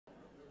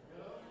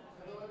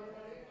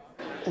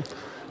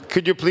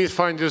Could you please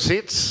find your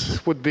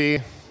seats? Would be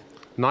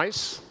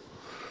nice,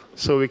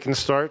 so we can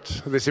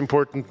start this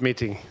important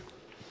meeting.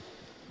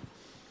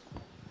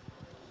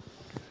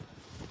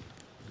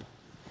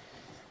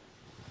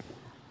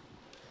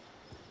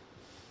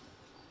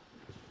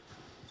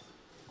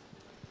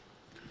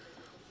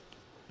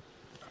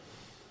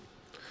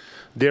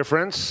 Dear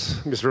friends,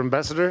 Mr.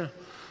 Ambassador,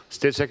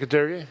 State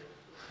Secretary,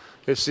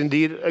 it's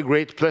indeed a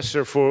great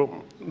pleasure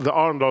for the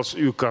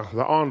Arendalsuka,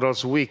 the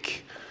Arendals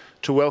Week,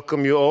 to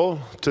welcome you all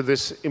to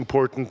this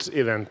important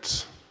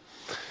event.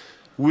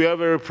 We are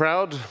very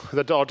proud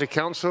that the Arctic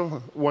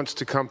Council wants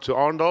to come to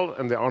Arendal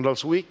and the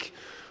Arendals Week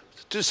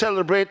to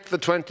celebrate the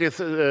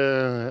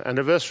 20th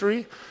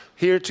anniversary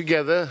here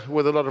together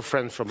with a lot of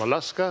friends from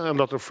Alaska and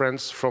a lot of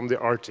friends from the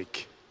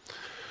Arctic.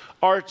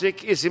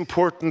 Arctic is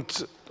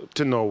important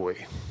to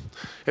Norway.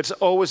 It's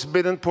always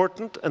been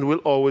important and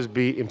will always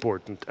be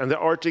important. And the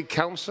Arctic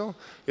Council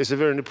is a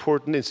very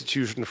important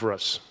institution for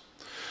us.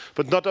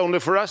 But not only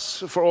for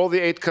us, for all the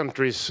 8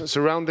 countries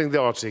surrounding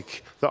the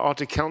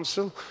Arctic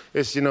Council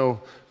is,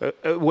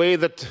 a way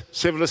that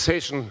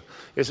civilization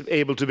is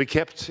able to be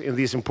kept in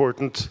these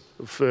important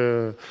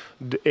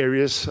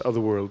areas of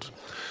the world.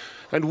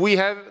 And we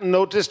have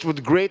noticed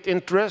with great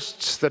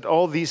interest that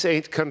all these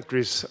 8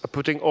 countries are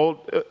putting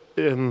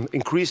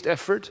increased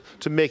effort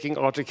to making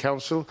Arctic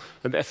Council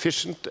an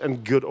efficient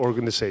and good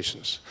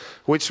organization,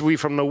 which we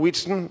from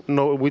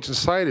Norwegian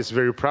side is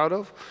very proud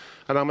of.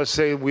 And I must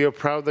say we are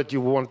proud that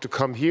you want to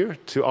come here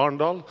to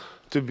Arendal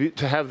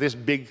to have this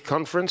big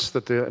conference,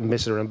 that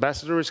Mr.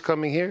 Ambassador is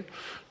coming here,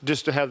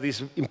 just to have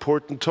these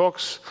important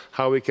talks,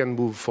 how we can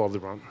move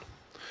further on.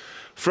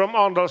 From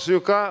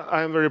Arendalsuka,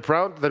 I am very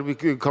proud that we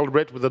could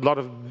collaborate with a lot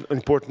of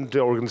important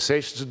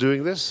organizations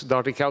doing this, the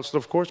Arctic Council,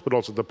 of course, but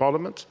also the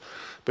Parliament,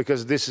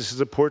 because this is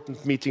an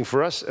important meeting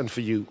for us and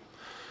for you.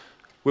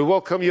 We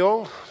welcome you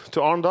all to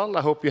Arendal.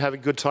 I hope you have a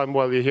good time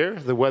while you're here.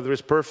 The weather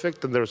is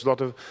perfect, and there's a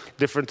lot of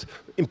different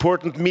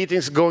important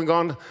meetings going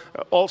on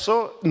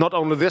also, not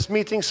only this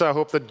meeting, so I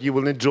hope that you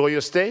will enjoy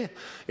your stay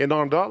in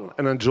Arendal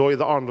and enjoy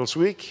the Arendals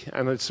Week.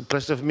 And it's a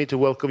pleasure for me to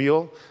welcome you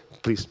all.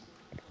 Please.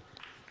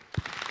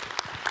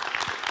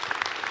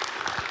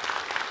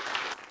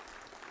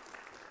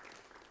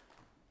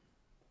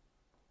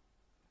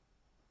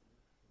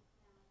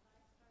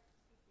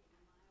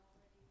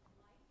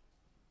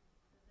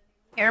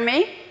 Hear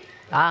me?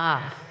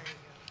 Ah,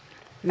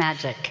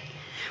 magic.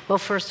 Well,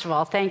 first of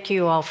all, thank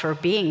you all for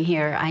being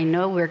here. I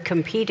know we're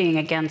competing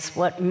against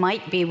what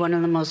might be one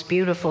of the most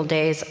beautiful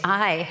days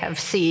I have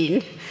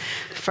seen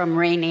from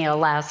rainy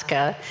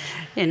Alaska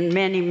in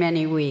many,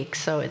 many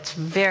weeks. So it's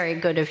very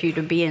good of you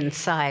to be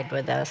inside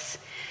with us.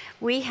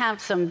 We have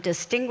some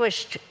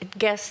distinguished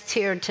guests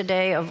here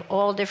today of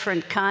all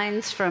different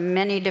kinds from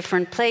many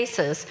different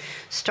places,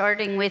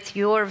 starting with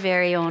your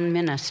very own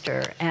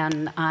minister.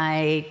 And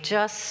I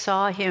just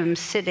saw him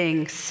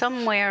sitting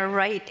somewhere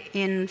right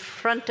in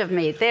front of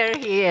me. There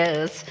he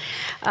is,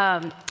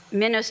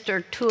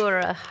 Minister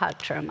Ture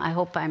Hattrem. I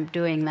hope I'm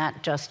doing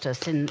that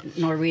justice in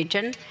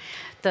Norwegian.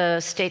 The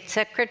State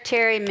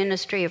Secretary,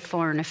 Ministry of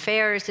Foreign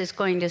Affairs, is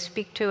going to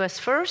speak to us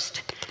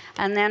first.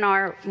 And then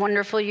our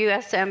wonderful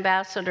U.S.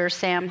 Ambassador,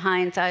 Sam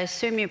Hines. I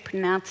assume you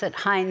pronounce it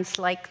Hines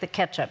like the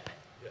ketchup?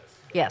 Yes.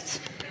 Yes.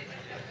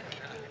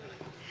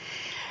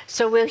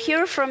 So we'll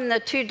hear from the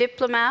 2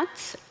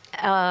 diplomats.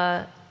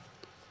 The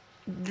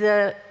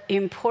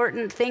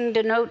important thing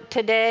to note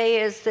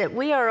today is that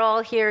we are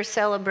all here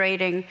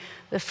celebrating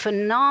the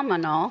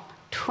phenomenal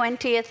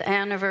 20th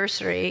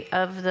anniversary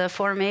of the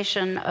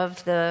formation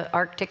of the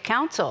Arctic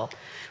Council,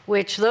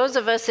 which those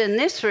of us in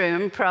this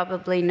room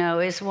probably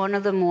know is one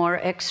of the more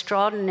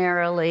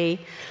extraordinarily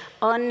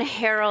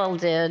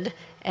unheralded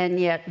and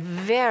yet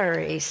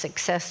very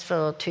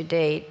successful to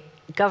date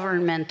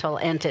governmental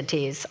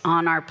entities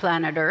on our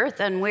planet Earth.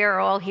 And we're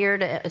all here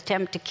to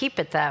attempt to keep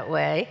it that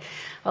way,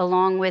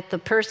 along with the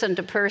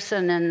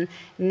person-to-person and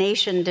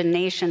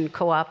nation-to-nation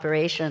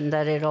cooperation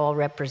that it all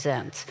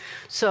represents.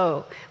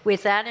 So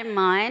with that in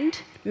mind,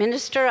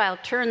 Minister, I'll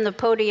turn the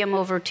podium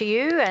over to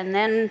you and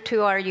then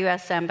to our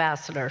U.S.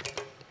 Ambassador.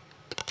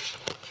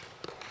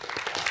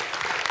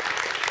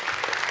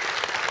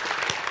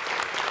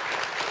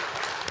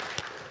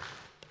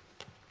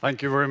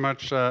 Thank you very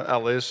much,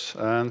 Alice,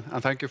 and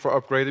thank you for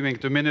upgrading me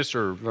to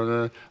minister,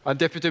 a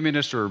deputy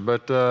minister.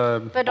 But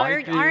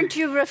aren't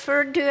you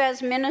referred to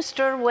as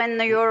minister when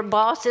your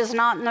boss is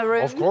not in the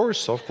room? Of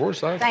course.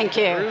 Thank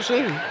you.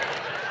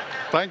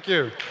 Thank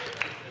you.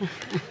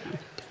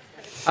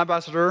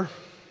 Ambassador,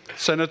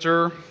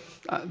 Senator,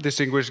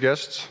 distinguished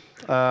guests,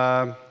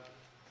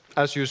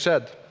 as you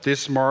said,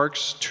 this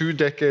marks 2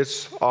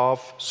 decades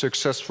of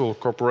successful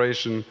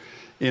cooperation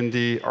in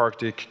the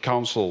Arctic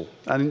Council,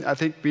 and I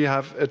think we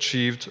have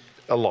achieved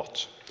a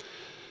lot.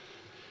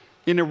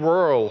 In a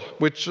world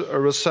which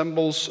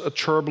resembles a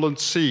turbulent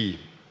sea,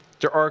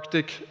 the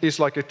Arctic is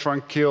like a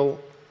tranquil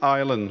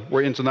island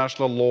where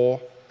international law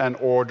and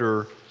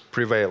order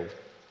prevail.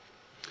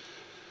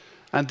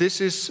 And this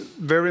is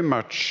very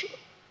much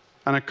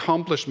an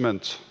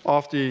accomplishment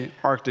of the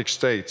Arctic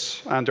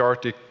states and the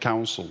Arctic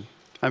Council,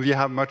 and we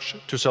have much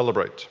to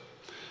celebrate.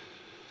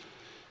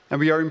 And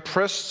we are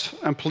impressed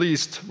and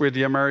pleased with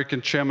the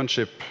American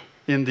chairmanship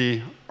in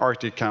the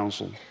Arctic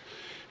Council.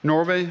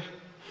 Norway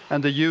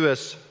and the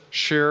US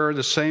share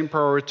the same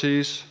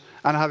priorities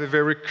and have a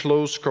very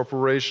close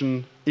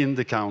cooperation in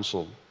the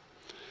Council.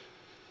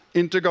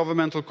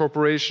 Intergovernmental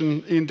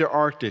cooperation in the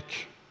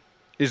Arctic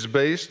is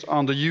based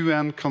on the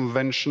UN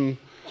Convention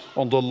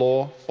on the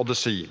Law of the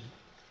Sea.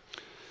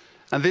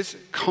 And this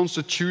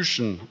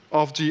constitution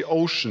of the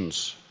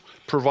oceans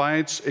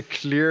provides a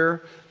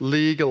clear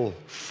legal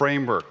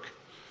framework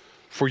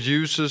for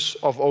uses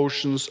of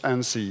oceans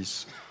and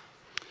seas.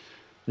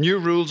 New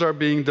rules are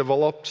being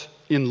developed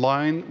in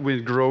line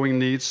with growing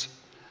needs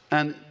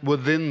and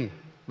within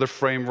the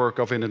framework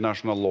of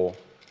international law.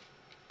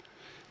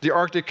 The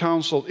Arctic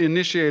Council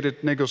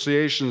initiated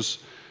negotiations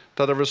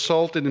that have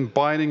resulted in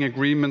binding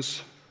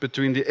agreements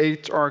between the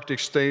 8 Arctic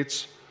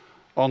states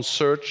on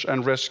search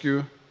and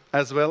rescue,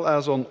 as well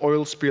as on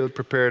oil spill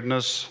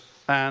preparedness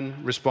and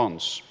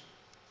response.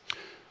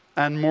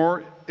 And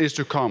more is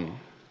to come.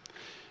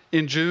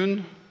 In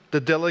June, the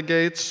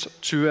delegates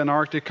to an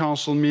Arctic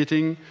Council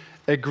meeting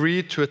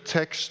agreed to a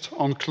text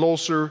on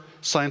closer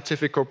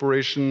scientific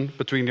cooperation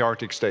between the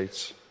Arctic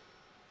states.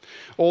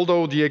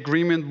 Although the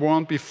agreement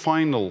won't be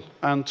final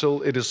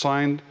until it is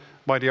signed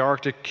by the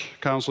Arctic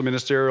Council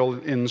Ministerial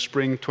in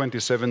spring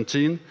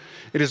 2017,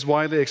 it is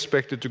widely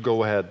expected to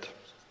go ahead.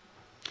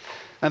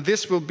 And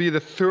this will be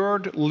the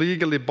 3rd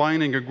legally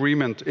binding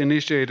agreement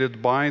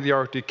initiated by the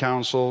Arctic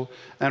Council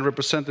and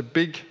represent a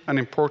big and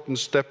important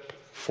step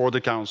for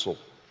the Council.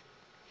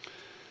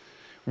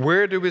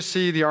 Where do we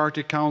see the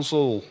Arctic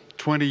Council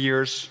 20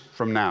 years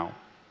from now?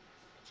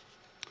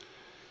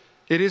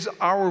 It is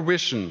our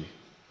vision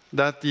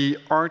that the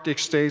Arctic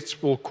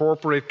states will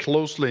cooperate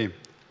closely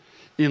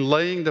in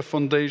laying the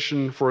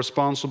foundation for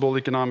responsible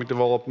economic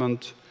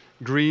development,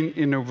 green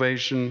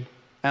innovation,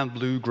 and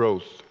blue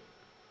growth.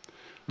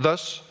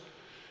 Thus,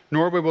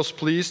 Norway was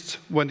pleased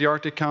when the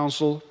Arctic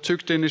Council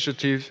took the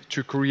initiative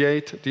to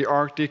create the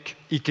Arctic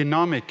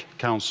Economic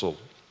Council.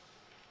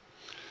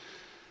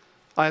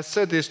 I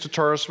said this to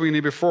Tara Sweeney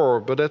before,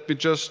 but let me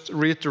just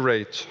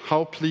reiterate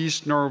how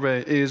pleased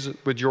Norway is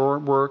with your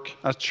work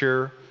as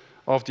chair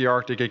of the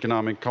Arctic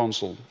Economic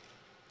Council.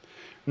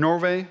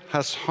 Norway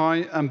has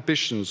high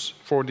ambitions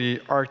for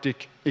the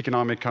Arctic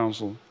Economic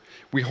Council.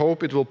 We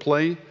hope it will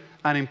play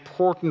an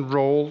important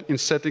role in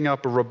setting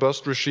up a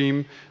robust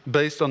regime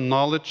based on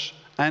knowledge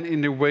and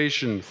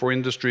innovation for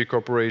industry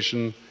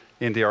cooperation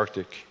in the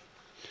Arctic.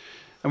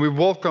 And we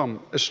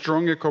welcome a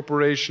stronger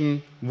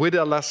cooperation with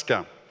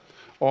Alaska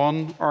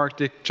on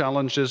Arctic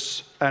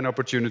challenges and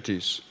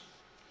opportunities.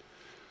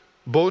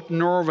 Both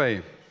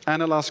Norway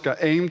and Alaska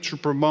aim to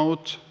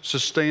promote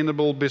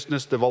sustainable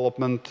business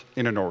development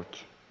in the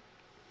North.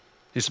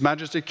 His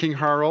Majesty King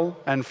Harald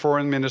and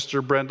Foreign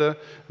Minister Brende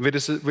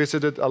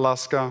visited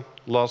Alaska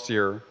last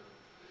year.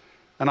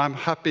 And I'm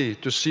happy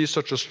to see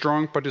such a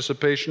strong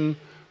participation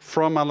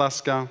from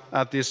Alaska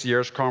at this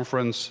year's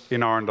conference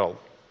in Arendal.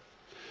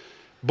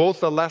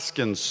 Both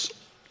Alaskans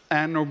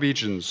and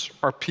Norwegians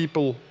are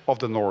people of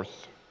the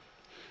North.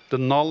 The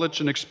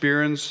knowledge and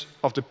experience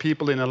of the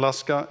people in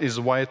Alaska is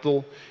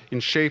vital in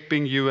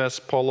shaping US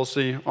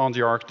policy on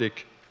the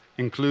Arctic,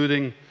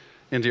 including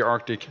in the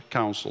Arctic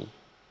Council.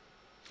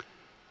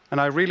 And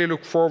I really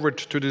look forward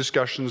to the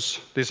discussions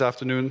this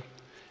afternoon,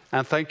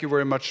 and thank you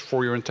very much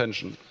for your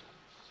attention.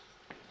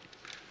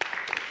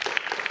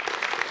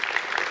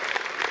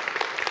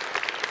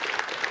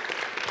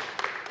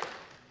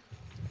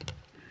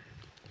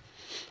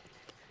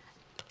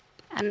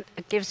 And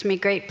it gives me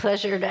great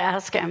pleasure to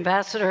ask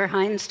Ambassador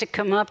Heinz to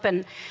come up.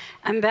 And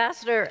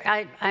Ambassador,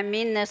 I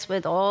mean this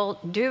with all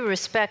due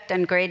respect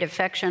and great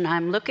affection.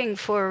 I'm looking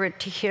forward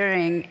to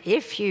hearing,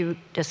 if you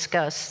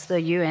discuss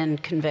the UN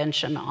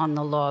Convention on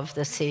the Law of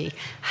the Sea,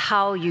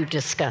 how you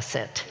discuss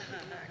it.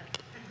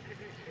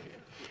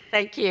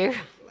 Thank you.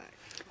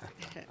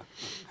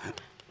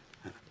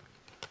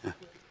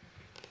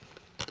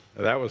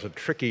 That was a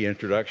tricky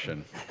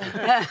introduction.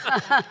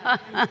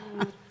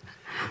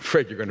 I'm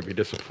afraid you're going to be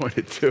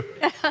disappointed, too.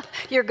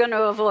 You're going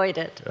to avoid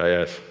it.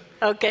 Yes.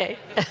 Okay.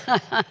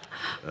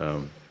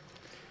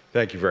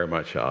 Thank you very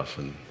much,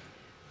 Alison.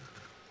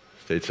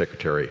 State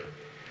Secretary,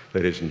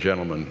 ladies and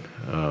gentlemen,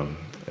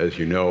 as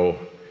you know,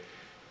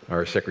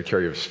 our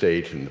Secretary of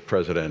State and the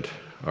President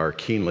are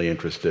keenly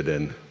interested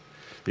in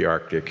the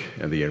Arctic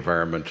and the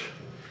environment.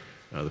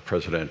 The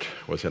President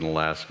was in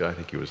Alaska. I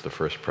think he was the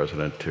first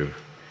president to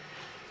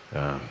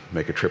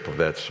make a trip of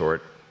that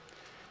sort.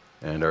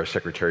 And our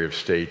Secretary of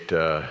State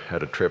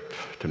had a trip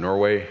to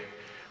Norway,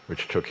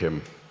 which took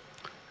him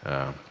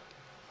to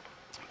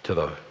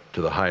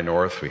the high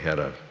north. We had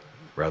a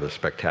rather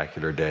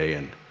spectacular day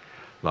in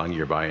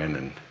Longyearbyen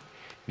and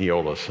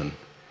Neolus, and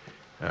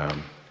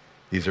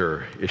these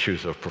are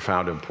issues of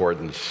profound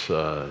importance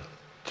to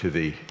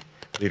the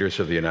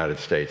leaders of the United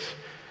States,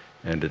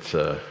 and it's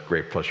a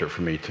great pleasure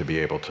for me to be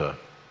able to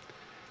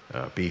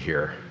be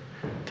here.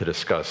 to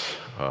discuss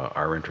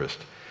our interest.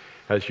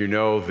 As you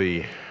know,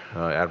 the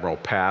Admiral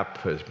Papp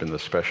has been the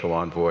special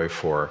envoy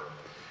for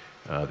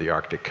the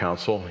Arctic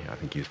Council. I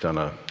think he's done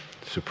a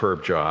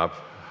superb job,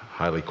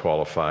 highly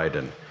qualified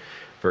and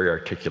very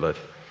articulate,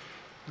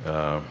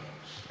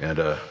 and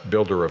a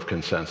builder of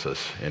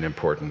consensus in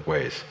important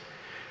ways.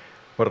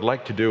 What I'd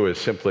like to do is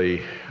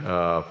simply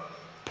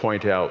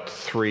point out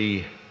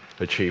 3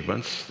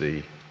 achievements.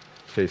 The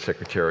State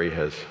Secretary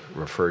has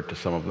referred to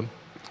some of them,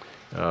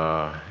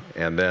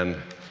 and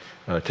then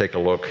take a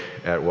look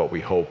at what we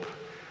hope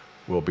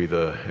will be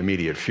the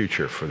immediate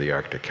future for the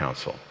Arctic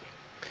Council.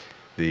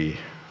 The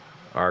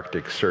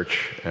Arctic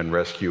Search and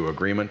Rescue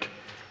Agreement,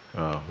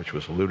 which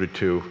was alluded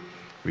to,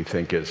 we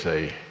think is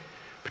a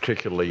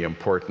particularly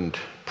important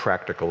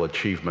practical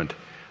achievement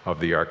of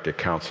the Arctic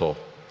Council,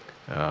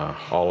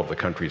 all of the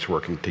countries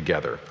working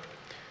together.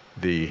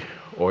 The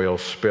Oil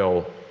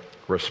Spill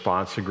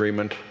Response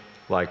Agreement,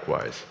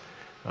 likewise,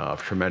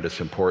 of tremendous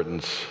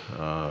importance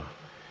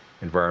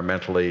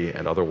environmentally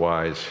and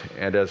otherwise,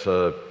 and as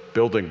a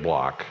building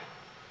block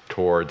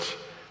towards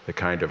the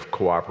kind of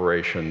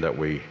cooperation that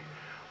we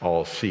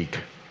all seek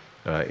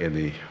in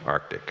the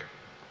Arctic.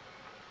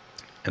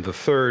 And the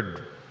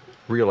third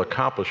real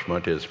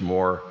accomplishment is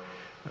more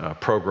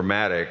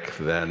programmatic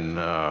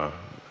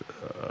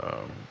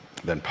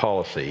than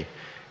policy,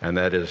 and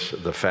that is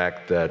the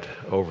fact that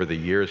over the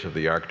years of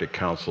the Arctic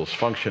Council's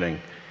functioning,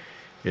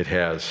 it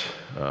has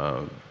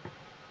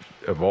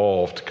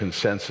evolved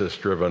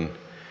consensus-driven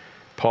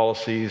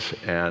policies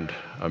and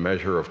a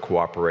measure of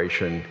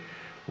cooperation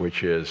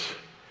which is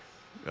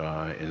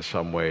in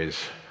some ways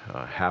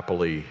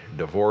happily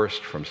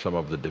divorced from some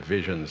of the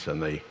divisions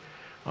and the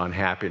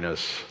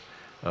unhappiness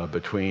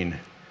between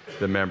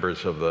the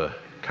members of the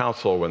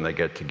Council when they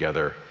get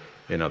together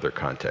in other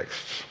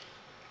contexts.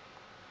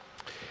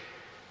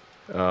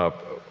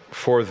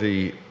 For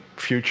the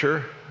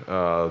future,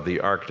 the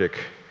Arctic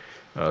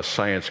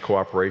Science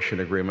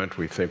Cooperation Agreement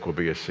we think will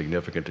be a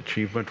significant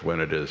achievement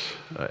when it is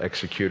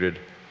executed,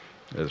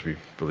 as we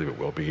believe it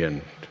will be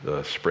in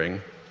the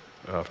spring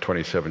of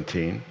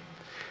 2017.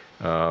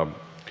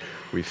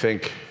 We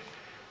think,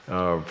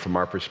 from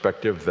our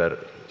perspective, that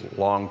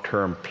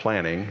long-term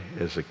planning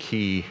is a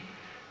key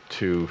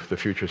to the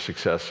future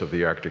success of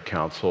the Arctic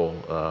Council,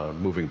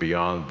 moving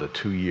beyond the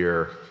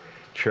 2-year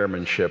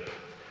chairmanship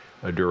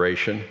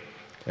duration.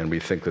 And we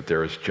think that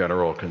there is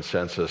general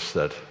consensus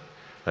that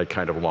that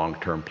kind of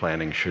long-term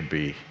planning should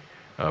be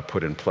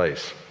put in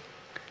place.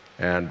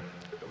 And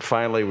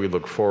finally, we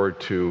look forward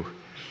to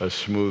a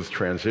smooth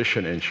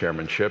transition in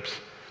chairmanships.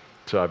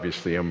 It's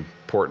obviously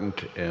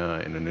important in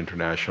an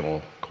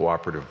international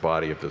cooperative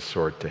body of this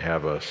sort to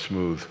have a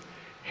smooth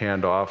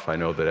handoff. I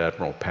know that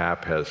Admiral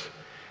Papp has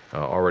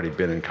already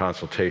been in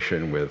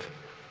consultation with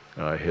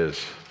his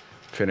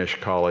Finnish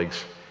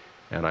colleagues,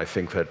 and I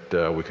think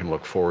that we can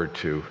look forward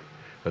to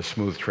a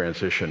smooth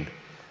transition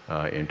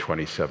in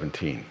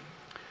 2017.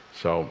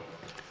 So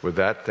with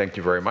that, thank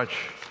you very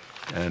much,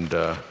 and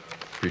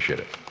appreciate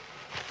it.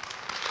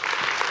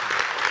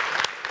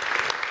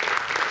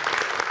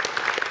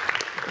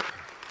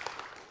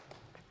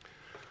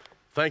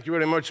 Thank you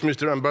very much,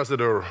 Mr.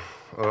 Ambassador.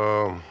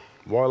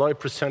 While I'm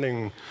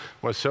presenting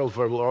myself,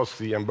 I will ask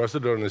the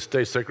Ambassador and the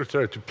State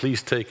Secretary to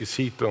please take a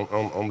seat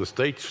on the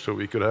stage so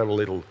we could have a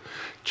little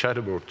chat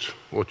about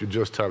what you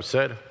just have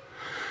said.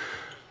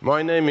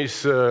 My name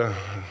is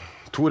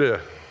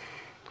Tore.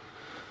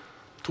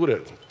 Tore,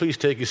 please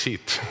take a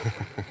seat.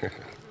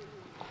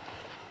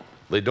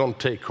 They don't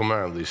take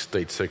command, these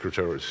State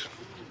Secretaries.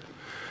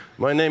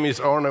 My name is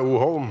Arne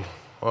Oholm.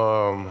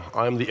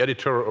 I'm the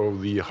editor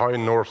of the High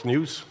North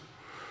News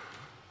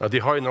at the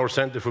High North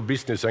Center for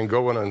Business and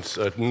Governance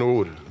at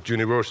Nord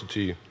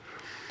University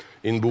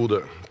in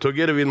Bodø.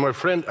 Together with my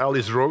friend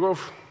Alice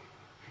Rogoff,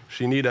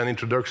 she needs an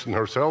introduction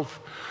herself,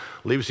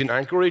 lives in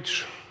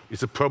Anchorage,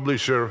 is a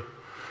publisher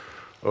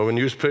of a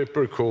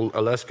newspaper called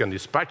Alaska and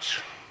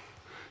Dispatch.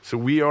 So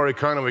we are a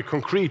kind of a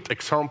concrete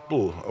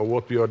example of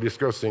what we are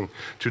discussing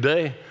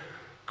today,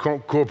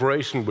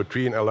 cooperation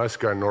between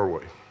Alaska and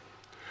Norway.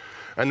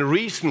 And the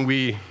reason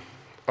we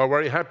are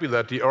very happy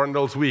that the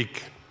Arendals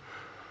Week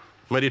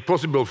made it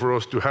possible for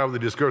us to have the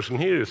discussion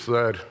here is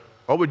that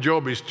our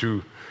job is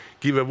to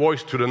give a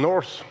voice to the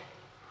North,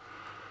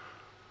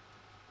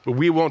 but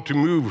we want to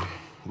move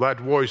that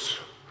voice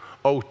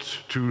out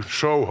to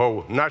show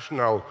how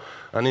national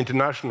and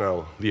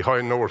international the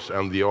High North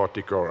and the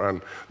Arctic are.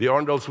 And the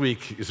Arendals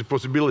Week is a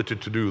possibility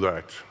to do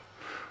that.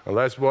 And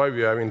that's why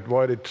we have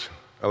invited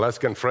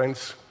Alaskan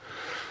friends,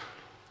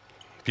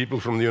 people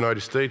from the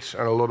United States,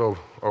 and a lot of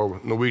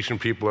Norwegian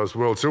people as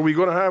well. So we're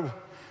going to have,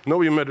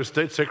 now you met the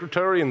State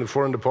Secretary in the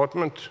Foreign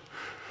Department,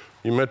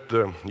 you met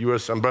the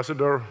US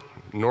Ambassador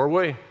in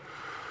Norway.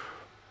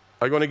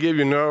 I'm going to give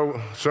you now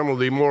some of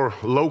the more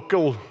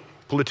local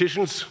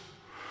politicians.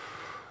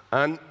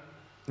 And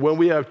when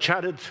we have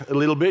chatted a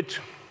little bit,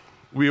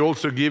 we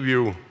also give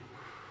you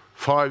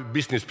 5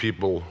 business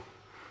people.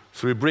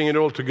 So we bring it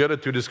all together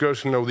to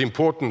discussion of the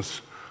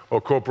importance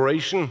of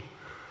cooperation,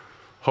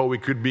 how we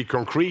could be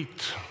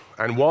concrete,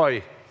 and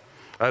why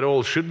at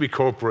all should we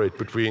cooperate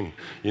between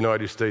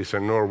United States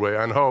and Norway,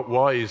 and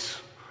why is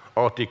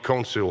Arctic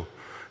Council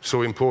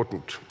so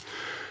important?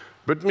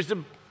 But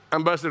Mr.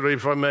 Ambassador,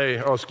 if I may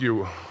ask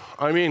you,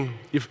 I mean,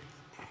 if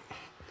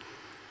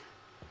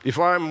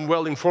I'm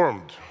well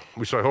informed,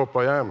 which I hope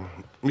I am,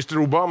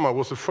 Mr. Obama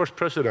was the first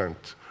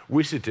president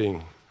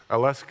visiting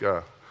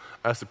Alaska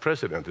as the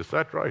president. Is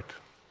that right?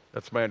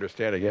 That's my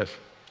understanding, yes.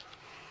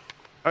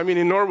 I mean,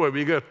 in Norway,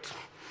 we get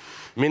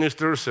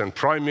ministers and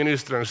prime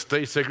minister and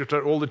state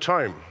secretary all the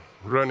time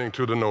running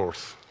to the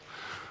north.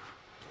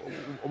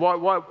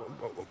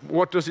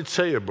 What does it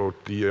say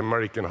about the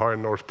American high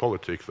north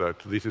politics that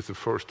this is the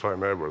first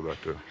time ever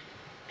that the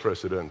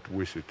president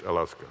visits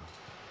Alaska?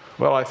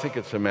 Well, I think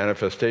it's a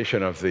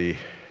manifestation of the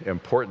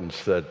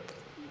importance that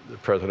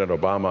President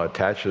Obama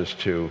attaches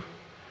to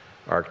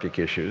Arctic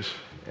issues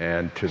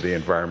and to the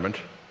environment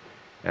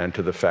and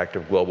to the fact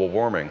of global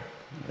warming.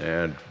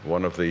 And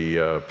one of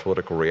the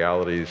political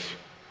realities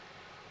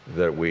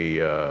that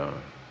we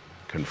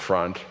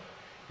confront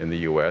in the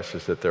US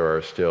is that there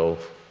are still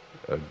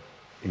an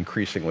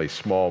increasingly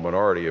small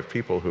minority of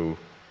people who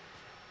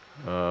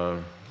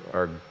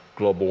are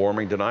global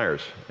warming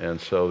deniers. And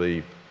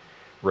so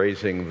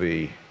raising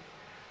the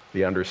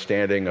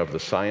understanding of the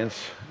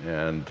science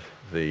and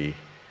the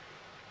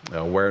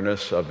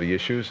awareness of the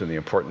issues and the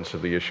importance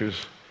of the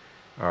issues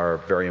are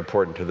very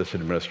important to this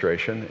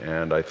administration,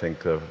 and I think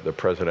the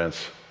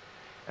President's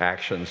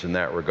actions in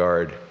that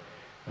regard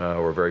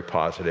were very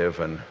positive,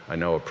 and I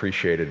know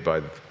appreciated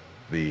by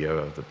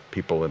the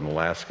people in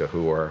Alaska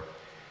who are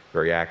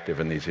very active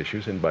in these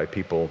issues, and by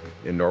people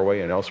in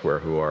Norway and elsewhere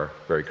who are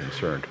very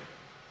concerned.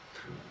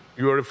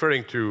 You are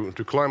referring to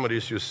climate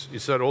issues.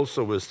 Is that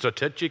also a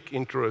strategic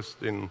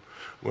interest in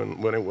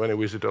when I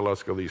visit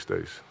Alaska these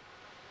days?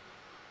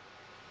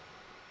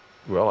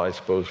 Well, I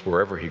suppose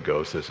wherever he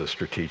goes, there's a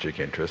strategic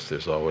interest.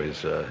 There's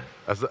always...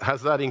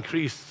 Has that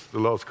increased the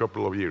last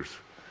couple of years?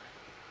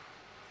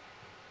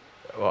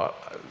 Well,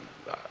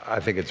 I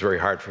think it's very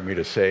hard for me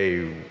to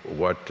say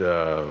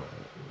whether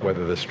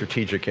the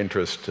strategic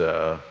interest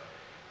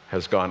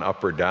has gone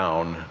up or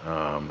down.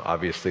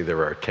 Obviously,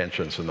 there are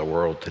tensions in the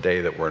world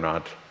today that were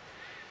not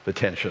the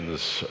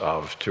tensions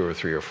of 2 or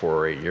 3 or 4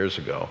 or 8 years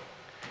ago.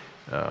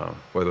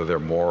 Whether they're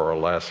more or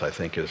less, I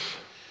think, is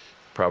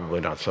probably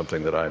not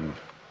something that I'm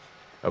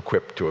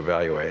equipped to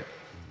evaluate.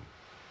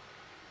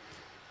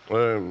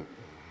 Tore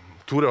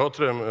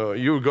Hatrem,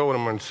 your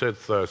government said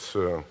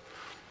that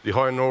the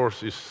High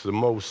North is the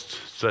most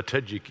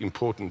strategic,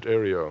 important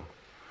area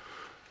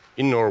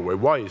in Norway.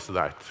 Why is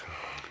that?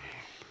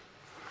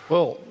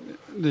 Well,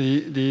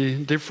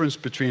 the difference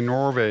between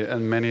Norway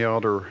and many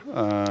other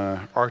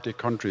Arctic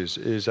countries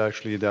is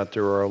actually that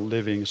there are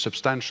a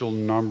substantial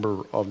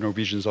number of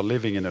Norwegians are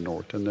living in the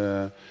north,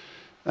 and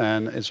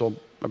it's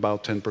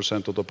about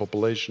 10% of the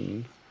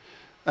population.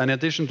 In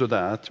addition to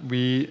that,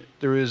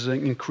 there is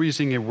an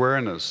increasing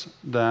awareness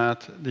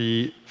that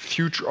the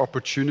future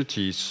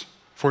opportunities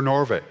for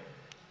Norway,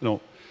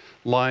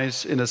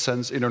 lies in a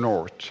sense in the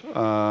north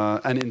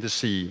and in the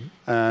sea,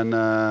 and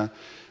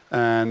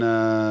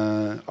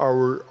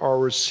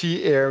our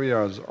sea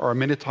areas are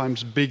many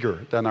times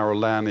bigger than our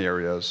land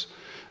areas.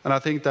 And I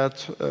think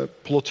that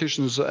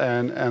politicians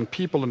and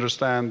people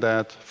understand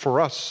that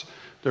for us,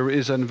 there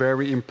is a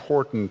very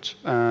important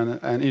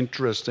and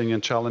interesting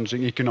and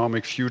challenging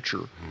economic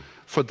future.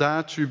 For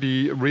that to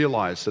be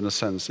realized, in a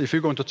sense, if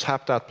you're going to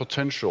tap that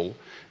potential,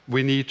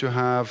 we need to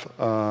have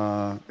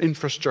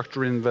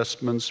infrastructure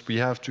investments, we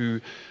have to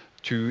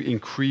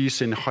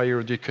increase in higher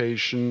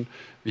education,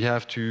 we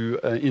have to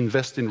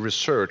invest in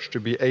research to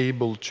be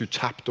able to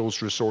tap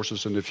those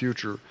resources in the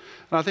future.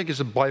 And I think it's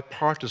a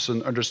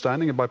bipartisan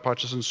understanding, a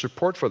bipartisan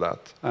support for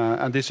that.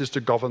 And this is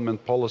the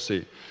government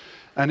policy.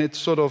 And it's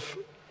sort of,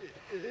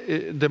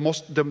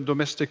 the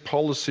domestic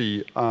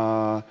policy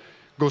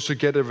goes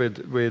together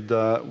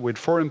with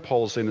foreign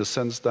policy in the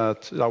sense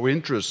that our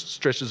interest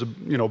stretches,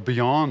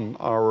 beyond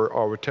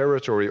our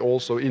territory,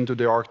 also into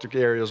the Arctic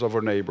areas of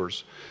our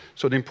neighbors.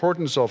 So the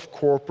importance of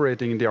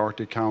cooperating in the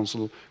Arctic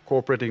Council,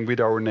 cooperating with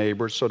our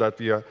neighbors, so that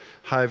we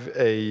have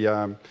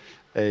a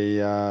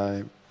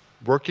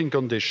working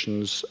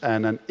conditions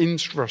and an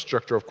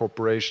infrastructure of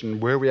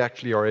cooperation where we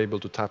actually are able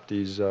to tap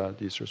these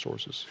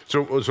resources.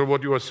 So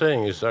what you are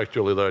saying is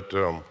actually that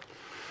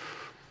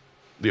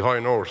the High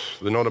North,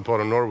 the northern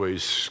part of Norway,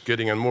 is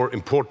getting a more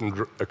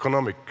important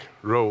economic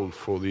role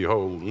for the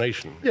whole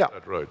nation. Yeah, is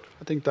that right?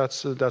 I think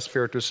that's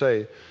fair to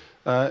say.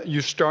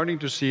 You're starting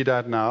to see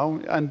that now,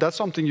 and that's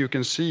something you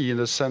can see in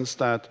the sense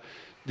that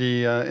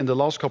in the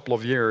last couple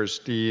of years,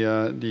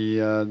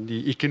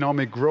 the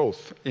economic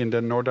growth in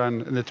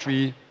the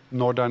 3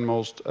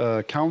 northernmost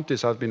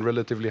counties has been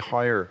relatively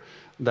higher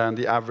than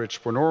the average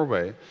for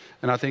Norway,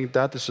 and I think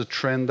that is a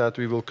trend that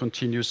we will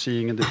continue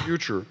seeing in the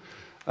future.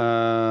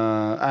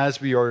 As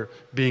we are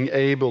being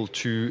able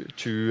to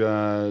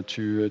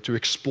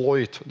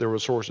exploit the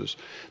resources.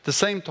 At the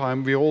same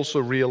time, we also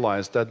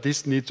realize that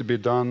this needs to be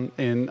done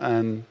in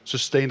a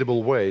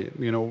sustainable way.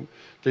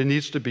 There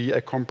needs to be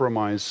a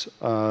compromise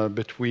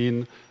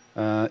between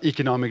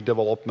economic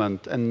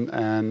development and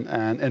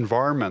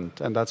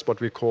environment, and that's what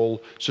we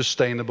call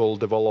sustainable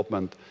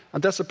development.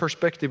 And that's a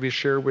perspective we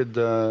share with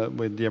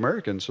the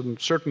Americans and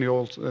certainly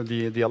also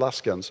the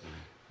Alaskans.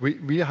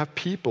 We have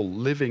people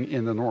living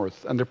in the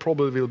north, and there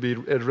probably will be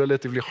a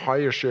relatively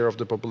higher share of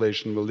the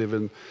population will live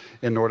in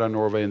northern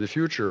Norway in the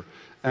future.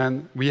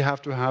 And we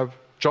have to have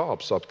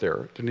jobs up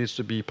there. There needs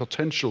to be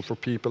potential for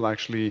people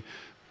actually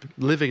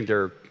living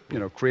there,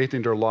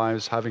 creating their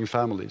lives, having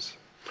families.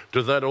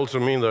 Does that also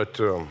mean that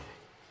the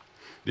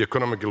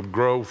economical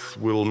growth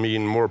will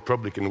mean more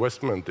public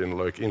investment in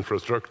like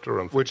infrastructure?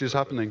 And which is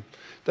happening.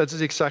 That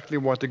is exactly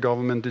what the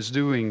government is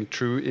doing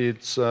through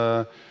its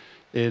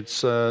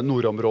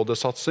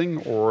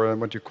nordområdesatsing, or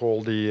what you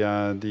call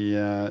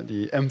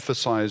the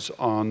emphasis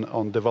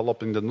on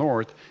developing the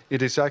north.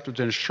 It is actually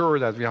to ensure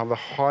that we have a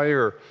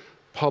higher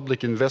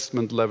public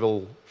investment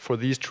level for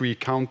these 3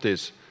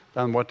 counties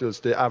than what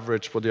is the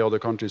average for the other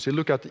countries. You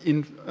look at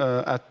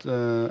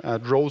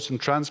roads and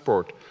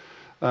transport.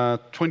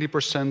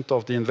 20%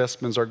 of the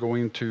investments are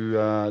going to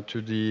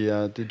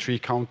the 3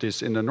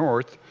 counties in the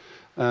north,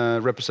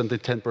 representing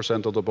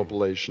 10% of the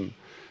population.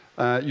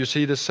 You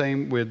see the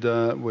same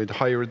with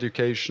higher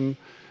education,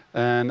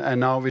 and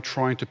now we're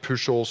trying to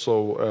push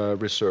also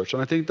research.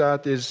 And I think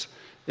that is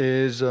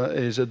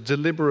a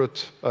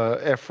deliberate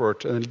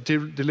effort and a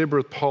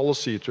deliberate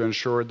policy to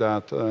ensure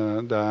that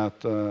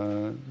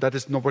that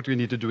is not what we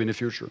need to do in the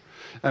future.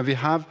 And we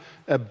have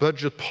a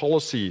budget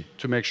policy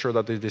to make sure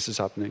that this is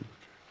happening.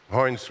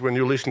 Heinz, when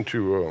you listen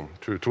to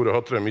Tore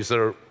Hatrem, is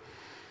there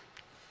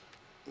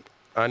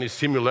any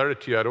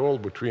similarity at all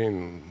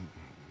between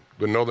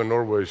the northern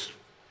Norway's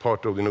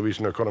part of the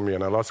Norwegian economy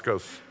and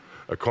Alaska's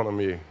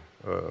economy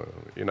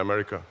in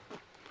America?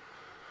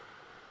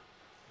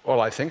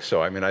 Well, I think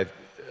so. I mean,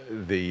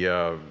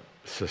 the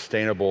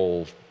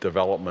sustainable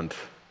development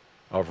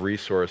of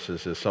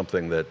resources is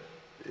something that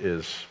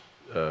is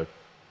a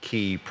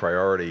key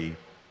priority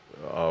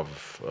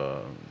of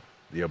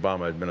the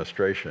Obama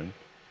administration.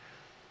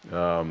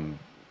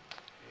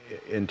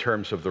 In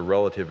terms of the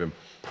relative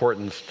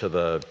importance to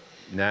the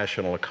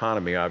national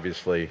economy,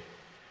 obviously,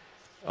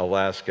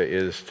 Alaska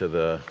is to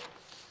the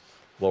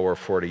lower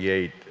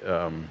 48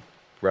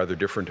 rather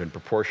different in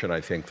proportion, I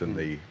think, than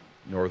the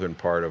northern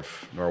part of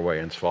Norway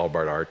and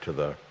Svalbard are to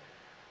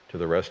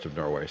the rest of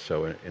Norway.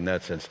 So in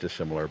that sense,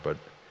 dissimilar, but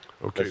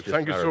okay,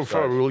 thank you so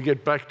far. We will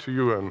get back to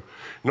you. And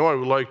now I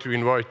would like to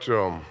invite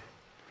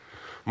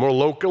more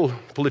local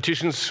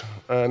politicians,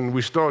 and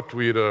we start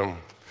with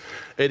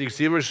Erik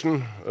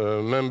Sivertsen,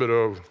 a member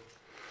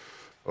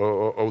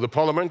of the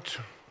parliament,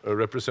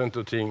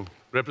 representing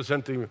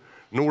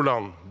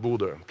Nordland,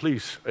 Bodø.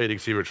 Please, Erik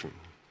Sivertsen.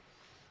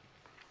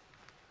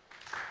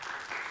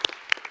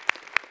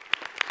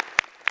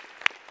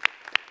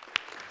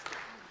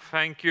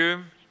 Thank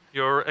you,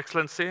 Your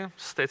Excellency,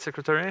 State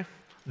Secretary.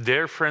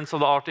 Dear friends of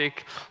the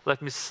Arctic,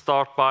 let me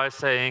start by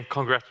saying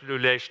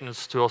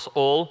congratulations to us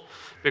all,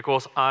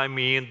 because I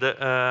mean the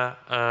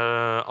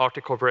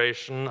Arctic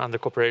cooperation and the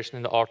cooperation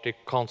in the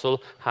Arctic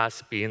Council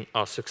has been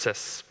a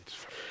success.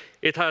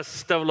 It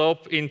has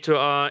developed into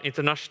an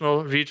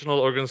international regional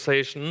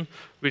organization,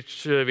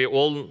 which we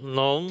all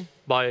know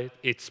by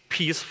its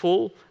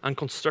peaceful and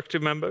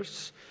constructive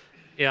members,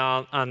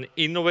 and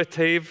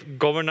innovative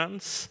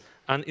governance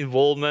and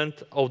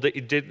involvement of the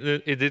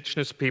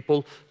indigenous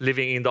people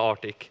living in the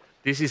Arctic.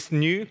 This is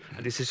new,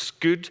 and this is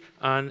good,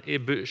 and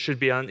it should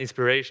be an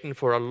inspiration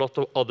for a lot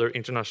of other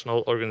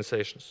international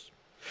organizations.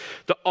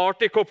 The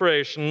Arctic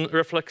cooperation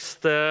reflects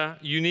the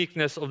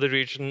uniqueness of the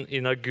region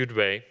in a good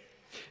way.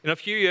 In a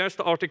few years,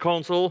 the Arctic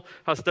Council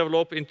has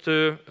developed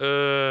into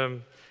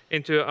an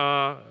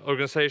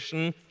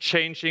organization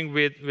changing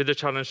with the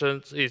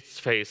challenges it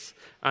faces.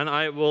 And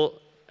I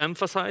will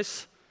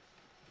emphasize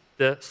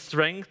the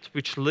strength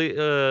which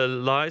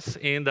lies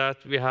in that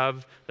we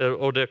have,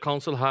 or the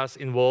Council has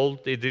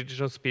involved the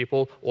indigenous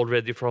people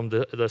already from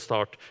the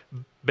start.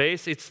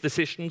 Base its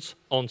decisions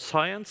on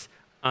science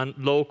and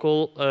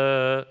local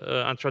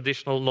and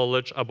traditional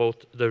knowledge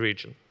about the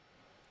region.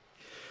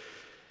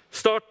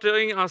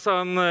 Starting as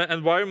an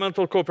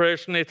environmental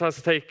cooperation, it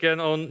has taken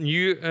on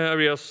new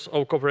areas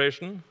of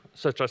cooperation,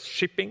 such as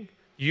shipping,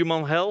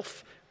 human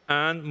health,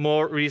 and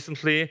more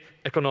recently,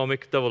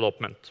 economic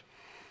development.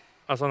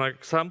 As an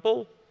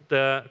example,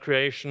 the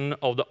creation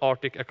of the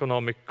Arctic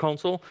Economic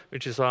Council,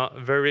 which is a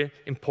very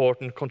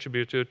important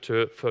contributor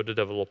to further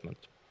development.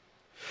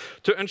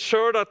 To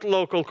ensure that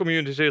local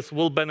communities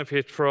will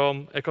benefit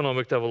from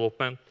economic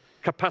development,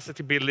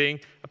 capacity building,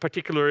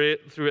 particularly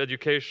through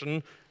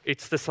education,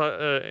 is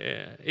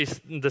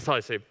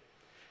decisive.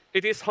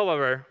 It is,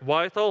 however,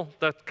 vital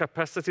that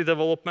capacity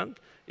development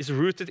is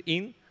rooted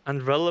in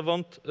and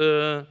relevant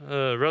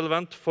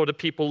for the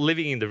people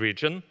living in the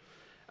region,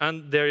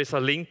 and there is a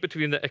link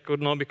between the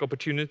economic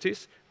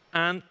opportunities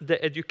and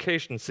the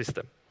education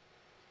system.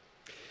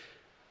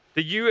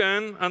 The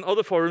UN and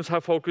other forums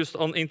have focused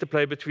on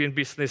interplay between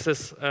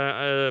business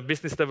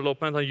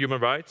development and human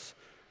rights,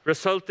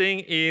 resulting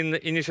in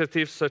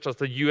initiatives such as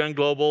the UN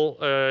Global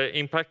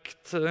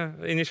Impact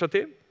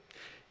Initiative.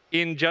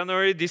 In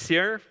January this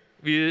year,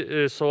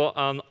 we saw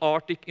an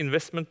Arctic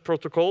investment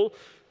protocol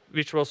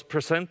which was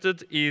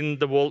presented in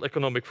the World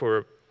Economic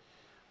Forum.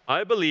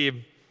 I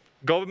believe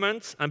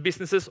governments and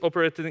businesses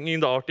operating in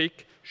the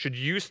Arctic should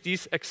use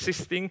these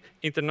existing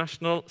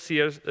international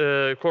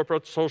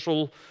corporate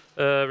social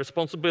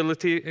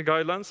responsibility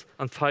guidelines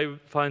and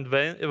find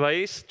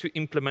ways to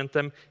implement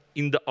them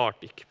in the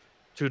Arctic,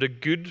 to the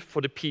good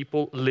for the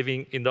people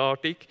living in the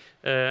Arctic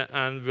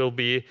and will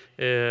be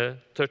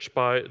touched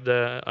by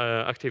the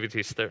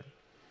activities there.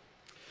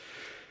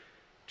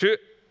 To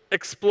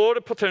explore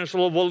the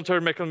potential of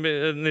voluntary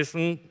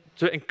mechanism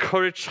to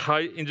encourage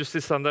high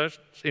industry standards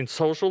in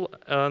social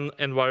and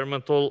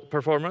environmental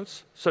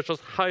performance, such as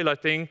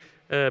highlighting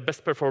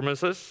best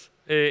performances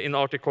in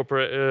Arctic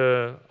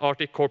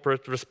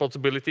Corporate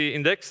Responsibility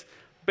Index,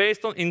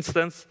 based on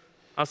instance,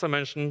 as I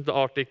mentioned, the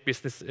Arctic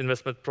Business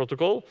Investment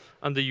Protocol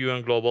and the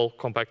UN Global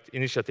Compact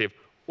Initiative,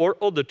 or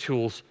other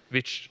tools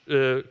which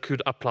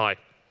could apply.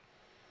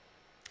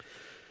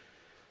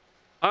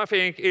 I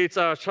think it's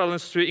a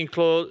challenge to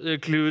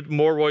include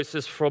more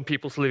voices from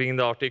peoples living in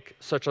the Arctic,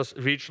 such as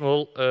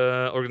regional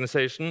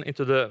organization,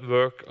 into the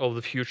work of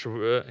the future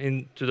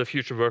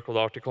work of the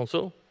Arctic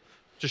Council,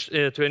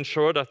 to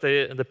ensure that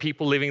the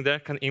people living there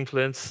can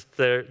influence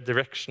their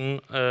direction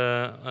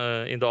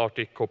in the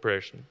Arctic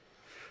cooperation.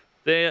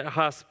 There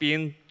has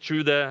been,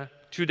 through the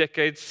 2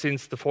 decades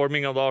since the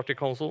forming of the Arctic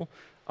Council,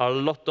 a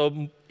lot of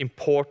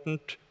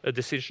important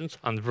decisions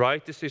and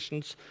right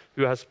decisions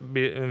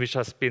which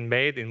has been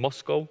made in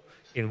Moscow,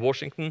 in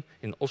Washington,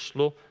 in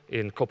Oslo,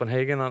 in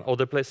Copenhagen and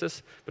other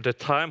places. But the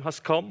time has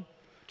come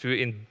to,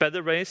 in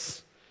better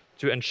ways,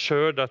 to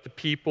ensure that the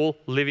people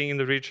living in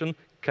the region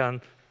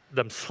can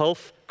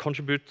themselves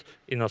contribute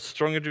in a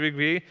stronger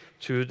degree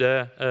to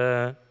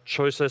the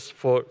choices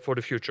for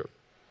the future.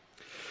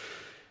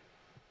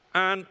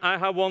 And I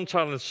have one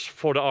challenge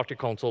for the Arctic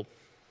Council,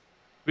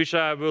 which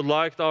I would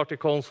like the Arctic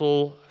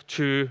Council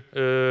to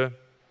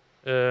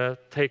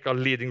take a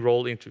leading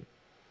role into.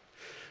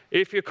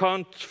 If you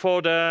count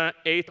for the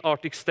 8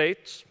 Arctic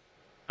states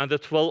and the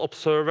 12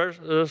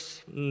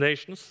 observers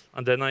nations,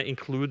 and then I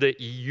include the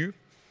EU,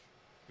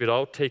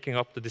 without taking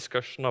up the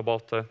discussion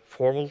about the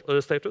formal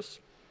status,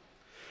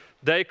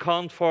 they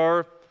count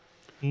for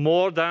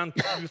more than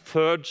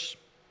 2/3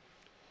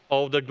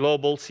 of the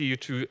global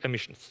CO2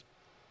 emissions.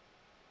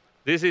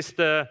 This is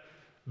the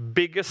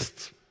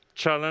biggest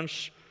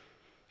challenge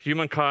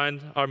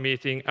humankind are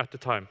meeting at the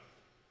time.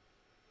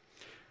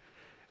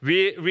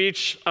 We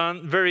reached a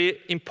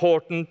very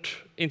important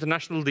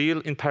international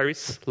deal in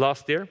Paris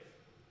last year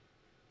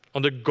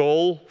on the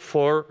goal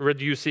for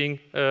reducing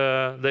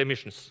the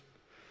emissions.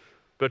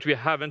 But we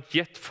haven't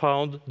yet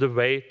found the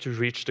way to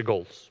reach the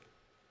goals.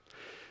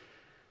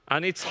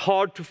 And it's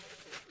hard to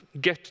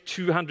get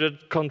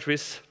 200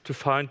 countries to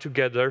find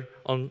together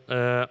on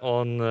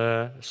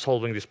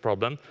solving this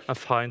problem and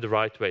find the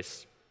right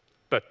ways.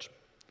 But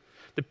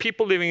the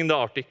people living in the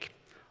Arctic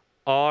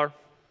are,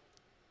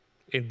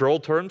 in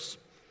broad terms,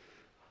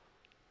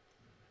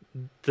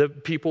 the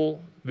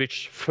people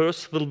which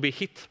first will be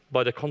hit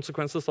by the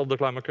consequences of the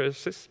climate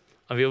crisis,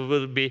 and we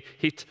will be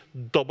hit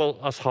double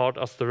as hard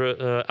as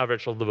the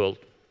average of the world.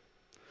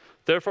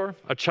 Therefore,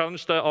 I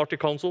challenge the Arctic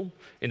Council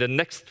in the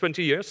next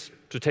 20 years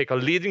to take a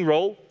leading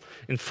role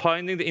in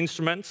finding the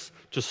instruments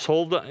to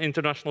solve the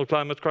international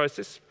climate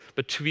crisis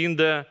between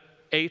the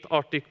 8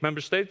 Arctic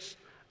member states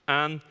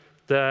and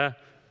the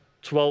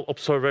 12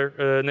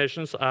 observer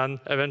nations, and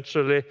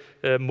eventually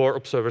more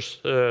observers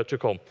to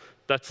come.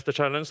 That's the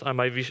challenge and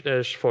my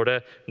wish for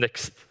the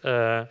next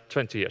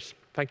 20 years.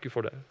 Thank you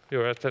for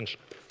your attention.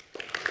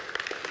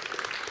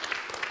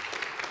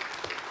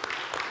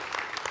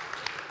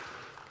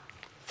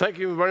 Thank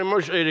you very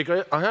much, Erik.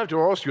 I have to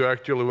ask you,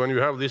 actually, when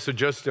you have this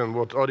suggestion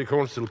what Arctic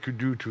Council could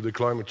do to the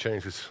climate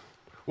changes,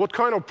 what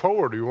kind of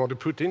power do you want to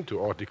put into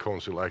Arctic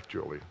Council,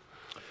 actually?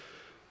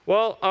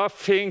 Well, I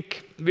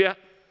think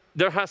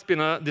there has been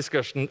a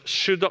discussion.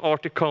 Should the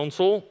Arctic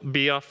Council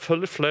be a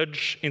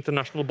fully-fledged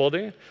international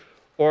body,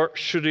 or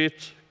should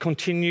it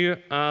continue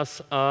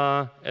as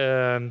a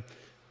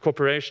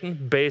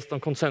cooperation based on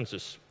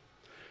consensus?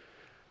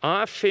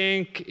 I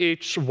think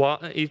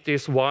it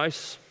is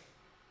wise,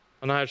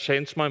 and I have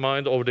changed my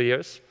mind over the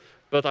years,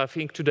 but I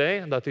think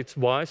today that it's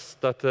wise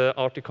that the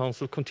Arctic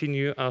Council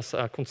continue as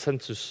a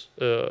consensus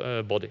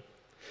body,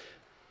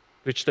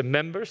 which the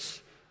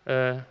members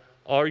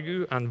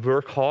argue and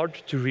work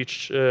hard to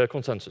reach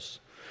consensus.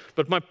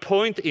 But my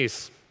point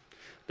is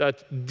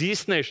that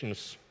these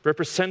nations,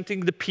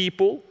 representing the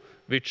people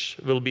which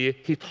will be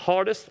hit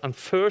hardest and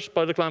first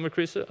by the climate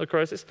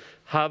crisis,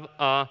 have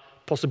a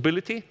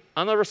possibility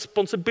and a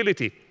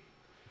responsibility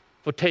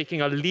for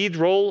taking a lead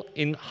role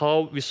in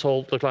how we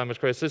solve the climate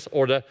crisis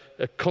or the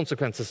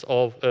consequences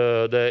of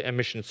the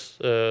emissions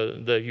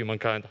the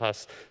humankind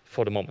has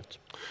for the moment.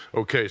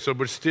 Okay, so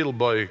but still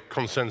by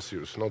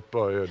consensus, not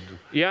by...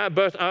 Yeah,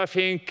 but I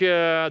think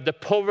the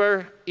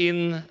power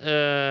in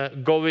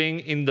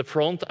going in the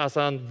front as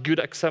a good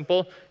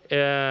example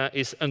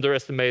is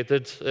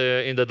underestimated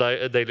in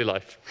the daily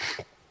life.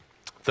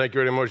 Thank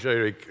you very much,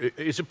 Eric.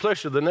 It's a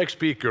pleasure. The next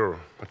speaker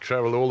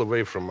traveled all the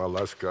way from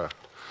Alaska.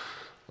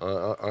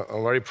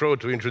 I'm very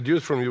proud to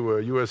introduce from you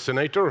a U.S.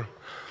 Senator,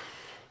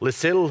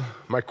 Lucille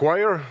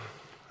McGuire,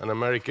 an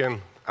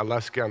American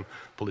Alaskan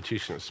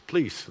politician.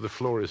 Please, the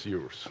floor is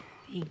yours.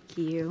 Thank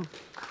you.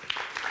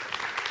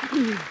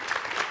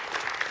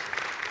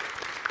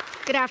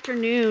 Good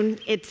afternoon.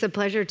 It's a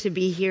pleasure to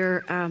be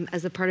here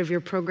as a part of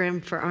your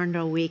program for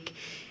Arendal Week,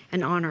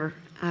 an honor.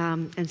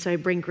 And so I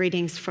bring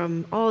greetings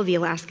from all the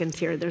Alaskans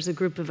here. There's a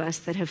group of us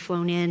that have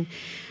flown in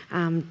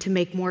to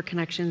make more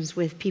connections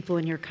with people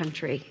in your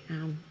country.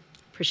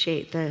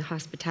 Appreciate the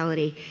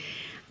hospitality.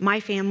 My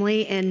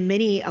family and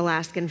many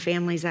Alaskan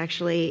families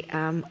actually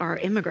are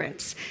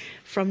immigrants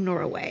from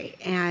Norway.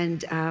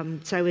 And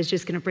so I was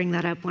just going to bring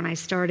that up when I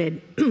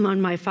started.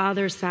 On my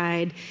father's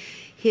side,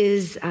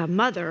 his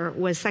mother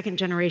was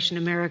second-generation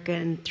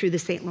American through the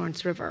St.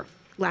 Lawrence River,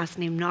 last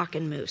name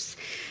Knockenmoose.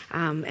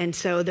 And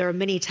so there are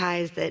many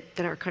ties that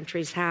our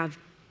countries have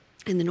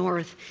in the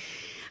North.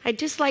 I'd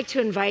just like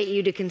to invite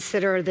you to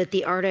consider that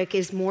the Arctic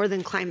is more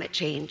than climate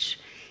change.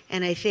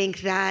 And I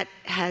think that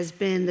has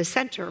been the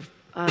center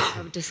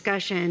of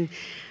discussion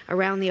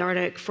around the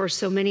Arctic for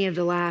so many of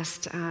the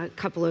last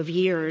couple of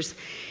years.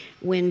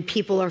 When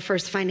people are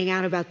first finding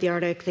out about the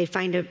Arctic, they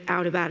find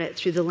out about it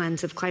through the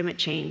lens of climate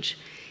change.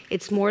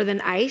 It's more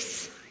than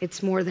ice,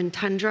 it's more than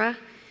tundra,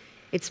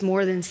 it's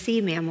more than sea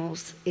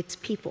mammals, it's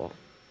people.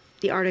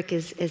 The Arctic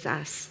is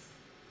us.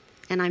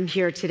 And I'm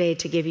here today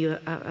to give you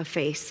a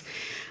face.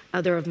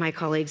 Other of my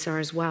colleagues are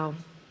as well.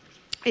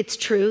 It's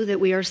true that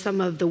we are some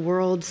of the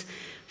world's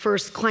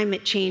first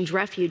climate change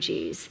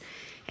refugees.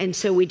 And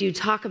so we do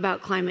talk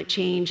about climate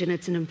change, and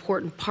it's an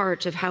important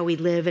part of how we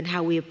live and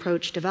how we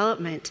approach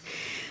development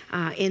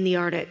in the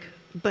Arctic.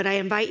 But I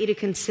invite you to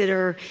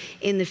consider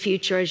in the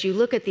future, as you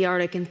look at the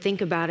Arctic and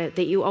think about it,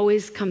 that you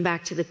always come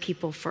back to the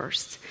people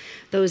first.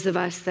 Those of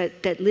us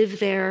that live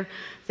there,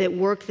 that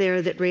work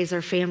there, that raise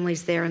our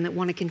families there, and that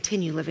want to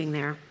continue living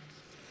there.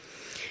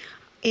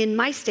 In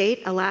my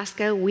state,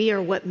 Alaska, we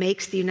are what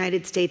makes the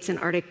United States an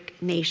Arctic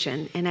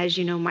nation. And as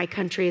you know, my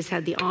country has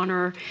had the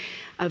honor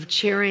of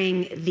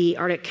chairing the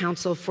Arctic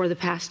Council for the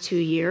past 2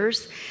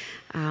 years.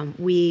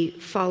 We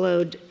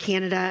followed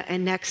Canada,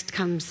 and next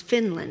comes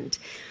Finland.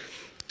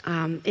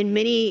 In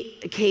many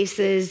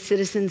cases,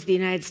 citizens of the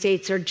United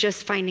States are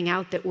just finding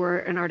out that we're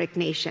an Arctic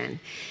nation.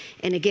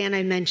 And again,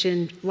 I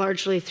mentioned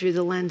largely through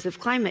the lens of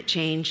climate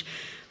change,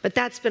 but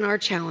that's been our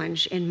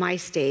challenge in my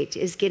state,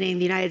 is getting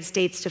the United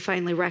States to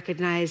finally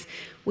recognize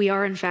we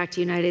are in fact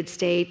a United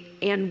States,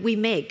 and we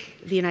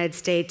make the United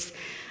States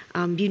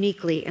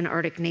uniquely an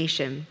Arctic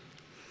nation.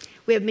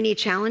 We have many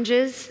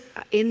challenges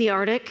in the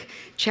Arctic,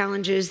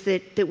 challenges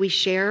that we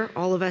share,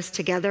 all of us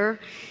together.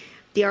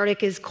 The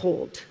Arctic is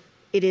cold.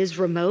 It is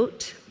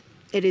remote,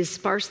 it is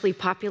sparsely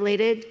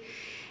populated,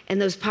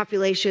 and those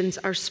populations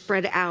are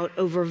spread out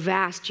over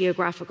vast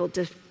geographical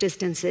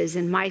distances.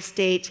 In my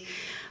state,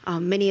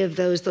 many of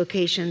those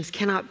locations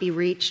cannot be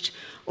reached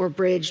or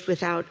bridged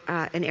without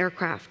an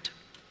aircraft.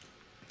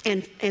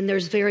 And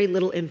there's very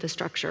little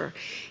infrastructure.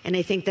 And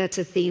I think that's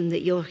a theme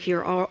that you'll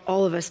hear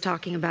all of us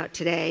talking about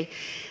today.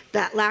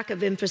 That lack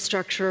of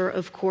infrastructure,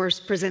 of course,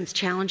 presents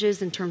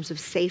challenges in terms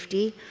of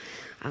safety.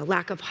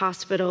 Lack of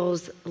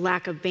hospitals,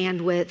 lack of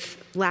bandwidth,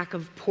 lack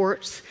of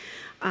ports,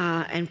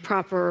 and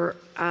proper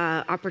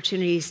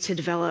opportunities to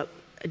develop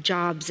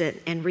jobs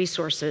and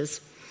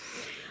resources.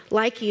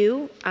 Like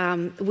you,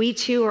 we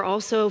too are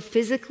also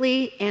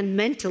physically and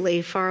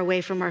mentally far away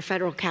from our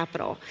federal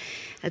capital.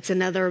 That's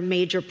another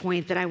major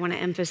point that I want to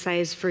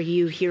emphasize for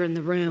you here in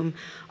the room.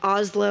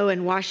 Oslo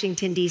and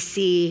Washington,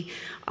 D.C.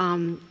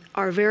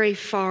 Are very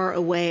far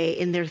away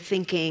in their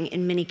thinking,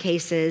 in many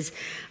cases,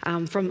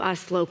 from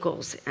us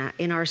locals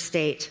in our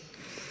state.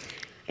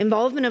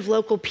 Involvement of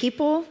local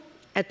people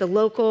at the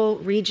local,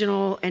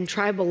 regional, and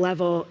tribal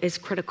level is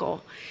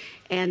critical.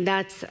 And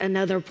that's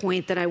another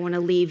point that I want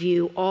to leave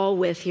you all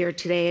with here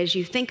today as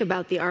you think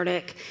about the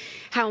Arctic,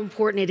 how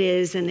important it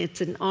is. And it's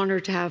an honor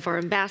to have our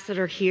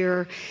ambassador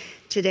here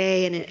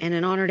today, and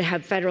an honor to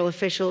have federal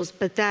officials,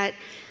 but that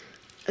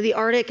the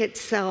Arctic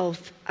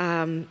itself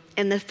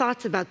and the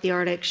thoughts about the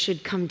Arctic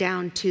should come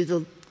down to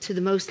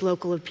the most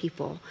local of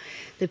people,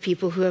 the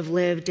people who have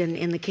lived, and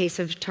in the case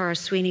of Tara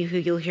Sweeney, who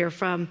you'll hear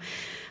from,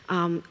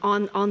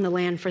 on the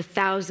land for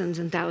thousands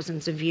and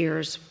thousands of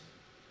years.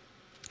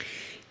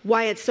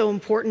 Why it's so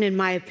important, in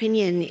my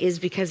opinion, is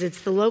because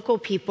it's the local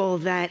people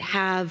that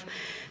have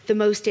the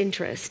most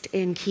interest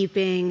in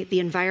keeping the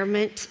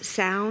environment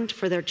sound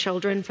for their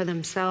children, for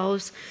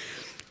themselves,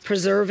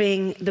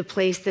 preserving the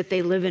place that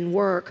they live and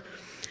work.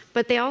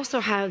 But they also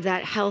have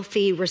that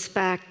healthy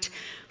respect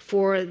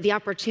for the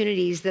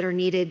opportunities that are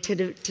needed to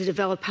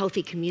develop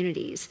healthy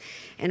communities.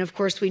 And of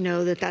course, we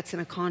know that that's an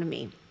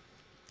economy.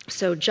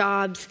 So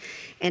jobs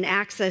and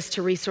access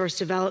to resource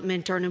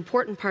development are an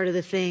important part of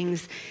the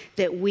things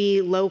that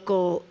we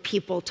local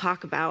people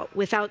talk about.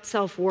 Without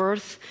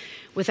self-worth,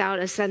 without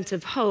a sense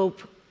of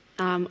hope,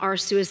 our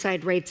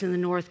suicide rates in the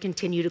North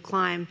continue to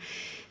climb.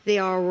 They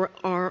are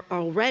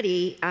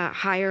already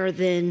higher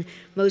than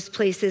most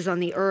places on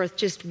the Earth.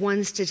 Just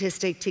one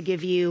statistic to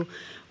give you: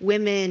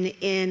 women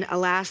in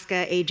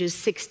Alaska ages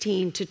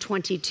 16 to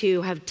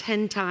 22 have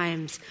 10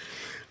 times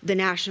the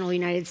national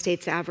United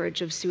States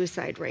average of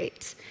suicide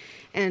rates.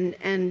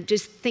 And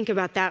just think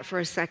about that for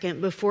a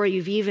second. Before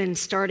you've even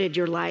started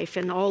your life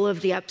and all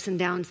of the ups and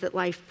downs that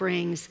life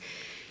brings,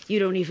 you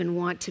don't even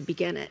want to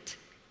begin it.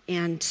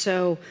 And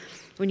so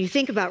when you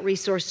think about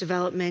resource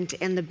development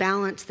and the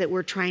balance that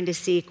we're trying to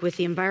seek with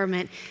the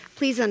environment,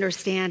 please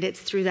understand it's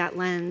through that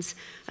lens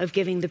of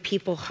giving the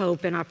people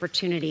hope and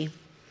opportunity.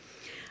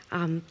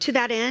 To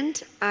that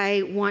end,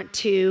 I want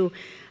to,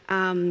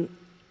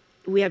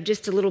 we have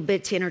just a little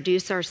bit to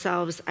introduce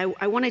ourselves.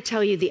 I want to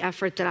tell you the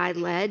effort that I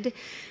led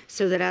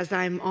so that as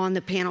I'm on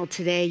the panel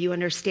today, you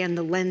understand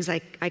the lens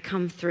I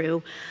come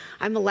through.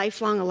 I'm a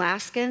lifelong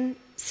Alaskan.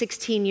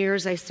 16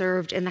 years I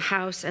served in the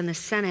House and the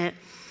Senate.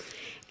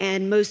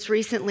 And most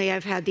recently,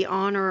 I've had the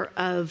honor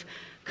of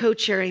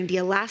co-chairing the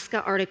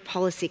Alaska Arctic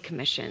Policy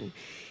Commission.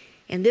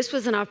 And this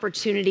was an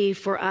opportunity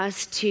for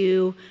us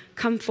to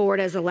come forward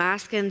as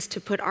Alaskans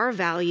to put our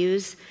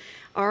values,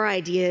 our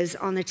ideas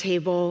on the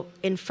table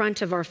in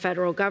front of our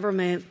federal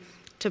government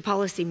to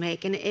policy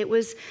make. And it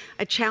was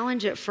a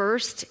challenge at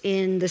first.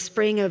 In the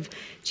spring of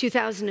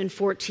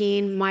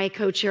 2014, my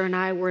co-chair and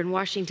I were in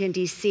Washington,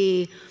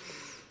 D.C.,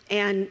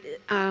 and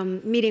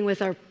meeting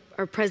with our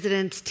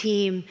president's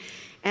team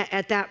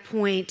at that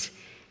point.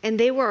 And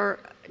they were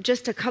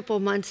just a couple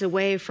months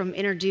away from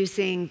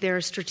introducing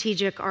their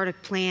strategic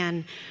Arctic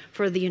plan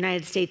for the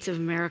United States of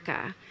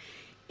America.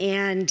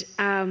 And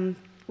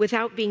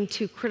without being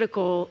too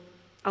critical,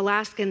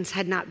 Alaskans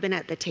had not been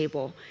at the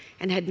table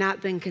and had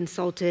not been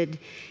consulted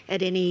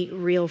at any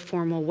real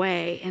formal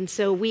way. And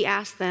so we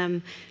asked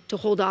them to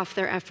hold off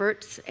their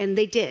efforts, and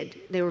they did.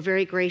 They were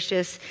very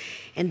gracious,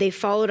 and they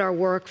followed our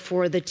work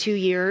for the 2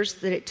 years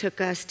that it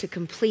took us to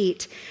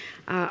complete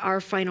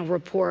our final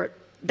report.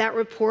 That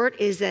report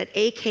is at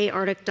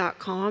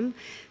akarctic.com,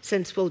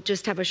 since we'll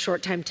just have a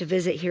short time to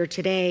visit here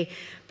today.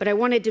 But I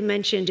wanted to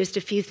mention just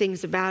a few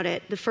things about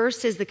it. The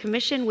first is the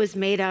commission was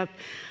made up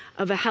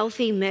of a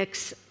healthy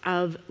mix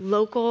of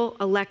local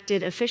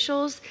elected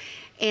officials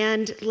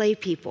and lay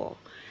people.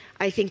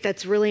 I think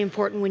that's really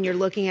important when you're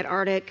looking at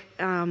Arctic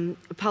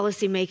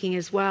policy making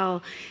as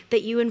well,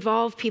 that you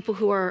involve people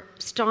who are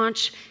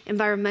staunch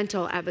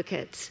environmental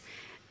advocates,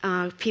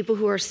 people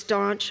who are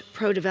staunch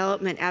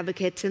pro-development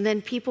advocates, and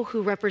then people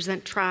who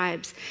represent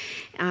tribes,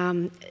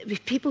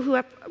 people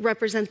who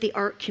represent the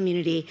art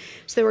community.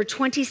 So there were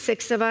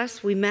 26 of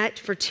us. We met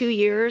for 2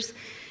 years.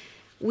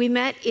 We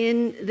met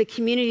in the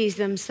communities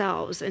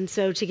themselves. And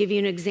so to give you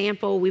an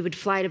example, we would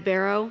fly to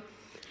Barrow.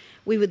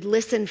 We would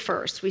listen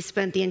first. We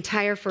spent the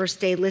entire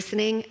first day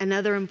listening.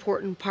 Another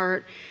important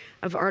part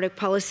of Arctic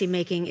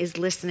policymaking is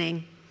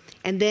listening.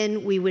 And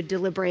then we would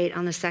deliberate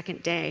on the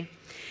second day.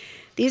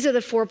 These are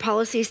the 4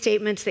 policy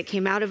statements that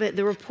came out of it.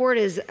 The report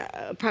is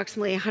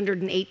approximately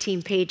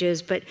 118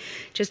 pages, but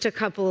just a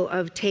couple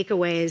of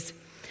takeaways.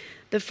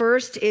 The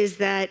first is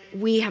that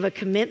we have a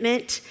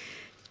commitment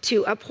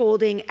to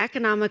upholding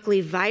economically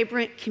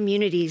vibrant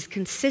communities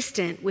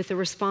consistent with the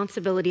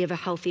responsibility of a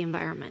healthy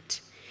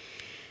environment.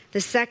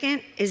 The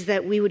second is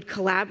that we would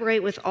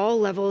collaborate with all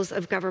levels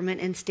of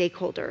government and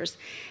stakeholders.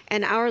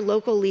 And our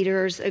local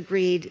leaders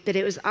agreed that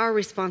it was our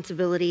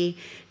responsibility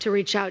to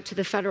reach out to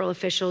the federal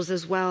officials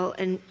as well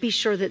and be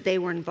sure that they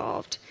were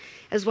involved,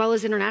 as well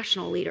as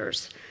international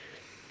leaders.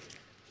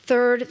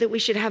 Third, that we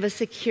should have a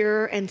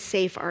secure and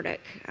safe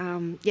Arctic.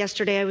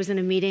 Yesterday I was in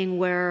a meeting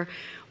where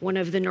one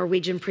of the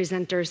Norwegian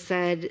presenters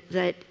said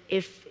that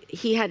if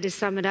he had to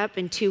sum it up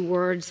in 2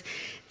 words,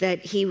 that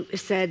he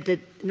said that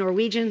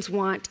Norwegians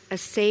want a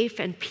safe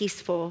and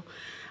peaceful,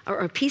 or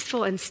a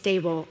peaceful and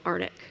stable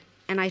Arctic.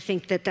 And I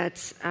think that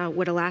that's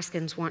what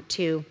Alaskans want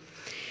too.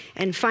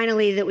 And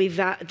finally, that we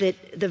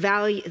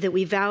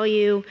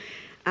value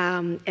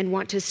and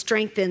want to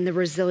strengthen the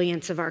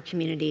resilience of our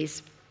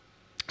communities.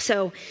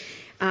 So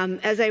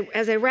as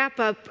I wrap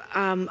up,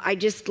 I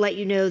just let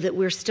you know that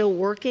we're still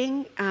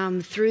working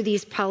through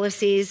these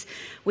policies.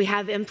 We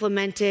have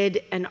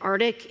implemented an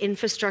Arctic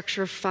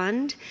infrastructure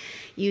fund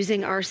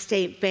using our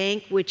state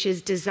bank, which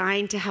is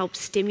designed to help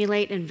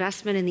stimulate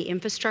investment in the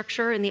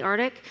infrastructure in the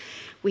Arctic.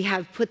 We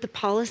have put the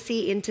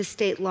policy into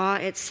state law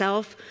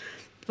itself,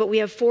 but we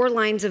have 4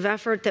 lines of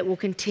effort that will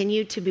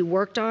continue to be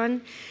worked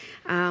on.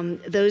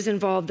 Those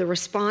involve the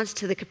response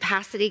to the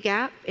capacity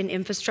gap in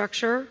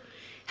infrastructure,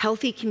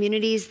 healthy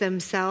communities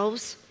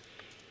themselves,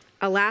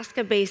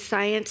 Alaska-based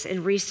science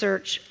and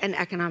research, and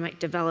economic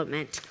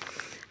development.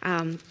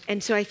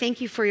 And so I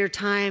thank you for your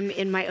time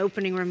in my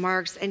opening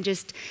remarks, and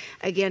just,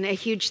 again, a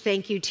huge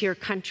thank you to your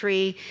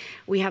country.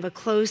 We have a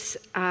close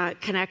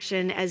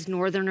connection as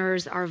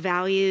Northerners, our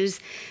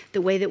values,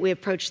 the way that we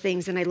approach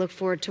things, and I look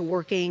forward to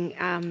working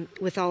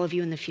with all of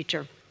you in the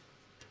future.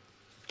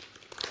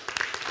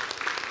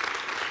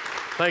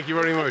 Thank you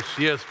very much.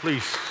 Yes,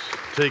 please,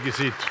 take a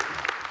seat.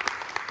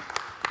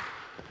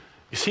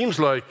 It seems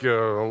like,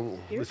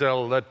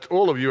 Giselle, that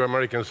all of you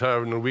Americans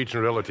have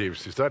Norwegian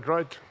relatives. Is that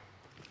right?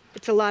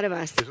 It's a lot of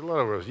us. It's a lot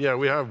of us. Yeah,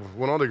 we have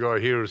one other guy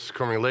here who's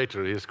coming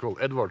later. He's called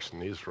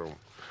Edvardsen. He's from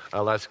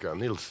Alaska,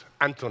 Nils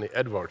Anthony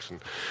Edvardsen.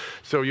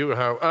 So you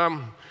have...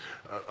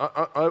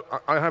 I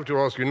have to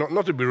ask you,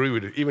 not to be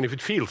rude, even if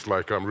it feels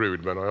like I'm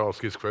rude when I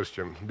ask this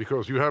question,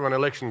 because you have an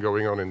election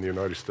going on in the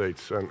United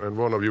States, and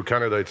one of your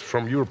candidates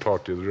from your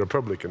party, the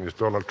Republican, is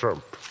Donald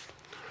Trump.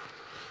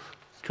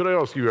 Could I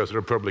ask you, as a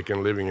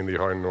Republican living in the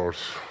high north,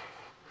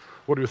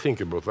 what do you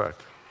think about that?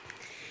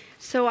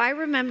 So I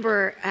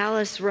remember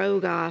Alice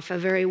Rogoff, a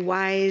very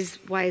wise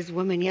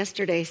woman,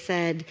 yesterday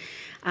said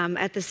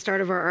at the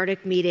start of our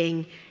Arctic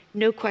meeting,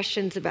 no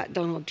questions about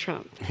Donald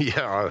Trump.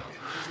 Yeah.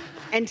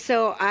 And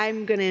so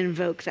I'm going to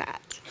invoke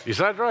that. Is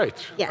that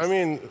right? Yes. I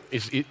mean,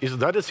 is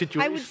that a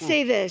situation? I would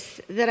say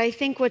this, that I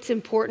think what's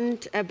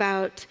important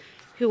about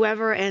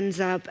whoever ends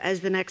up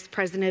as the next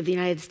president of the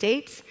United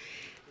States,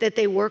 that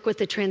they work with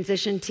the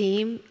transition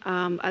team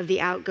of the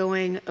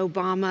outgoing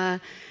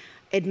Obama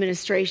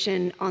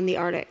administration on the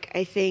Arctic.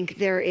 I think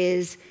there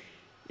is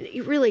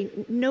really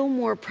no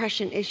more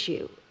prescient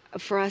issue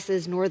for us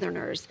as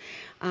Northerners.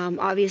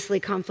 Obviously,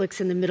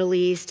 conflicts in the Middle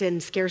East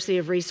and scarcity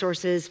of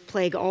resources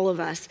plague all of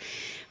us.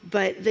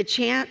 But the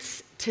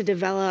chance to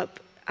develop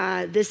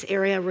this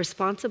area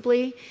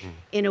responsibly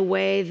in a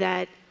way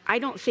that I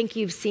don't think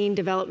you've seen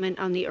development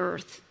on the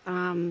Earth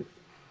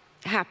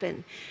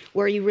happen,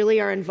 where you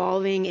really are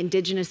involving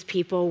indigenous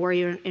people, where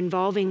you're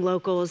involving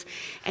locals,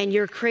 and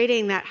you're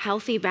creating that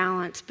healthy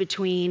balance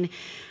between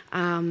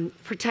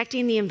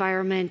protecting the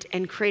environment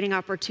and creating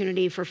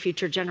opportunity for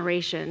future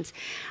generations.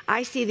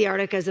 I see the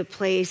Arctic as a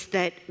place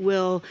that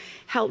will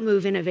help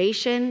move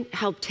innovation,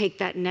 help take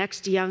that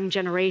next young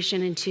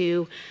generation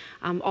into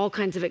all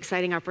kinds of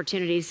exciting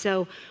opportunities.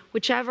 So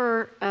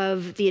whichever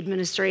of the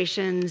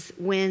administrations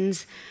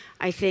wins,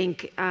 I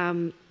think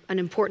an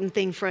important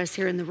thing for us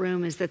here in the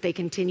room is that they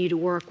continue to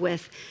work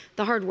with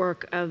the hard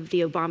work of the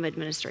Obama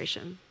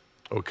administration.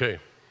 Okay,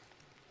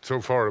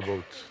 so far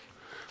about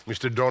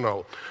Mr.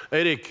 Donald.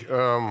 Erik,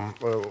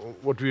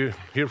 what we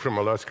hear from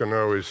Alaska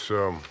now is,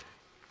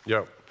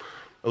 yeah,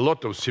 a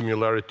lot of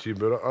similarity,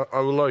 but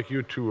I would like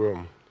you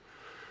to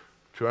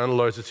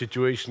analyze the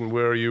situation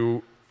where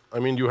you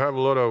have a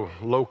lot of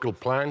local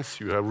plans,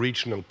 you have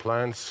regional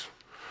plans,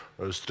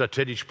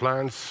 strategic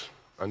plans,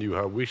 and you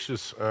have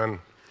wishes, and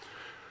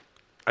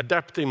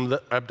adapting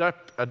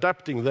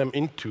them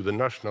into the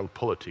national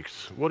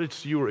politics. What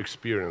is your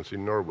experience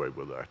in Norway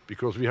with that?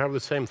 Because we have the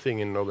same thing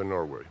in Northern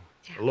Norway.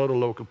 Yeah. A lot of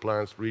local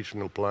plans,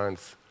 regional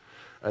plans,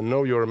 and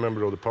now you're a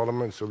member of the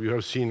parliament, so you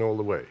have seen all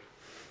the way.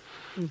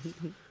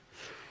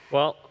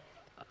 Well,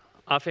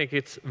 I think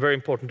it's very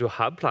important to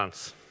have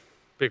plans,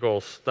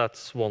 because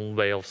that's one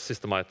way of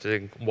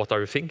systemizing what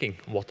are you thinking,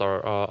 what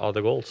are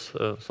the goals.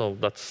 So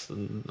that's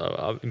an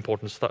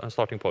important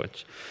starting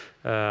point.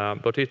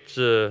 But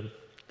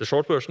the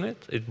short version,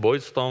 it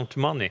boils down to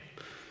money.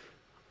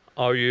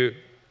 Are you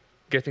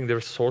getting the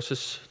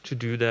resources to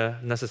do the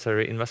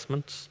necessary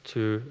investments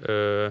to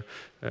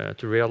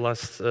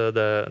realize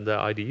the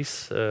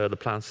ideas, the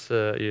plans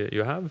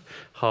you have?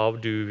 How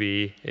do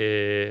we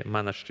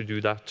manage to do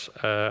that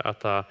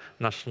at a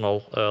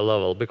national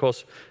level?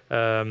 Because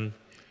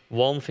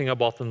one thing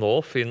about the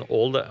North, in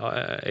all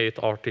the 8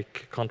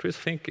 Arctic countries,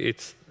 I think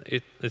it's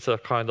a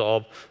kind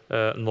of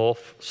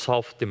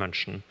North-South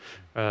dimension,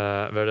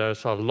 where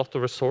there's a lot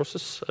of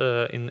resources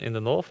in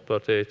the North,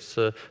 but it's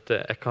the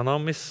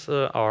economies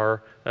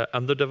are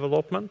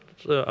underdeveloped.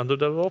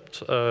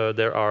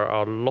 There are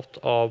a lot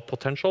of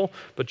potential,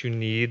 but you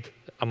need,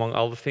 among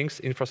other things,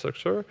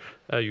 infrastructure.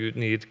 You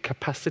need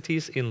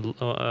capacities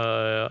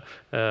among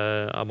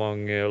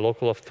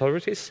local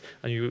authorities,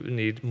 and you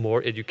need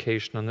more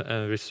education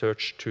and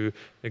research to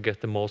get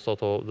the most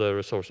out of the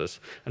resources.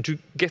 And to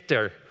get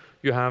there,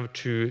 you have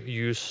to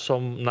use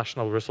some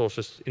national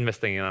resources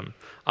investing in them.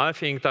 I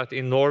think that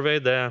in Norway,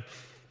 the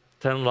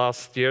 10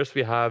 last years,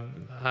 we have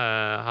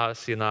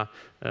seen a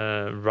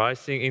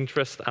rising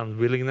interest and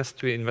willingness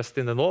to invest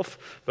in the North.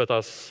 But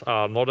as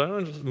a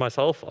Northerner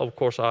myself, of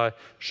course, I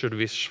should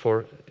wish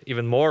for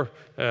even more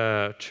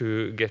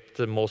to get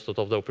the most out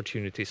of the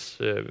opportunities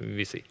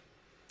we see.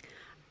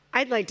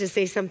 I'd like to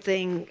say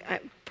something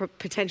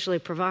potentially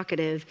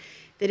provocative,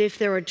 that if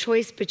there were a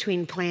choice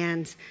between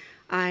plans,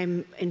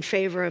 I'm in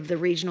favor of the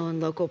regional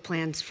and local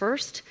plans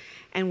first,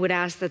 and would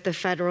ask that the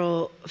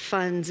federal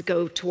funds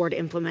go toward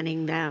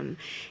implementing them.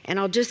 And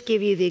I'll just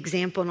give you the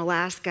example in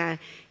Alaska.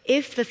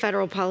 If the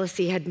federal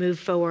policy had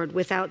moved forward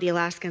without the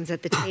Alaskans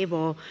at the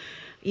table,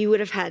 you would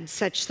have had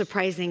such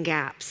surprising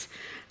gaps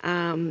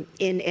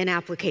in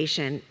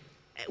application.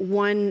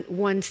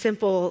 One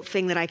simple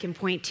thing that I can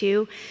point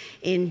to,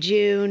 in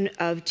June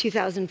of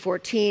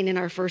 2014, in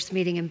our first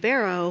meeting in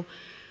Barrow,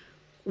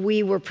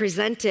 we were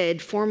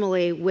presented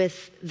formally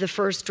with the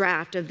first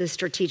draft of the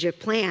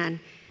strategic plan,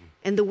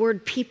 and the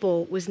word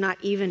people was not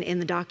even in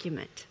the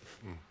document.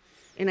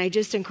 And I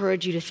just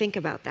encourage you to think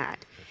about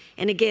that.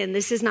 And again,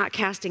 this is not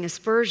casting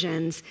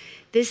aspersions.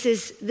 This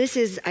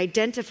is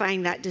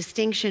identifying that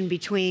distinction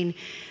between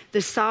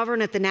the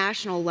sovereign at the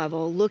national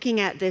level, looking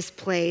at this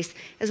place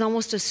as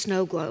almost a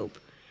snow globe,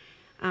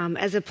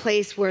 as a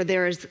place where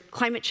there is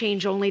climate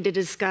change only to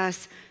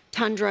discuss,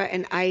 tundra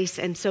and ice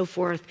and so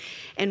forth.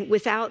 And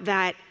without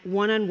that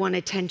one-on-one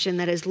attention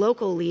that as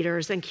local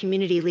leaders and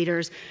community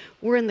leaders,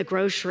 we're in the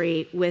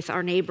grocery with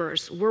our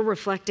neighbors. We're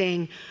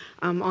reflecting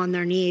on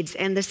their needs.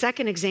 And the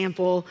second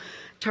example,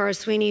 Tara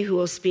Sweeney, who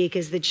will speak,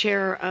 is the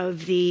chair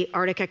of the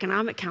Arctic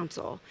Economic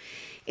Council.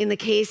 In the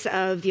case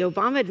of the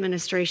Obama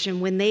administration,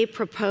 when they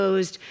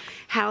proposed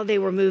how they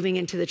were moving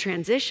into the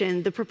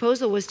transition, the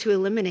proposal was to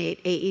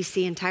eliminate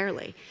AEC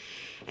entirely.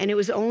 And it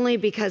was only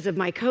because of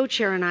my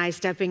co-chair and I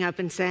stepping up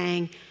and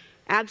saying,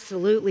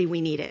 absolutely,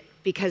 we need it,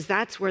 because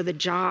that's where the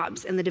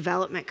jobs and the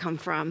development come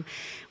from.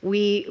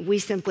 We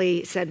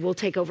simply said, we'll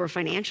take over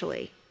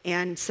financially.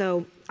 And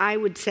so I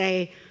would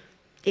say,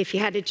 if you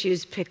had to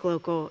choose, pick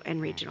local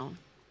and regional.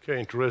 Okay,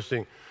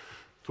 interesting.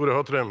 Tore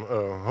Hatrem,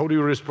 how do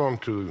you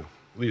respond to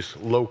these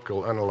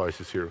local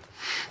analyses here?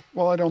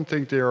 Well, I don't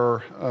think they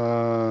are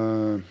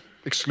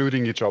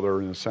excluding each other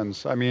in a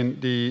sense. I mean,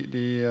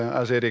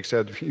 as Erik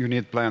said, you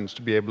need plans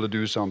to be able to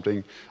do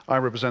something.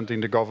 I'm representing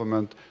the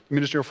government. The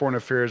Ministry of Foreign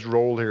Affairs'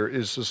 role here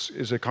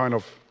is a kind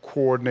of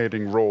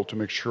coordinating role to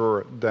make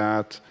sure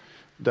that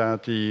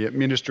the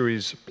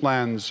ministry's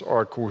plans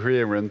are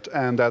coherent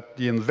and that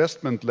the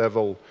investment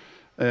level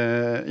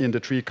in the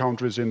 3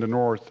 countries in the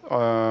north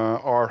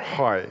are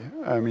high.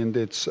 I mean,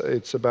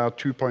 it's about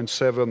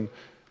 2.7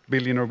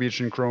 billion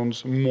Norwegian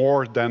crowns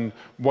more than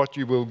what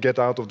you will get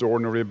out of the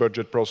ordinary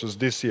budget process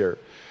this year.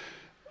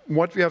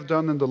 What we have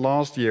done in the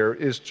last year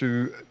is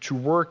to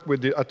work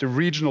with at the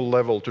regional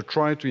level to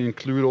try to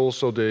include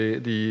also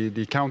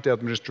the county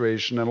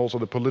administration and also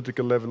the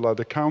political level of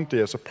the county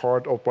as a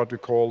part of what we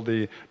call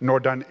the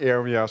Northern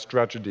Area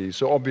Strategy.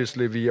 So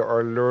obviously we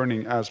are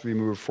learning as we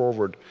move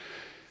forward.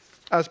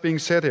 As being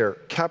said here,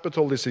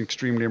 capital is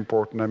extremely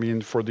important. I mean,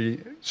 for the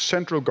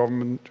central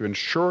government to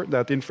ensure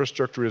that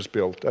infrastructure is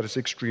built, that is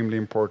extremely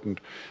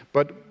important.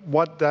 But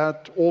what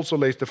that also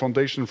lays the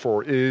foundation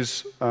for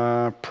is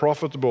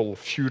profitable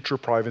future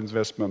private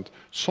investment.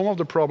 Some of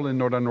the problem in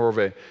Northern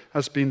Norway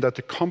has been that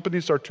the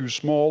companies are too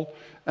small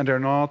and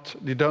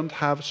they don't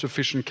have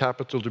sufficient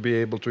capital to be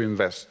able to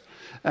invest.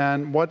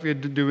 And what we're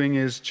doing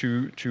is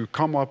to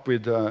come up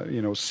with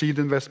seed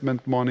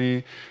investment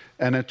money,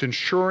 and to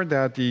ensure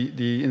that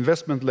the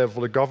investment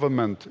level, the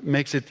government,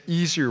 makes it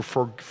easier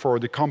for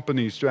the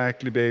companies to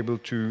actually be able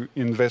to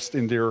invest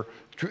to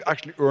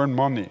actually earn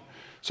money.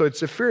 So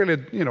it's a fairly,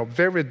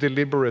 very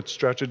deliberate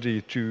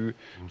strategy to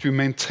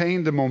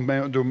maintain the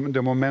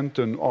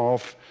momentum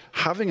of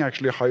having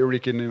actually higher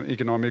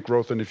economic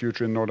growth in the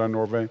future in Northern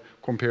Norway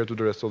compared to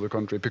the rest of the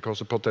country, because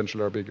the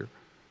potential are bigger.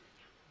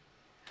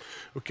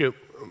 Okay,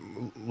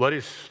 what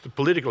is the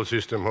political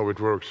system, how it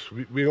works?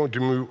 We're going to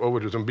move over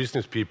to some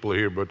business people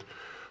here, but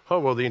how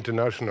about the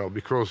international?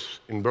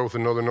 Because in both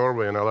Northern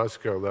Norway and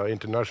Alaska, there are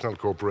international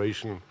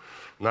cooperation,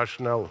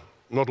 national,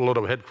 not a lot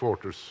of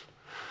headquarters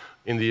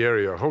in the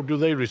area. How do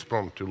they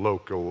respond to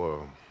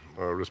local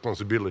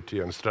responsibility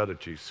and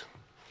strategies?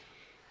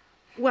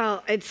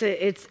 Well, it's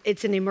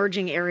an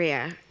emerging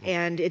area,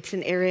 and it's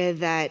an area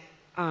that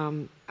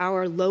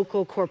our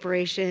local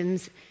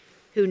corporations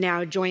who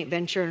now joint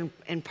venture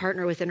and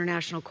partner with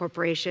international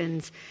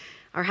corporations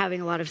are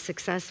having a lot of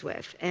success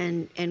with.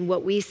 And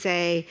what we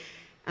say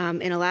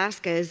in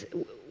Alaska is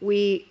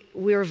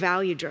we're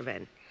value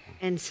driven.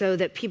 And so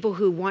that people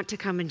who want to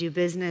come and do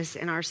business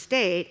in our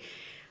state,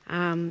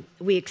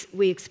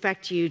 we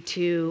expect you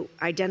to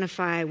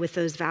identify with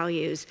those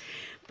values.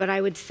 But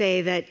I would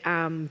say that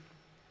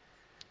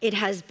it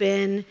has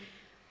been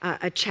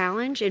a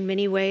challenge in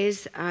many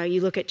ways.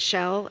 You look at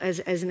Shell as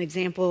an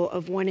example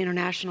of one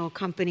international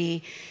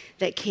company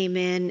that came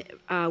in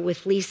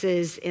with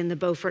leases in the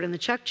Beaufort and the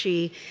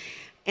Chukchi.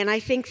 And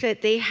I think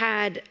that they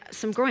had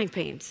some growing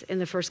pains in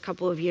the first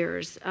couple of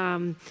years.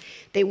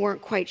 They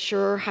weren't quite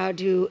sure how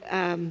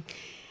to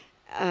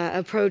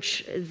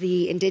approach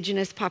the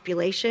indigenous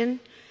population.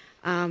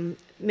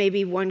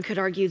 Maybe one could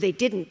argue they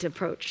didn't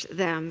approach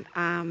them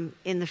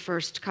in the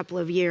first couple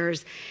of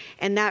years,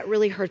 and that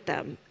really hurt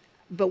them.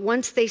 But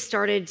once they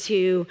started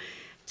to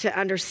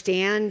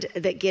understand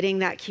that getting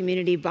that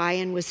community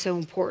buy-in was so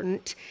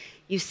important,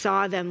 you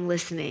saw them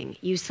listening,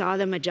 you saw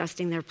them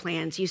adjusting their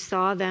plans, you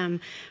saw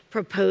them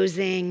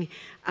proposing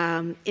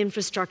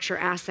infrastructure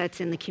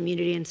assets in the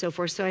community and so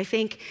forth. So I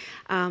think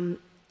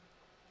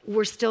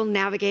we're still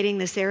navigating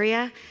this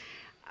area.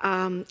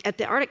 At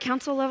the Arctic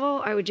Council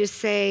level, I would just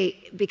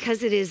say,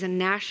 because it is a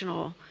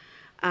national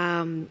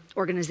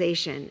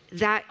organization,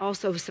 that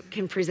also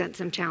can present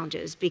some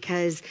challenges,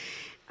 because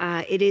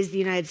it is the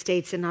United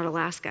States and not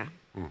Alaska.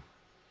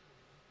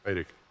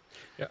 Erik.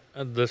 Yeah,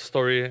 and the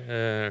story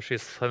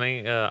she's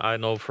telling, I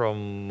know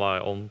from my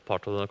own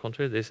part of the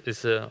country. This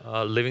is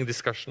a living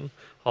discussion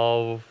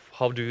how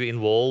how do you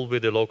involve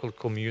with the local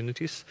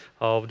communities?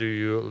 How do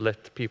you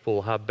let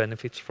people have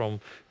benefits from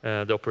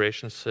the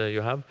operations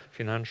you have,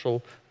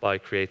 financial, by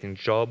creating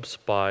jobs,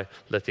 by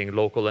letting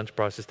local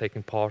enterprises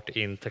taking part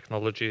in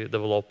technology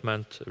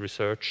development,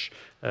 research,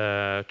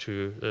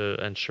 to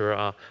ensure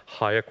a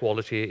higher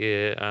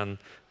quality and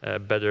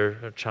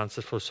better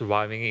chances for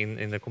surviving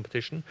in the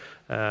competition.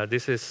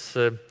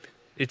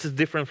 It's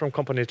different from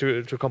company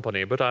to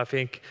company, but I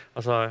think,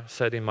 as I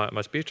said in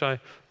my speech, I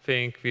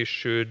think we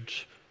should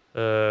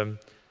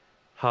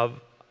have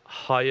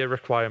higher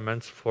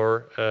requirements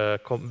for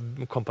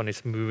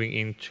companies moving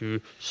into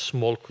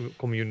small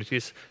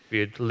communities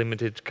with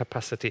limited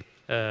capacity.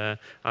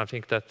 I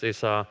think that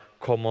is a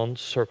common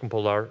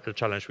circumpolar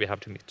challenge we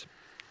have to meet.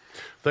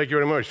 Thank you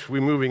very much.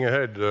 We're moving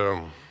ahead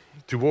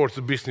towards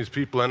the business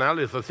people. And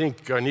Alice, I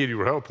think I need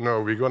your help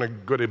now. We're going to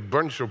get a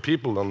bunch of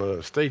people on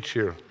the stage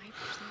here.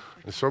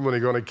 And somebody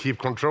going to keep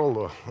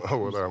control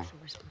over them.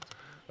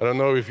 I don't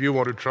know if you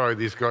want to try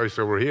these guys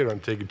over here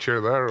and take a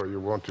chair there, or you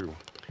want to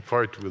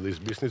fight with these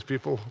business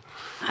people.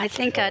 I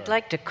think I'd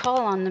like to call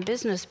on the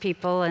business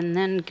people and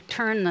then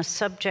turn the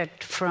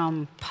subject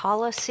from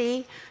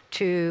policy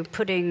to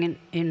putting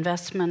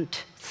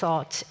investment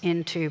thoughts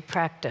into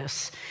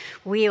practice.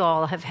 We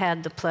all have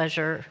had the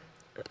pleasure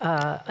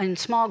in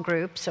small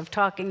groups of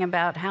talking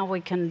about how we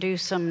can do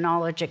some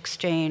knowledge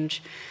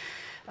exchange,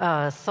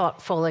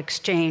 thoughtful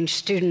exchange,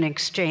 student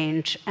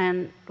exchange,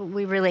 and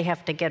we really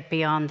have to get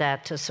beyond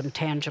that to some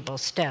tangible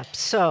steps.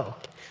 So,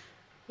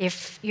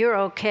 if you're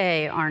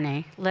okay,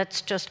 Arne,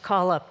 let's just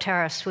call up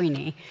Tara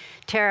Sweeney.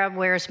 Tara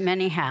wears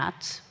many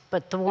hats,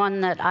 but the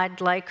one that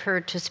I'd like her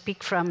to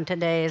speak from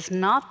today is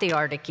not the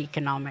Arctic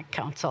Economic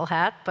Council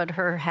hat, but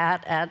her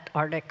hat at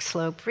Arctic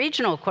Slope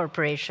Regional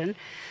Corporation.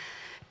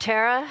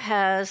 Tara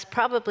has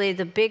probably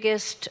the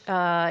biggest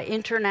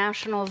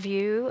international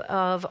view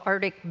of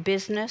Arctic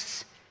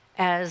business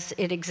as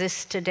it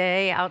exists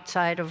today,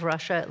 outside of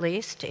Russia at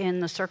least, in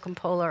the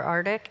circumpolar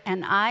Arctic.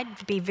 And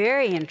I'd be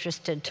very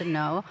interested to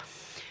know,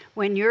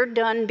 when you're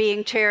done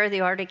being chair of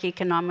the Arctic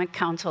Economic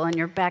Council and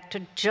you're back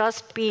to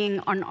just being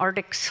an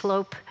Arctic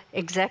Slope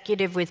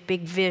executive with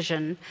big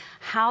vision,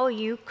 how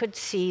you could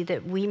see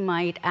that we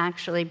might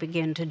actually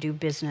begin to do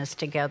business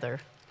together,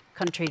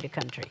 country to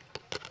country.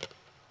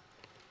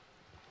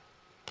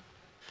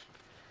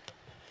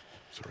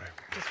 Sorry.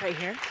 Just right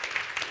here.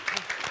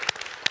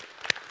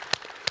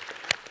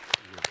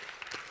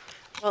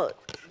 Well,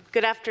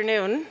 good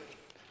afternoon.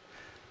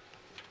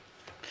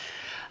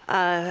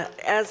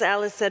 As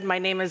Alice said, my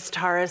name is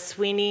Tara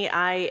Sweeney.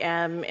 I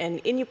am an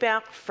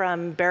Inupiaq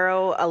from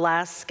Barrow,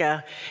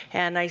 Alaska,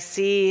 and I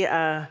see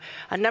a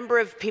number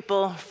of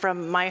people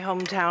from my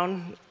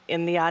hometown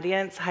in the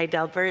audience. Hi,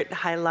 Delbert.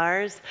 Hi,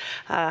 Lars.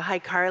 Hi,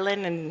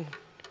 Carlin and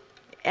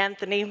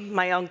Anthony,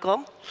 my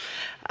uncle.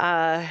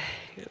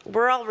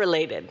 We're all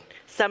related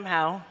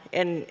somehow,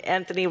 and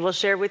Anthony will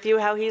share with you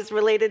how he's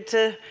related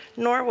to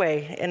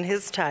Norway and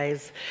his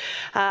ties.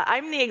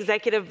 I'm the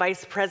Executive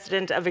Vice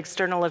President of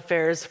External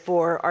Affairs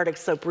for Arctic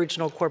Slope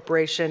Regional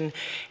Corporation,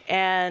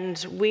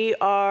 and we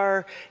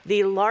are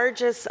the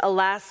largest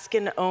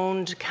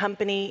Alaskan-owned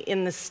company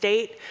in the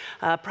state,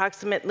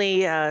 approximately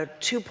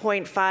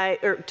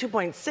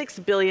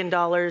 $2.6 billion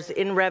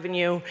in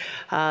revenue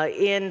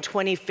in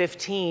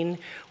 2015.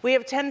 We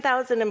have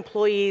 10,000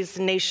 employees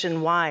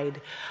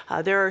nationwide.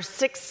 There are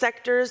 6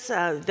 sectors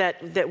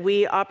that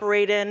we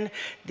operate in: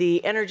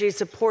 the energy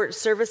support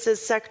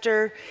services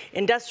sector,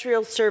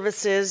 industrial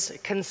services,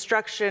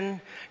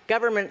 construction,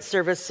 government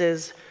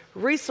services,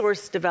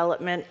 resource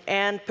development,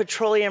 and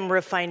petroleum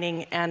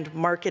refining and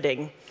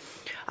marketing.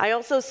 I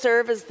also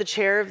serve as the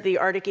chair of the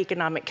Arctic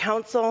Economic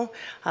Council.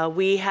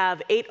 We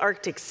have 8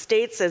 Arctic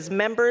states as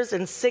members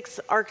and 6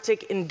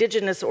 Arctic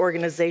indigenous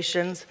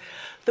organizations.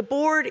 The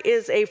board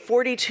is a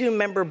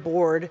 42-member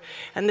board,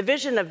 and the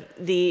vision of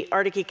the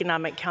Arctic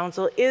Economic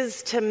Council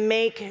is to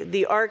make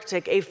the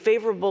Arctic a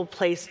favorable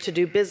place to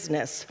do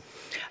business.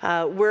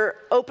 We're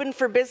open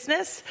for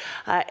business,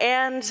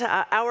 and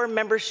our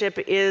membership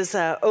is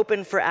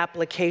open for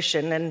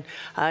application. And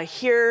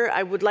here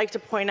I would like to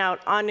point out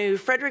Anu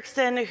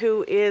Fredrickson,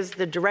 who is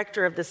the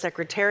director of the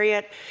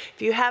Secretariat.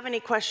 If you have any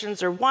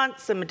questions or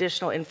want some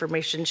additional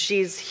information,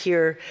 she's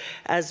here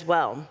as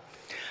well.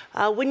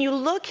 When you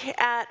look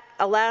at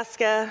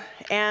Alaska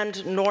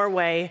and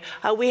Norway,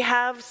 we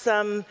have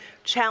some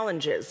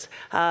challenges,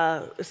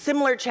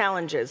 similar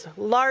challenges: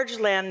 large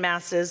land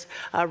masses,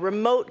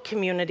 remote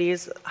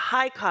communities,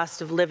 high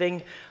cost of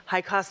living,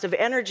 high cost of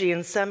energy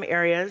in some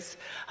areas,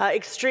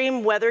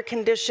 extreme weather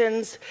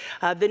conditions,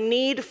 the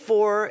need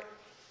for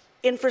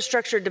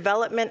infrastructure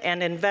development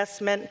and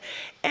investment,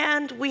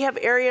 and we have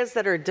areas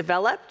that are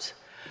developed,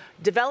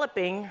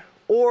 developing,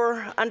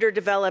 or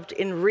underdeveloped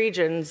in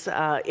regions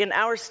in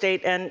our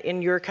state and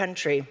in your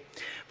country.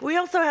 But we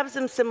also have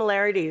some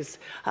similarities.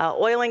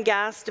 Oil and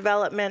gas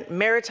development,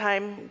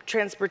 maritime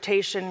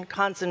transportation,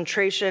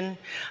 concentration,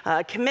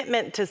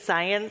 commitment to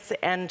science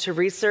and to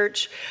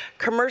research,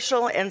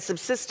 commercial and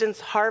subsistence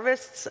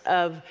harvests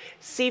of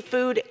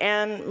seafood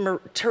and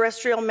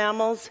terrestrial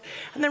mammals,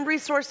 and then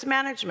resource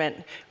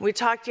management. We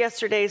talked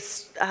yesterday,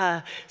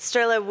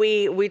 Stella,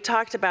 we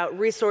talked about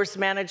resource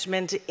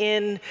management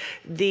in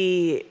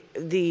the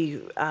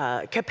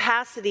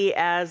capacity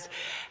as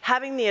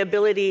having the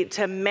ability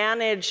to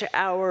manage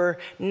our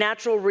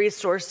natural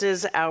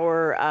resources,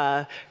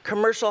 our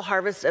commercial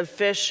harvest of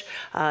fish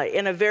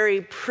in a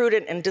very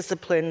prudent and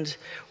disciplined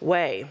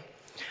way.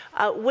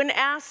 When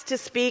asked to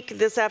speak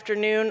this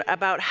afternoon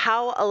about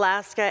how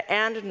Alaska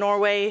and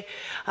Norway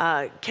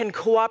can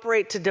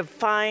cooperate to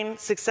define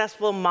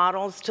successful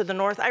models to the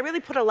north, I really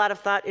put a lot of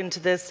thought into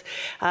this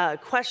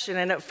question.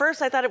 And at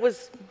first I thought it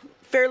was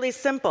fairly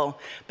simple.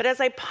 But as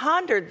I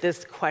pondered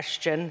this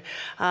question,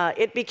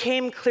 it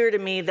became clear to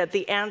me that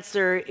the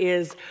answer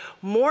is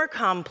more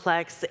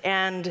complex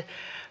and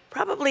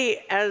probably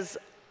as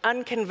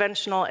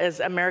unconventional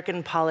as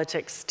American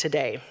politics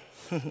today.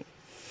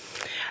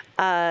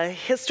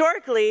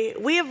 Historically,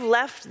 we have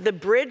left the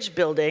bridge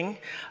building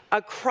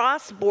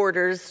across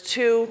borders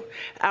to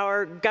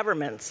our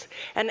governments.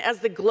 And as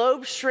the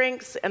globe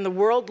shrinks and the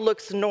world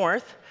looks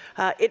north,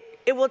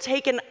 it will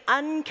take an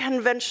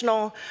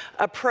unconventional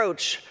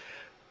approach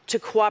to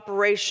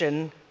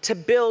cooperation to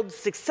build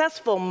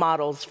successful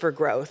models for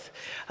growth.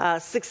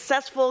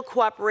 Successful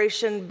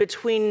cooperation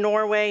between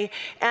Norway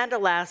and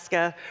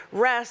Alaska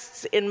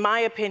rests, in my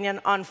opinion,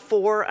 on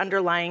 4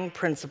 underlying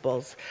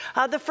principles.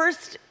 The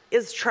first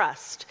is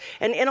trust.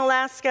 And in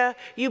Alaska,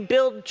 you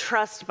build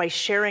trust by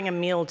sharing a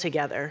meal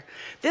together.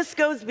 This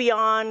goes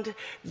beyond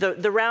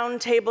the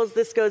round tables,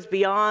 this goes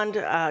beyond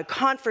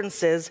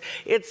conferences.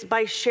 It's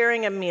by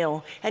sharing a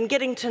meal and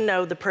getting to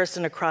know the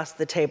person across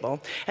the table.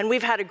 And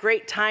we've had a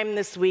great time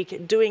this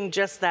week doing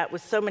just that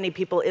with so many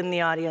people in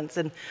the audience.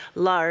 And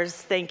Lars,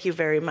 thank you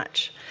very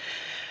much.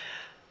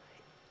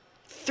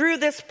 Through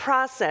this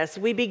process,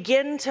 we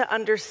begin to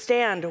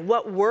understand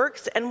what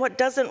works and what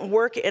doesn't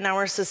work in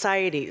our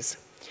societies.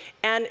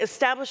 And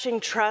establishing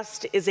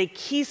trust is a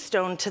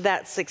keystone to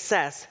that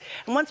success.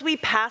 And once we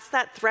pass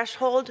that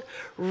threshold,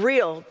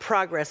 real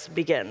progress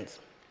begins.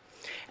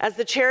 As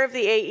the chair of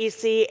the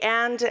AEC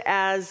and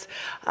as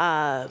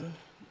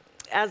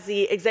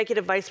the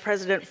executive vice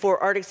president for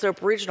Arctic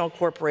Slope Regional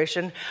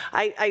Corporation,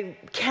 I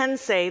can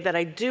say that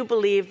I do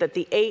believe that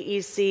the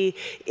AEC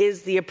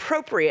is the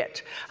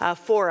appropriate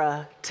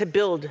fora to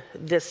build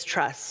this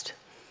trust.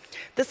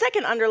 The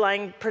second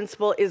underlying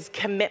principle is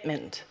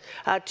commitment.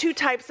 2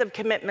 types of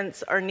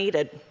commitments are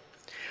needed.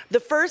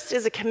 The first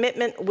is a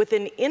commitment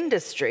within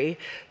industry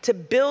to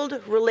build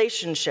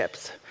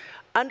relationships,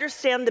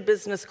 understand the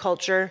business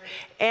culture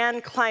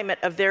and climate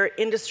of their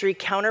industry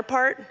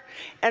counterpart,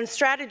 and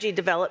strategy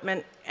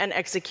development and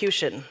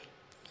execution.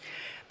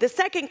 The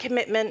second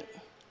commitment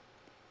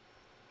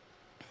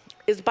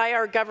is by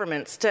our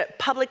governments to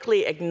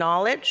publicly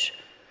acknowledge,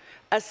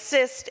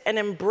 assist, and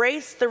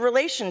embrace the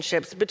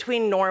relationships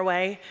between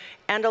Norway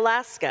and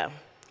Alaska.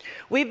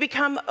 We've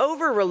become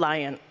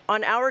over-reliant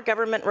on our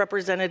government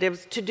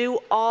representatives to do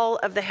all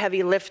of the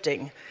heavy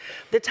lifting.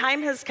 The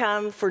time has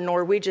come for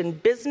Norwegian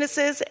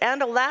businesses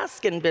and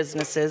Alaskan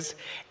businesses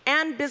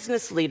and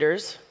business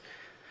leaders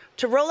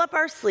to roll up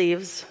our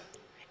sleeves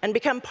and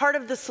become part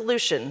of the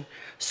solution,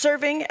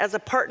 serving as a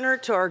partner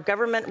to our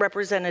government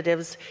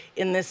representatives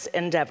in this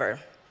endeavor.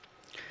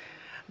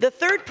 The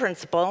third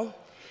principle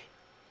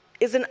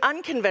is an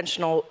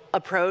unconventional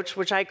approach,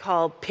 which I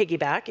call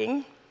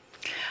piggybacking.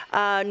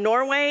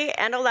 Norway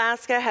and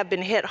Alaska have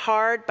been hit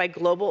hard by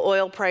global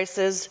oil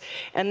prices,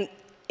 and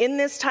in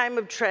this time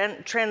of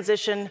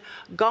transition,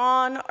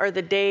 gone are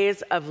the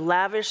days of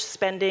lavish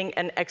spending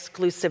and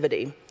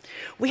exclusivity.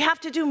 We have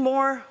to do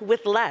more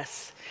with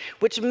less,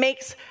 which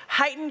makes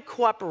heightened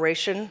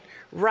cooperation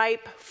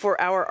ripe for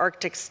our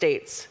Arctic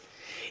states.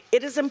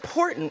 It is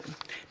important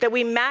that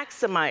we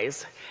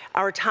maximize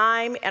our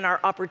time and our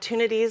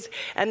opportunities,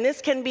 and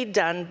this can be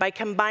done by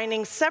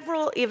combining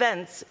several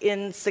events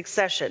in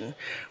succession,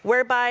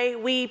 whereby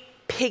we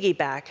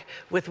piggyback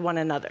with one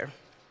another.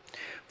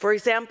 For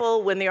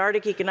example, when the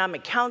Arctic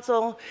Economic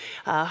Council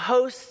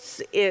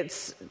hosts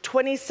its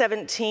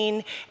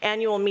 2017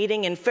 annual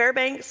meeting in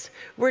Fairbanks,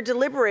 we're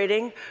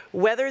deliberating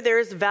whether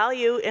there's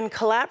value in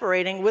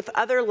collaborating with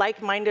other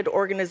like-minded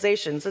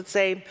organizations, let's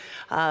say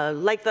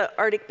like the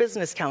Arctic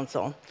Business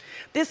Council.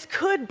 This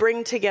could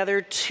bring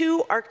together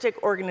 2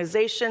 Arctic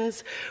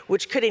organizations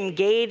which could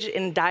engage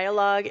in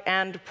dialogue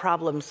and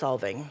problem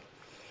solving.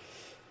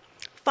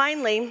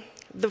 Finally,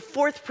 the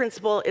fourth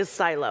principle is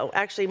silo.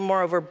 Actually,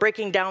 moreover,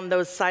 breaking down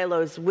those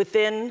silos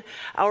within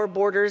our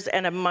borders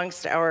and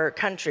amongst our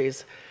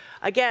countries.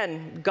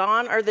 Again,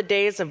 gone are the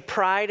days of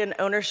pride and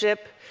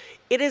ownership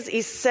It is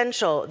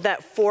essential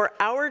that for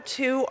our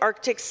 2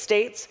 Arctic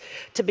states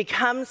to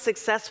become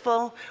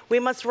successful,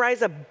 we must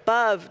rise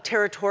above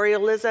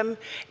territorialism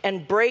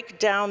and break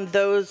down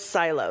those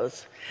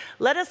silos.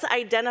 Let us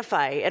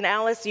identify, and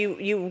Alice,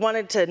 you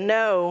wanted to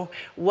know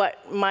what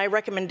my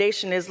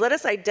recommendation is. Let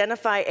us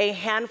identify a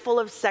handful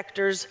of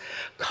sectors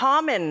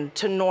common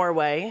to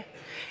Norway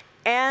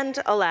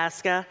and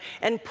Alaska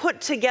and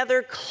put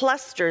together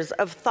clusters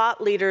of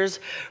thought leaders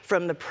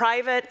from the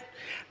private,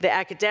 the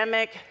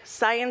academic,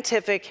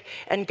 scientific,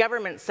 and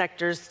government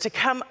sectors to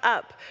come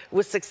up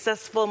with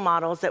successful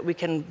models that we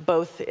can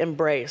both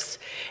embrace.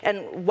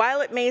 And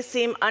while it may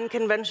seem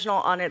unconventional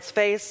on its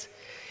face,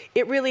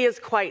 it really is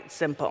quite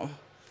simple.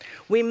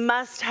 We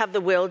must have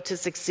the will to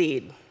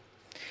succeed.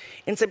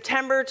 In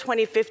September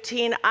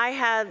 2015, I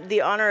had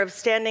the honor of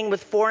standing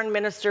with Foreign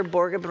Minister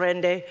Børge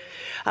Brende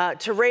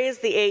to raise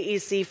the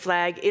AEC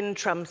flag in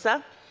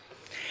Tromsø.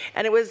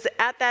 And it was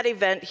at that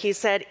event he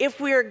said,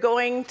 if we are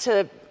going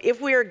to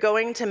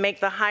make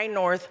the High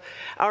North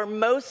our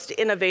most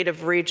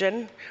innovative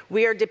region,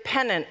 we are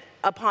dependent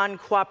upon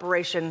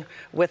cooperation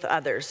with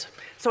others.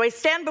 So I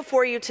stand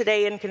before you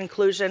today in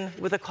conclusion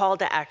with a call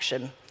to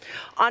action.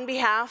 On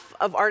behalf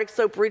of Arctic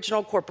Slope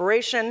Regional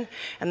Corporation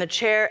and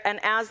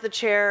as the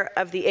chair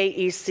of the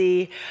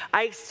AEC,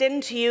 I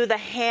extend to you the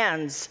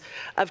hands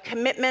of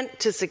commitment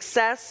to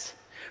success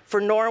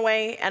for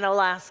Norway and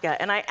Alaska,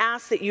 and I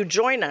ask that you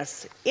join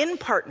us in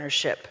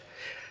partnership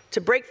to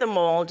break the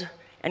mold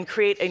and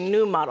create a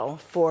new model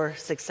for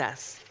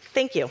success.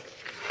 Thank you.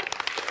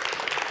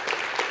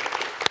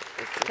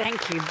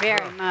 Thank you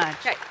very much.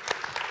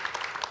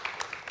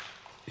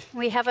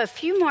 We have a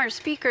few more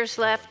speakers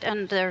left,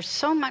 and there's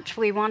so much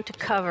we want to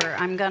cover.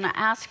 I'm going to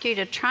ask you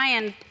to try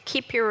and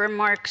keep your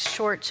remarks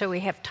short so we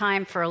have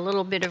time for a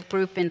little bit of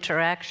group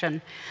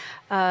interaction.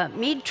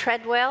 Mead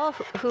Treadwell,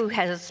 who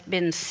has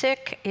been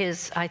sick,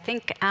 is, I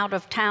think, out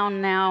of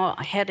town now,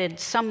 headed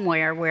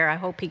somewhere where I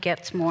hope he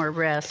gets more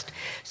rest.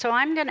 So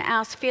I'm going to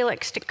ask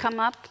Felix to come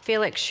up,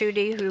 Felix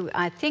Schutte, who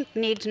I think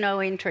needs no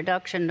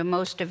introduction to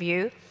most of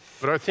you.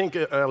 But I think,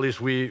 Alice,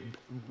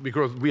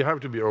 because we have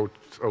to be out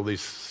of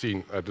this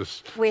scene at a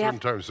certain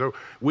time, so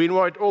we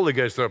invite all the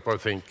guests up, I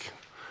think.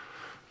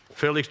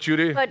 Felix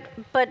Schutte.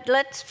 But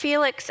let's,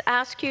 Felix,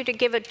 ask you to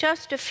give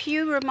just a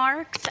few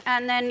remarks,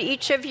 and then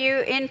each of you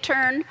in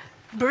turn,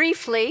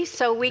 briefly,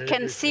 so we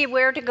can see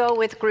where to go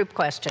with group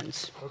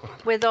questions.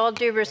 With all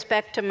due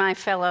respect to my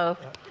fellow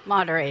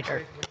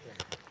moderator.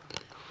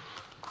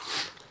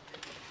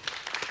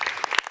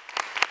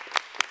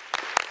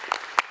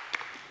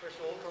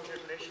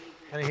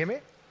 Can you hear me?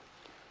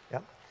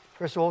 Yeah.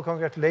 First of all,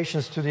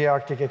 congratulations to the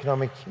Arctic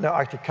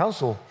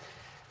Council.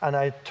 And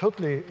I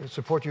totally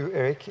support you,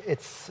 Eric.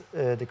 It's,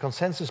 the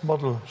consensus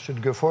model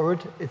should go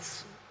forward. It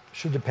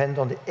should depend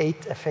on the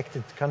 8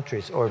 affected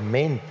countries or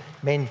main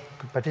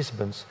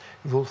participants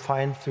who will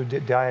find, through the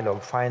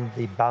dialogue, find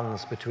the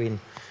balance between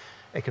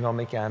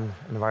economic and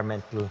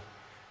environmental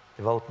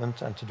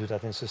development, and to do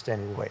that in a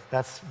sustainable way.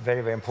 That's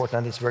very, very important,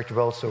 and it's worked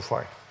well so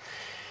far.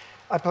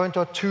 I point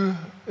out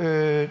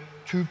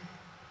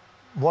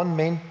one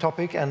main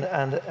topic and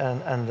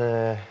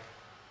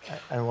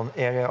one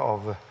area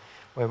of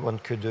where one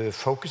could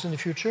focus in the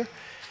future.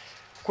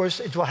 Of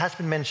course, it has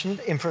been mentioned,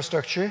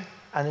 infrastructure,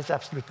 and it's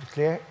absolutely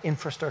clear,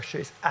 infrastructure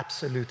is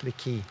absolutely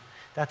key.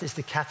 That is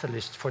the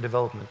catalyst for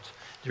development.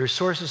 The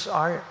resources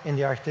are in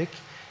the Arctic.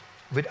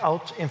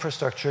 Without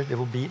infrastructure, there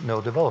will be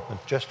no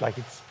development, just like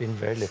it's been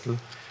very little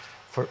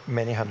for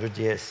many hundred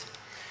years.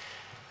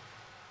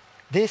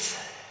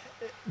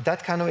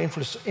 That kind of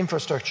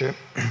infrastructure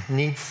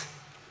needs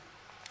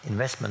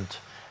investment,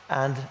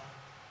 and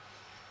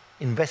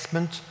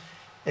investment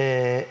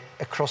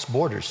across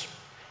borders.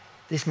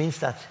 This means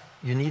that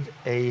you need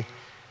I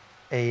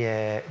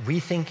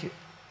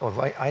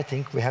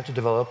think we have to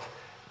develop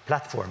a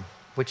platform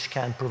which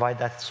can provide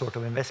that sort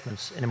of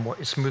investments in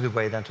a smoother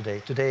way than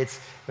today. Today it's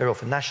very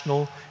often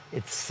national,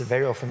 it's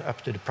very often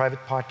up to the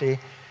private party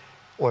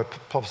or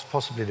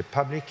possibly the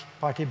public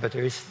party, but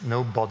there is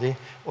no body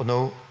or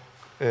no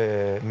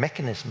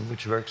mechanism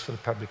which works for the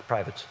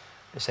public-private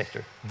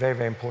sector. Very,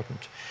 very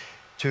important.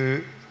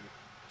 To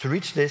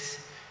reach this,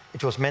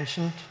 it was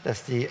mentioned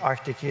that the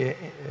Arctic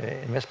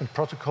Investment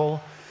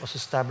Protocol was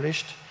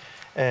established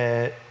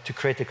to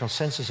create a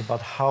consensus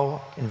about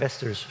how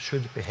investors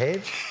should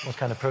behave, what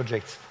kind of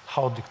projects,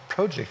 how the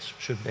projects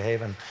should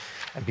behave and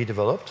be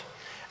developed.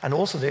 And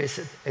also there is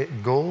a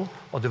goal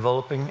of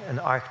developing an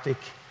Arctic,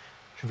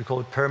 should we call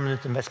it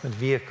permanent investment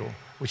vehicle,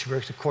 which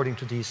works according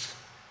to these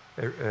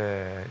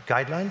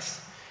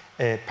guidelines,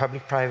 a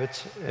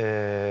public-private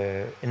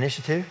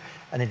initiative,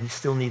 and it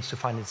still needs to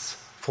find its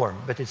form,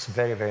 but it's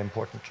very, very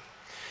important.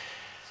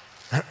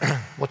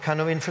 What kind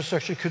of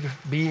infrastructure could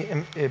be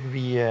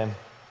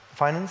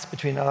financed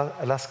between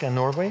Alaska and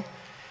Norway?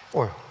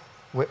 Or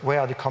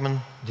where are the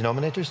common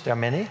denominators? There are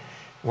many.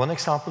 One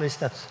example is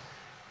that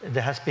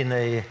there has been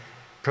a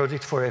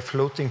project for a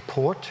floating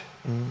port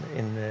in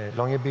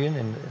Longyearbyen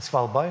in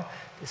Svalbard.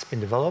 It's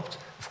been developed.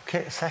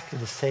 Exactly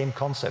the same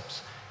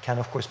concepts can,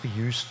 of course, be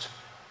used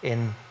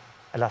in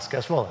Alaska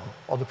as well, and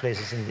other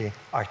places in the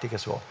Arctic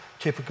as well.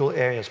 Typical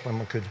areas where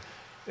one could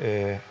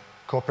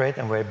cooperate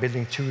and where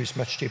building 2 is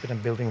much cheaper than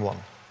building 1.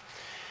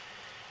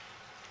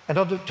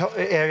 Another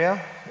area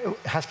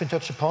has been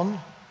touched upon.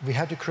 We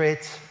have to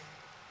create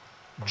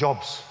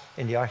jobs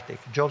in the Arctic.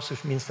 Jobs,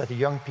 which means that the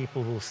young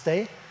people will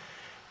stay,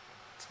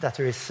 that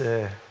there is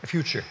a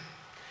future.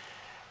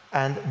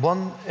 And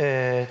one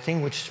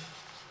thing which,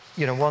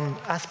 one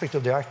aspect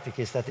of the Arctic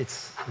is that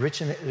it's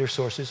rich in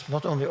resources,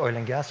 not only oil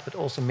and gas, but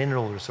also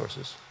mineral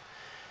resources.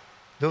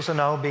 Those are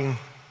now being,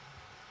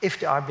 if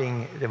they are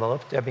being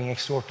developed, they're being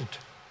exported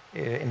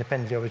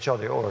independently of each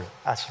other or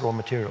as raw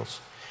materials.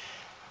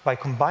 By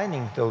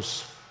combining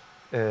those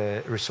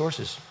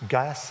resources,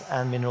 gas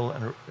and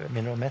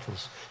mineral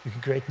metals, you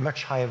can create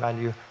much higher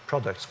value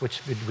products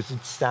which would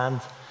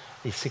withstand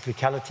the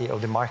cyclicality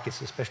of the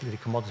markets, especially the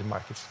commodity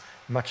markets,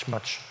 much,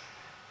 much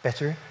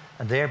better,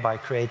 and thereby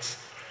creates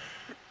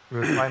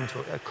requirement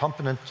for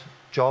competent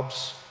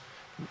jobs,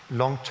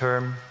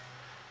 long-term,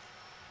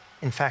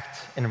 in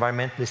fact,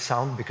 environmentally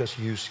sound because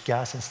you use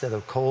gas instead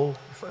of coal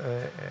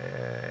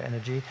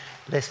energy,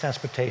 less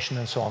transportation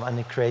and so on, and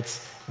it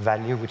creates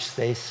value which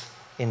stays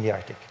in the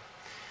Arctic.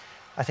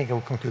 I think I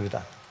will conclude with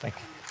that. Thank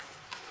you.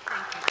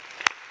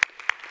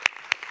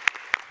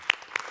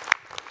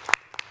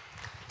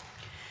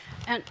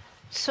 And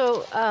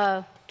so,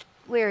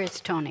 where is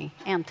Tony?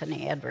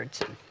 Anthony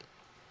Edwardson.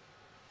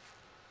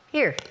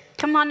 Here,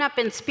 come on up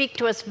and speak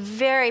to us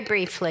very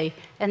briefly,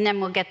 and then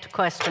we'll get to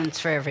questions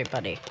for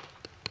everybody.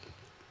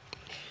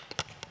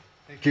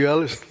 Thank you,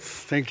 Alice.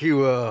 Thank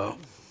you,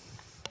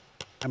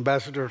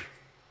 Ambassador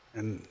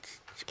and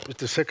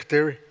Mr.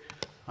 Secretary.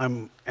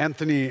 I'm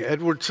Anthony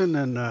Edwardson,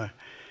 and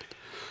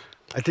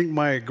I think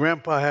my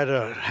grandpa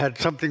had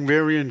something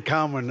very in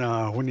common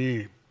when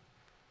he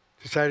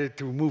decided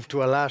to move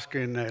to Alaska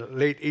in the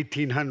late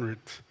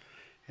 1800s.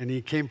 And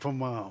he came from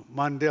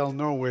Mondale,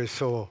 Norway,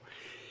 so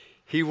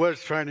he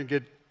was trying to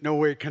get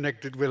Norway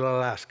connected with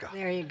Alaska.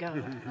 There you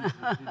go.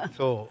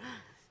 So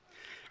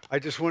I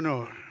just want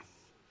to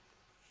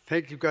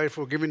thank you guys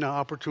for giving the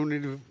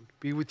opportunity to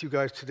be with you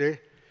guys today.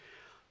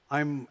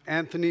 I'm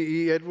Anthony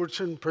E.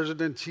 Edwardson,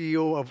 President and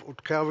CEO of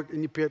Utkavik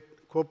Inupiat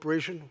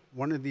Corporation,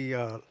 one of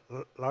the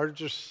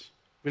largest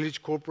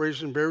village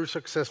corporations, very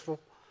successful.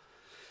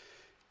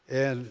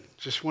 And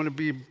just want to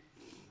be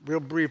real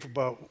brief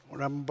about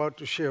what I'm about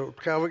to share.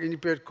 Utkavik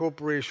Inupiat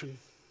Corporation,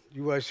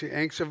 UIC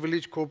Angsa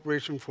Village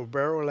Corporation for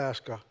Barrow,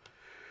 Alaska.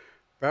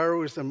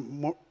 Barrow is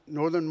the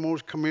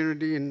northernmost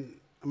community in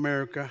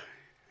America,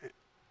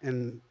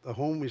 and the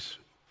home is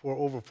for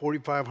over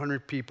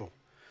 4,500 people,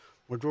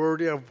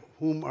 majority of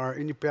whom are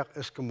Inupiat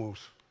Eskimos.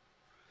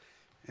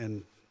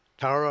 And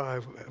Tara,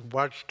 I've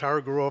watched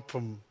Tara grow up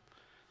from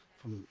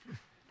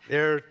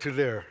there to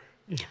there.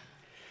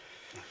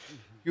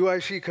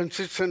 UIC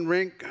consists and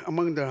rank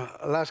among the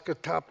Alaska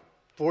top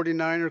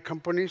 49er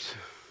companies,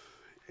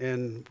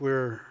 and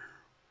we're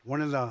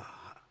one of the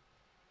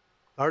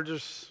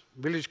largest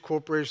village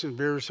corporations,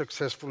 very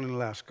successful in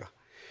Alaska.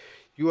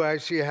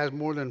 UIC has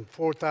more than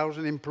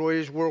 4,000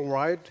 employees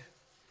worldwide,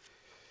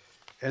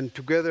 and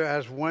together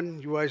as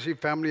one UIC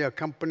family of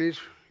companies,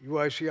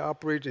 UIC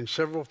operates in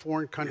several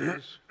foreign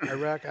countries,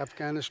 Iraq,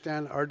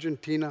 Afghanistan,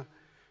 Argentina,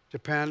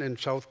 Japan, and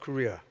South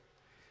Korea.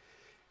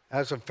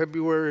 As of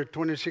February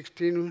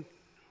 2016,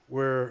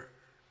 we're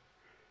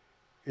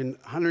in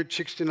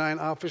 169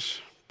 office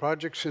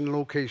projects and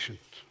locations.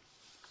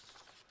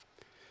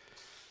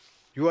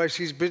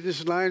 UIC's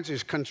business lines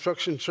is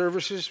construction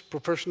services,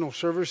 professional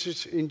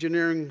services,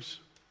 engineering,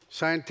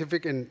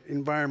 scientific, and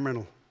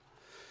environmental.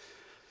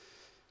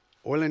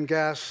 Oil and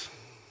gas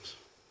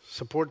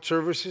support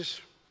services,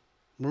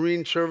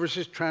 marine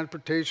services,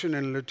 transportation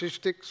and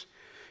logistics,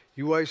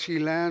 UIC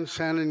land,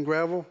 sand and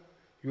gravel,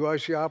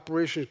 UIC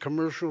operations,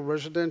 commercial,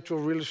 residential,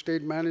 real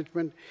estate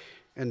management,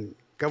 and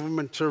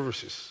government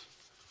services.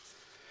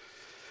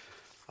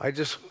 I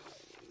just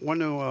want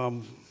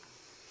to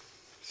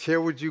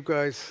share with you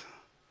guys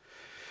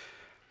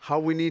how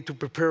we need to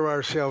prepare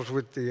ourselves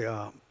with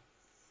the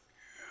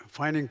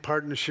finding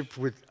partnership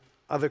with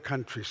other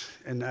countries.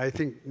 And I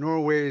think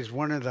Norway is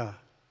one of the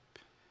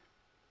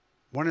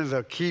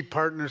key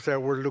partners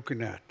that we're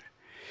looking at.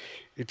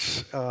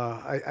 It's,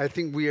 I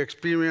think we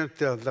experienced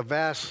the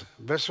vast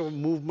vessel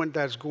movement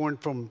that's going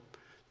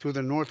through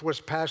the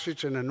Northwest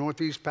Passage and the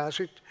Northeast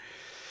Passage.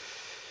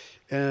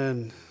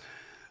 And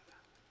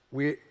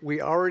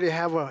we already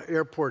have an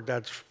airport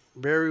that's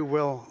very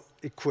well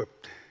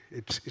equipped.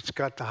 It's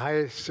got the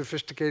highest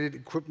sophisticated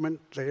equipment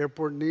the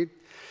airport needs.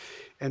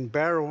 And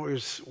Barrow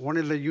is one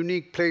of the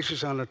unique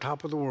places on the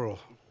top of the world.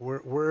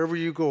 Wherever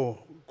you go,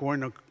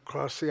 going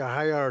across the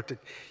high Arctic,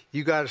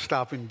 you got to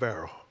stop in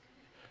Barrow.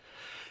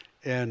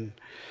 And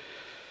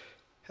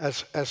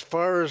as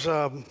far as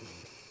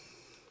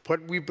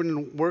what we've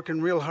been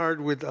working real hard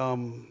with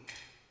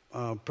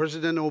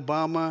President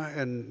Obama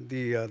and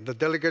the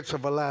delegates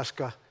of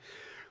Alaska,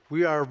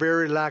 we are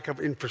very lack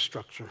of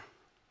infrastructure.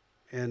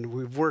 And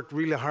we've worked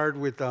really hard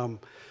with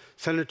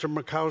Senator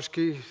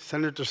Murkowski,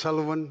 Senator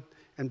Sullivan,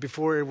 and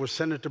before it was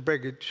Senator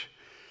Begich,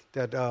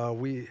 that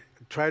we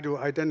try to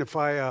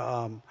identify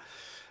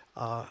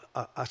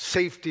a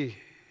safety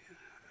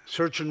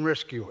search and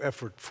rescue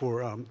effort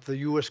for the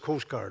U.S.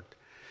 Coast Guard.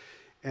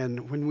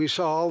 And when we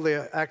saw all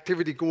the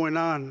activity going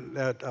on,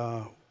 that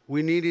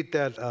we needed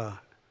that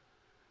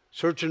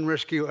search and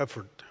rescue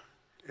effort.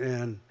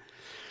 And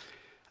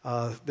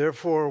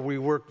therefore, we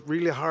worked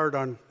really hard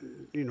on,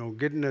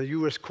 getting the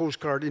U.S. Coast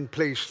Guard in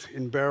place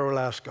in Barrow,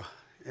 Alaska.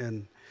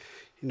 And,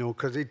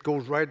 because it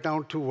goes right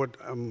down to what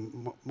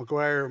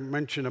McGuire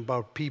mentioned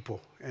about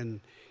people.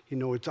 And,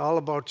 it's all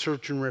about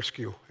search and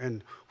rescue.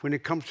 And when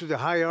it comes to the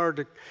high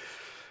Arctic,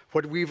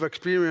 what we've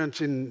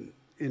experienced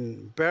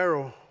in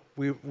Barrow,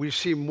 we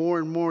see more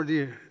and more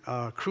the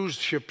cruise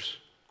ships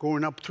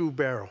going up through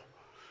Barrow.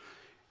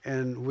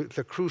 And with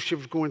the cruise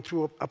ships going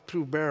up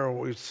through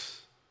Barrow,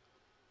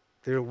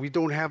 we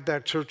don't have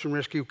that search and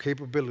rescue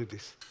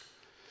capabilities.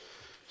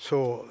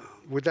 So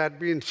with that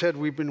being said,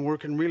 we've been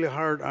working really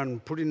hard on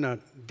putting a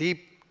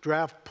deep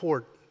draft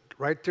port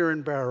right there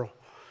in Barrow.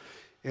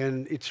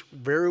 And it's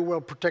very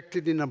well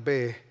protected in a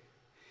bay.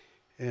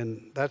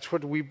 And that's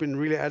what we've been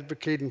really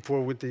advocating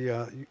for with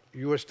the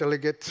U.S.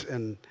 delegates.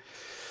 And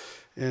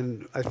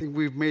I think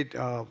we've made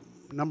a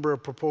number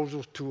of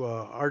proposals to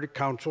Arctic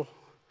Council.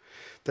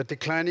 The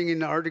declining in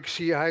the Arctic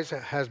sea ice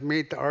has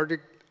made the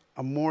Arctic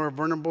a more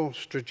vulnerable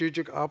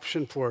strategic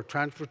option for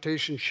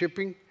transportation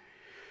shipping.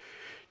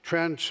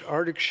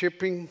 Trans-Arctic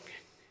shipping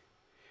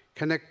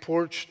connect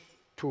ports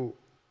to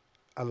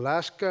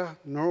Alaska,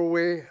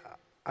 Norway,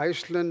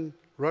 Iceland,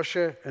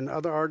 Russia, and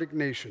other Arctic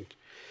nations.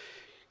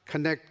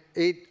 Connect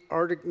 8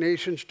 Arctic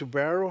nations to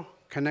Barrow,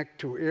 connect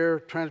to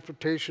air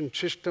transportation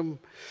system.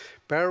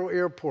 Barrow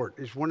Airport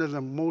is one of the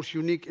most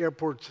unique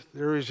airports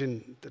there is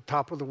in the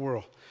top of the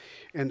world.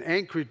 And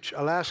Anchorage,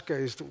 Alaska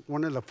is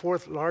one of the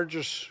 4th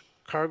largest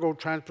cargo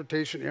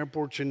transportation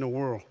airports in the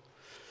world.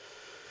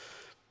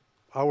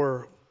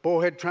 Our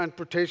Bowhead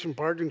Transportation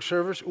Barging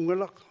Service,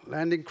 Ungalak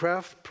landing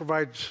craft,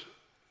 provides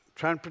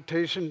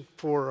transportation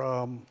for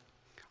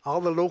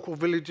all the local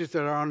villages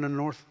that are on the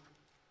north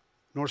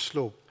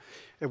slope.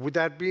 And with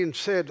that being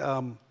said,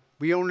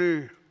 we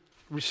only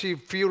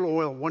receive fuel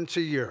oil once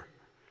a year.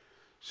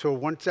 So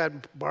once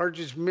that barge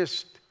is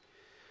missed,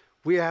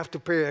 we have to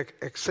pay an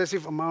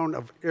excessive amount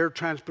of air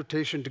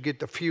transportation to get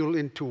the fuel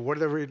into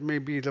whatever it may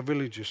be, the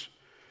villages.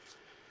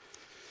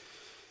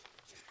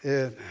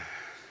 And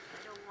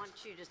I don't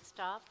want you to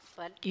stop,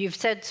 but you've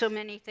said so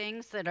many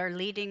things that are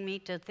leading me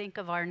to think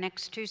of our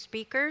next 2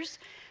 speakers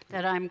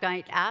that I'm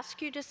going to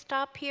ask you to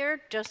stop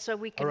here just so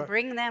we can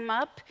bring them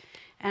up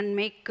and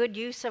make good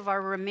use of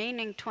our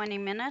remaining 20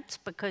 minutes,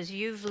 because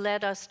you've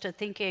led us to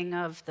thinking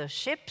of the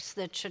ships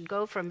that should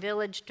go from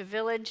village to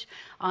village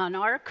on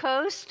our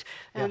coast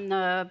and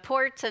the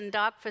ports and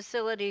dock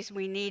facilities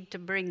we need to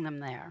bring them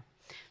there.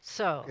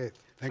 So,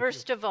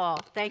 first of all,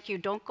 thank you.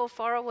 Don't go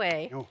far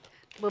away. No.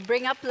 We'll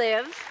bring up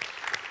Liv.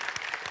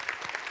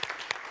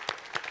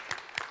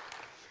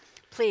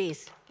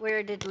 Please,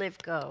 where did Liv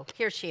go?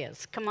 Here she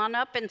is. Come on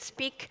up and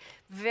speak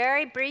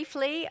very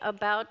briefly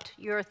about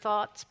your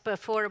thoughts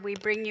before we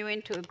bring you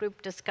into a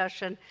group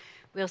discussion.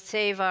 We'll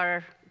save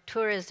our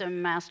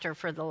tourism master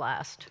for the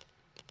last.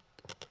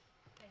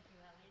 Thank you,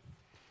 Alice.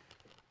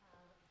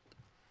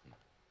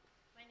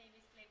 My name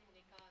is Liv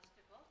and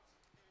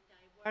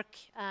I work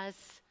as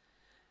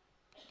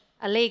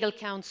a legal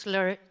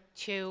counselor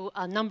to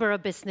a number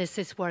of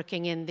businesses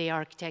working in the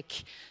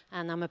Arctic,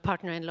 and I'm a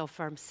partner in law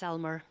firm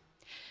Selmer.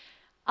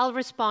 I'll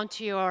respond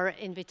to your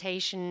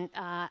invitation,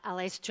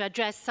 Alice, to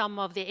address some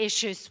of the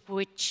issues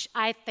which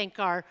I think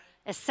are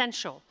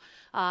essential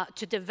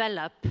to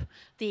develop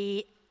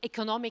the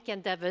economic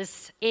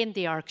endeavors in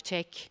the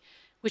Arctic,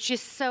 which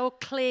is so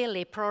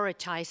clearly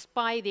prioritized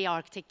by the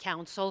Arctic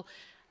Council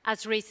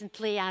as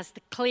recently as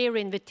the clear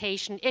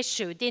invitation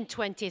issued in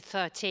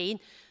 2013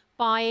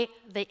 by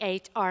the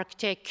 8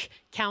 Arctic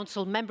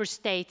Council member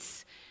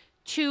states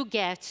to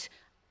get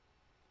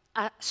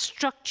a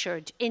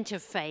structured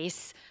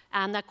interface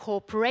and a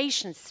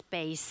cooperation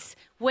space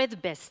with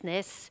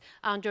business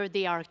under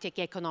the Arctic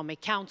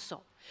Economic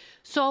Council.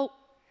 So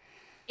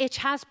it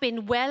has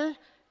been well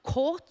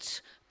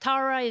caught.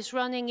 Tara is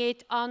running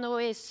it, ANO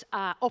is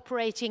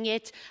operating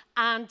it,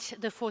 and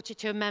the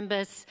 42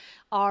 members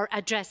are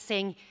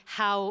addressing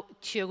how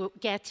to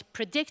get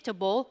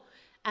predictable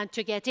and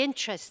to get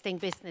interesting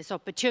business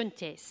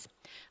opportunities.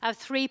 I have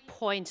 3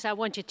 points I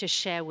wanted to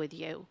share with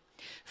you.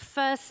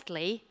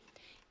 Firstly,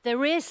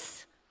 there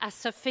is a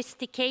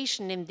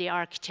sophistication in the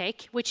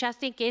Arctic, which I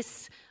think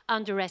is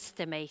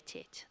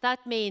underestimated.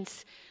 That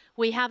means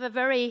we have a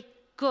very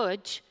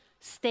good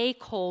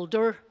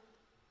stakeholder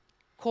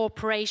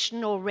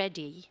cooperation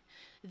already.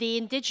 The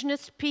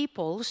indigenous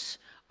peoples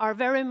are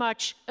very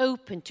much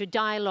open to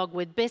dialogue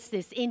with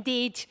business,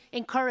 indeed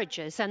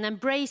encourages and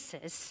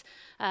embraces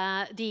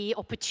the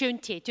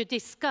opportunity to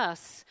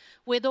discuss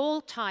with all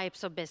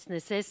types of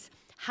businesses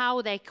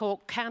how they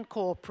can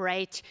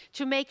cooperate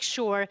to make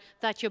sure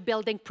that you're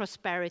building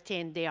prosperity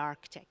in the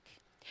Arctic.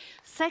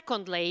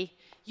 Secondly,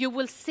 you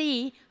will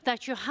see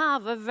that you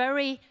have a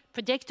very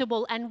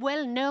predictable and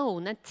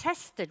well-known and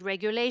tested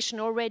regulation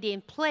already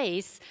in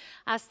place,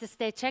 as the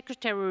State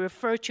Secretary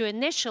referred to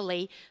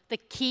initially, the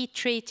key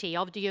treaty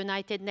of the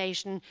United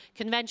Nations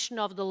Convention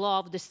of the Law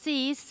of the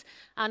Seas.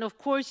 And of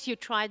course, you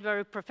tried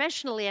very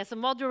professionally as a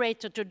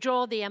moderator to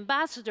draw the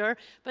ambassador,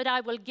 but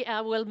I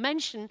will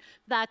mention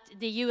that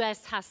the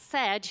US has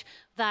said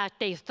that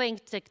they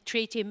think the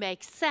treaty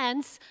makes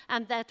sense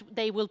and that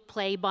they will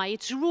play by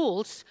its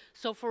rules.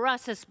 So for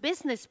us as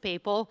business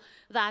people,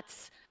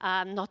 that's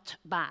not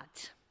bad.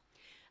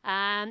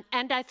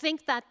 And I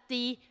think that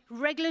the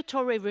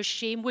regulatory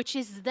regime, which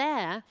is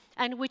there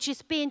and which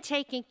is being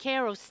taken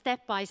care of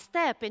step by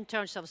step in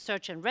terms of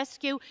search and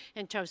rescue,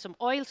 in terms of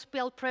oil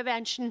spill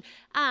prevention,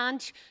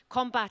 and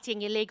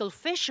combating illegal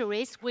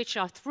fisheries, which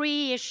are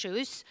 3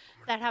 issues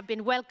that have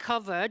been well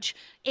covered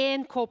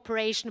in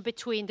cooperation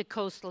between the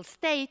coastal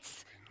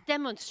states,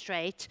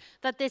 demonstrate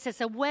that this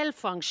is a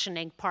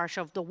well-functioning part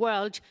of the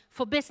world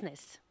for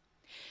business.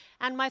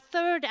 And my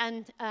third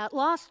and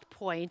last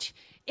point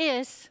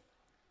is,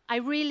 I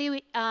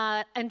really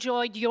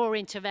enjoyed your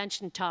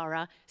intervention,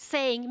 Tara,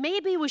 saying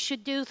maybe we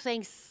should do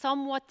things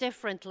somewhat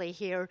differently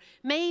here.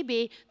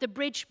 Maybe the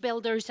bridge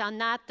builders are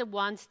not the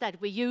ones that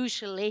we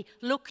usually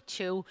look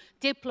to,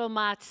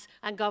 diplomats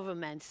and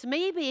governments.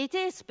 Maybe it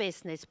is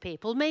business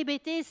people, maybe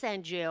it is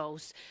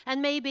NGOs,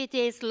 and maybe it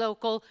is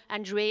local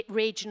and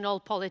regional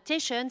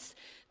politicians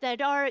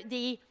that are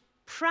the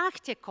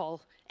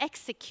practical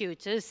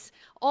executors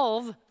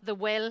of the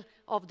will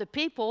of the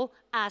people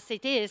as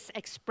it is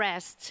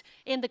expressed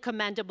in the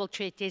commendable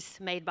treaties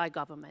made by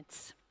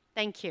governments.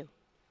 Thank you.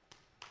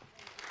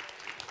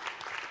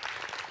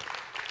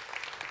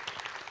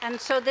 And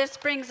so this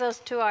brings us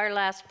to our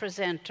last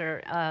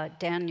presenter,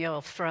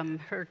 Daniel from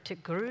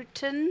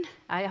Hurtigruten.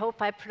 I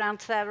hope I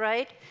pronounced that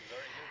right.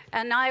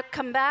 And I'll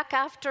come back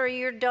after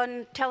you're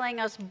done telling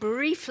us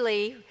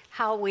briefly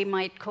how we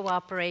might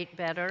cooperate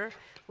better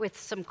with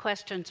some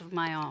questions of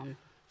my own.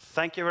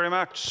 Thank you very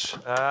much.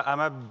 I'm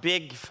a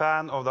big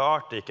fan of the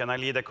Arctic, and I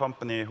lead a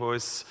company who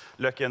is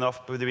lucky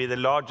enough to be the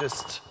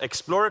largest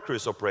explorer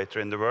cruise operator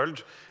in the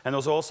world, and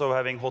is also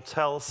having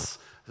hotels,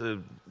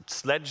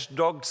 sledge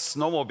dogs,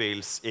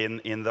 snowmobiles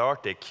in the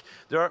Arctic.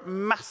 There are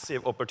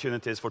massive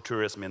opportunities for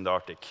tourism in the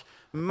Arctic.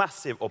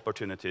 Massive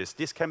opportunities.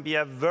 This can be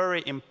a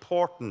very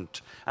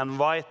important and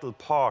vital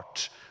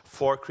part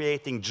for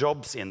creating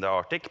jobs in the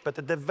Arctic, but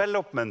the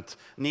development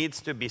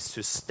needs to be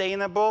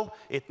sustainable,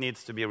 it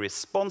needs to be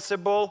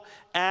responsible,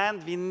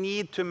 and we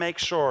need to make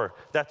sure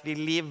that we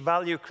leave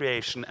value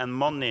creation and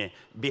money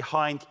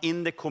behind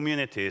in the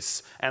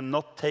communities and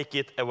not take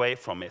it away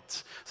from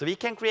it. So we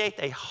can create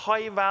a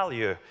high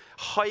value,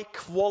 high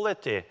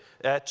quality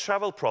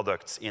travel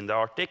products in the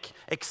Arctic,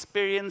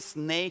 experience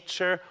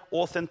nature,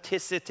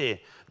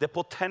 authenticity. The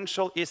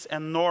potential is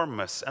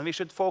enormous, and we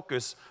should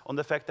focus on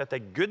the fact that a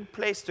good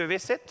place to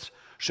visit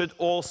should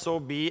also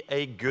be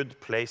a good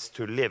place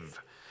to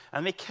live.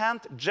 And we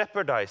can't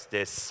jeopardize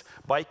this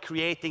by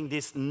creating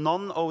these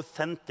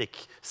non-authentic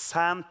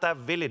Santa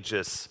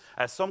villages,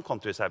 as some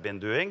countries have been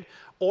doing,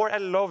 or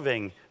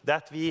allowing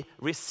that we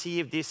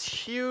receive these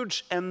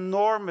huge,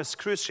 enormous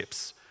cruise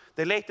ships.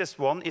 The latest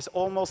one is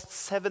almost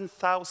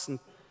 7,000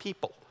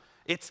 people.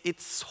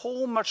 It's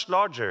so much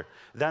larger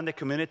than the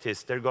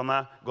communities they're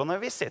gonna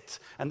visit.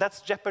 And that's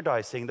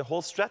jeopardizing the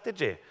whole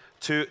strategy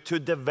to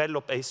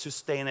develop a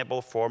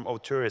sustainable form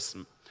of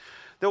tourism.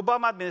 The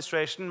Obama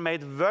administration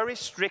made very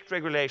strict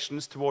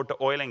regulations toward the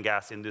oil and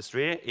gas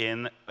industry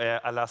in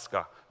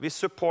Alaska. We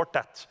support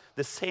that.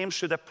 The same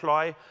should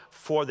apply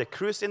for the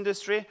cruise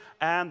industry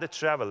and the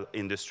travel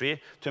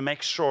industry to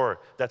make sure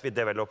that we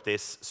develop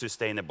this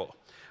sustainable.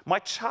 My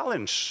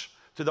challenge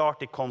to the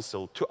Arctic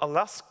Council, to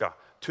Alaska,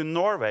 to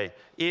Norway,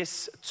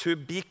 is to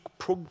be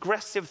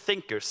progressive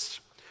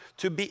thinkers,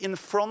 to be in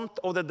front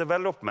of the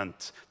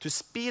development, to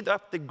speed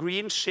up the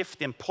green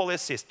shift in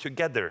policies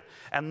together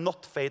and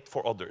not wait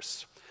for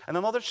others. And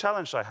another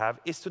challenge I have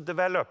is to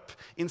develop,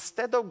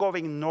 instead of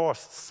going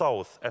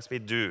north-south as we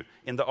do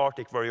in the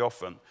Arctic very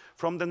often,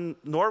 from the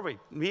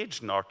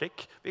Norwegian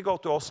Arctic, we go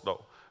to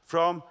Oslo.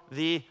 From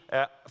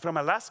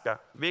Alaska,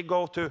 we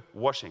go to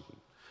Washington.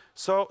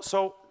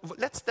 So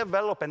let's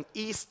develop an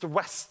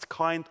east-west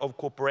kind of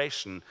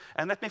cooperation.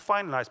 And let me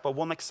finalize by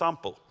one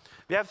example.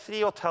 We have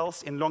 3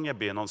 hotels in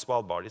Longyearbyen on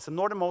Svalbard. It's the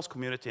northernmost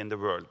community in the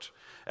world.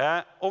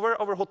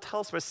 Our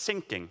hotels were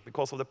sinking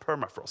because of the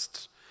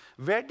permafrost.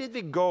 Where did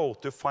we go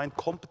to find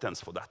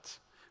competence for that?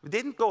 We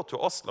didn't go to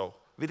Oslo.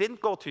 We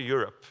didn't go to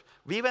Europe.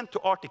 We went to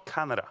Arctic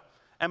Canada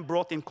and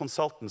brought in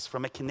consultants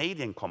from a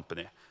Canadian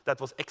company that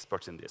was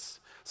experts in this.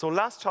 So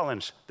last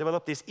challenge,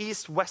 develop these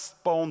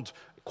east-west bound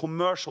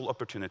commercial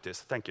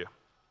opportunities. Thank you.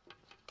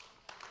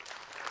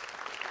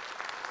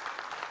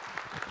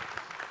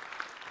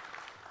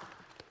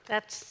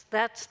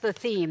 That's the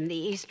theme, the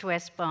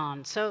East-West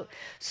bond. So,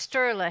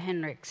 Sturla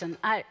Henriksen,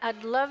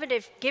 I'd love it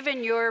if,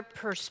 given your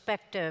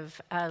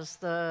perspective as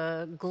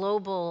the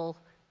global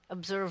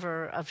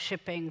observer of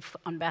shipping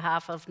on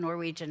behalf of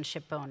Norwegian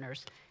ship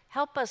owners,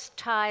 help us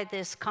tie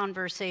this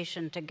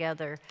conversation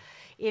together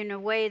in a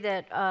way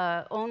that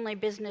only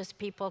business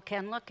people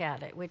can look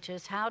at it, which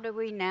is how do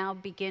we now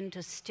begin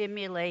to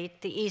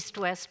stimulate the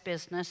East-West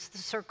business, the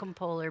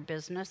circumpolar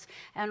business,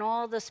 and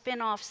all the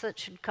spin-offs that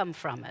should come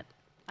from it.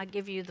 I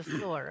give you the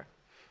floor.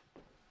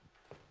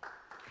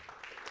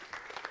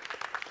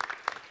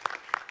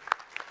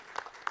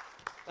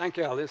 Thank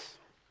you, Alice.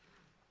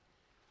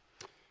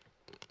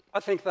 I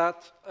think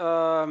that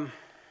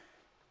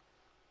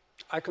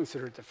I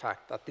consider the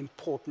fact that the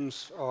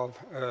importance of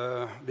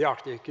the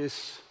Arctic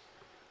is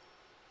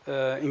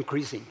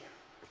increasing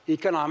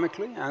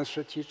economically and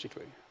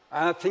strategically.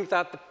 And I think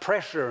that the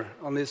pressure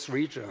on this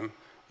region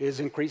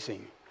is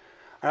increasing.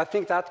 And I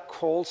think that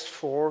calls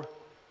for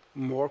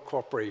more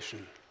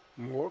cooperation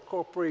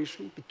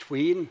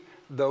between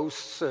those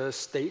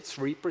states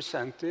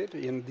represented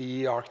in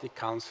the Arctic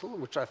Council,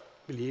 which I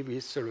believe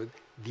is sort of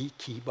the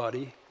key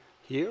body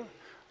here.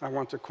 I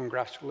want to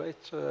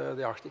congratulate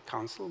the Arctic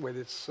Council with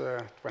its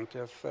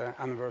 20th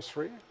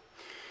anniversary.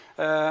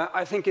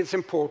 I think it's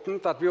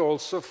important that we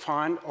also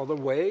find other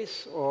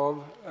ways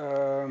of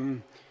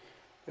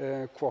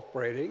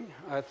cooperating.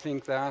 I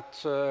think that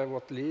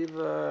what Liv,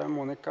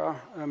 Monica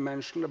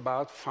mentioned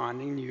about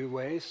finding new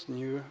ways,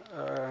 new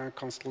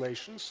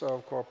constellations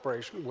of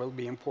cooperation will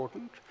be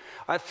important.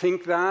 I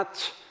think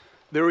that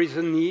there is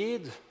a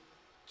need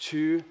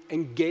to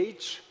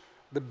engage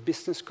the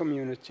business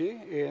community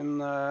in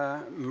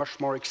much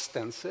more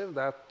extensive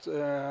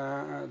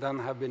than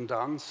have been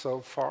done so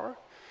far.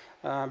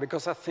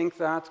 Because I think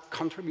that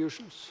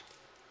contributions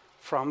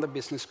from the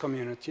business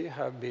community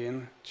have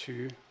been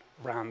too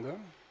random,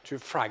 too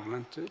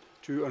fragmented,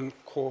 too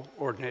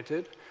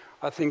uncoordinated.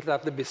 I think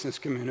that the business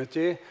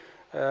community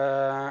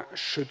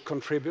should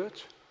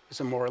contribute. It's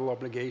a moral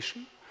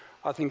obligation.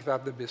 I think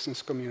that the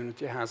business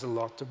community has a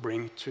lot to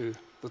bring to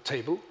the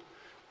table,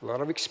 a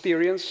lot of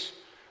experience,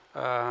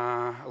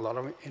 a lot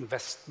of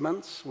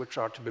investments which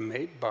are to be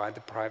made by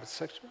the private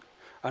sector,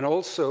 and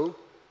also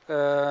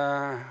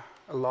a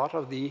lot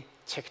of the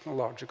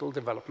technological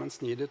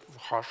developments needed for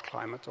harsh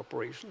climate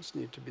operations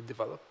need to be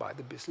developed by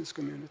the business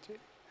community.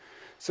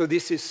 So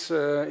this is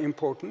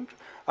important.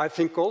 I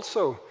think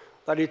also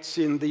that it's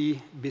in the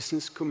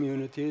business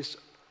community's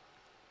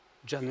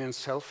genuine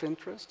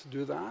self-interest to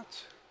do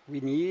that. We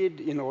need,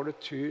 in order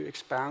to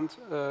expand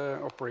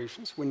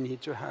operations, we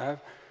need to have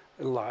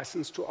a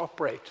license to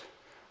operate.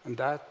 And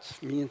that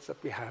means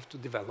that we have to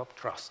develop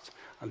trust.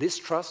 And this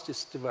trust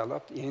is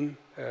developed in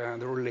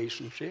the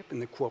relationship, in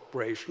the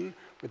cooperation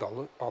with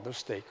all other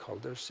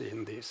stakeholders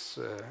in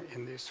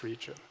this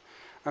region.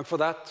 And for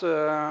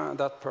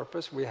that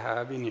purpose, we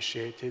have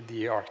initiated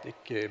the Arctic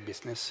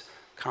Business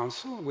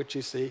Council, which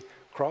is a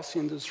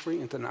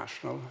cross-industry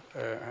international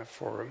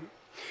forum.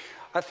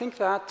 I think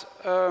that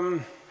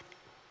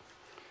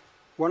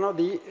one of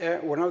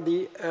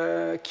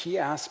the key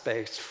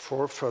aspects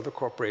for further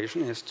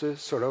cooperation is to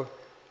sort of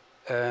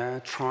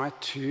try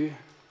to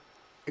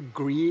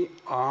agree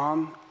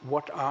on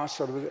what are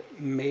sort of the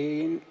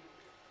main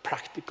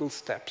practical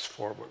steps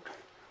forward.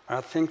 And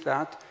I think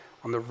that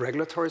on the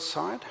regulatory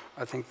side,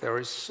 I think there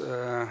is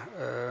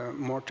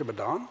more to be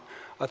done.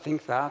 I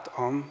think that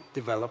on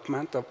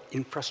development of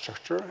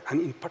infrastructure,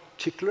 and in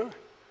particular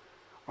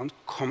on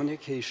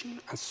communication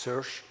and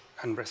search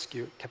and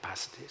rescue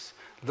capacities.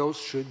 Those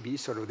should be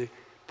sort of the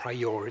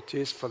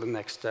priorities for the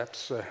next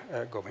steps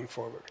going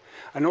forward.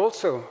 And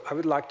also, I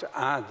would like to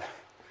add,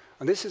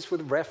 and this is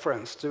with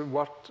reference to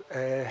what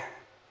a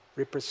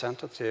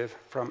representative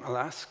from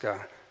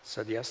Alaska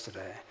said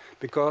yesterday,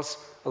 because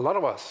a lot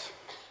of us,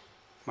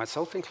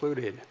 myself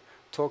included,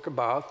 talk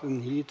about the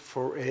need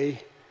for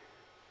a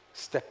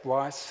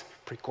stepwise,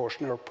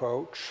 precautionary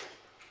approach,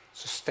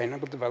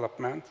 sustainable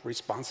development,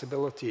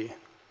 responsibility.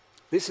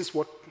 This is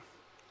what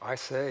I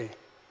say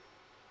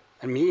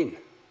and mean.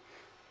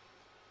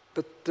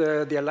 But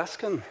the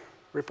Alaskan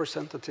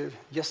representative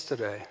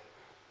yesterday,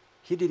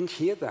 he didn't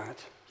hear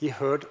that. He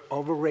heard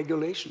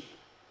overregulation.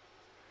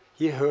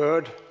 He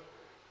heard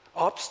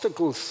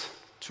obstacles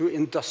to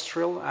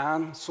industrial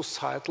and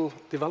societal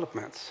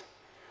developments.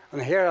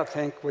 And here I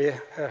think we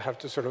have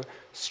to sort of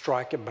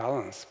strike a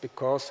balance,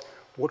 because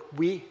what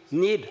we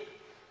need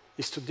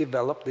is to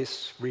develop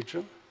this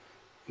region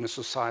in a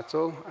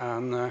societal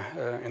and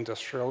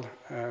industrial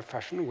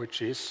fashion,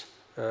 which is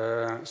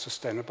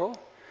sustainable.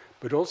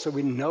 But also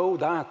we know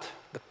that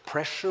the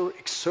pressure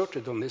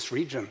exerted on this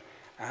region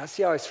as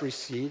the ice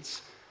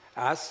recedes,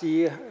 as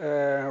the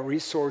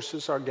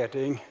resources are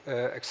getting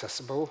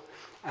accessible,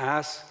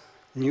 as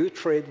new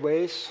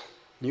tradeways,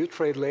 new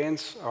trade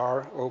lanes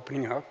are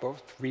opening up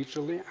both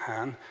regionally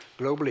and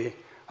globally.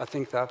 I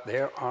think that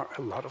there are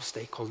a lot of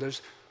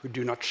stakeholders who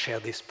do not share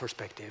these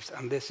perspectives.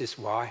 And this is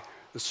why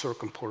the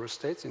circumpolar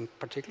states in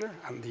particular,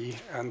 and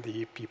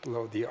the people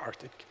of the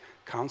Arctic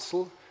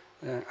Council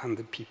and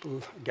the people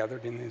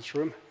gathered in this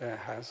room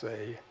has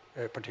a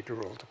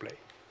particular role to play.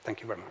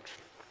 Thank you very much.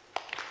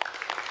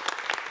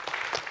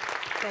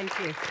 Thank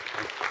you.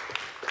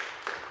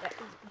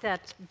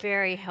 That's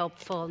very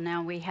helpful.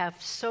 Now we have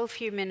so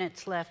few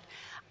minutes left.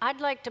 I'd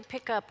like to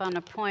pick up on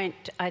a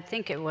point I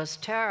think it was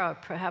Tara,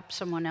 perhaps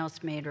someone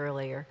else made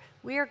earlier.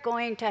 We are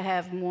going to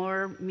have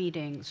more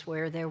meetings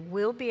where there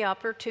will be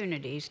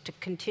opportunities to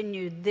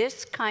continue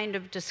this kind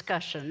of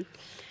discussion.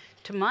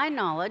 To my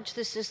knowledge,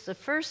 this is the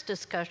first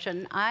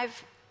discussion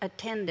I've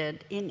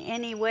attended in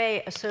any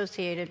way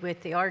associated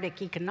with the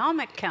Arctic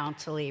Economic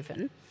Council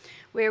even,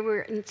 where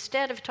we're,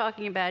 instead of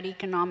talking about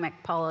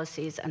economic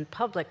policies and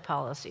public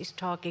policies,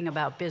 talking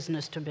about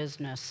business to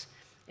business,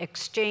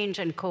 exchange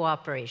and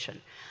cooperation.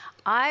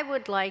 I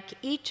would like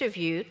each of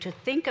you to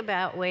think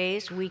about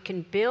ways we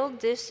can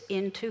build this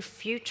into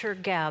future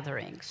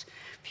gatherings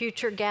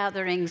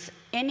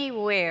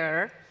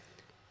anywhere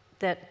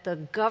that the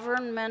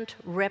government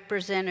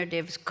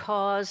representatives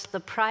cause the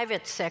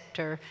private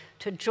sector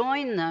to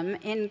join them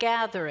in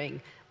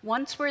gathering.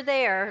 Once we're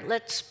there,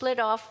 let's split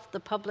off the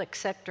public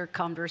sector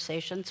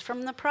conversations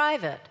from the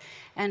private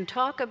and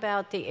talk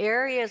about the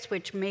areas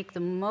which make the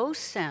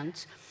most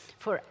sense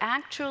for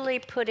actually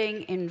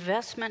putting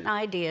investment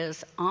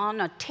ideas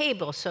on a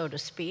table, so to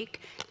speak,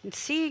 and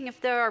seeing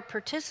if there are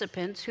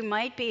participants who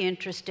might be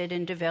interested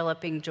in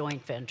developing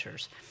joint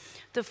ventures.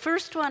 The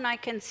first one I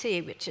can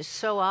see, which is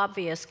so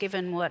obvious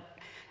given what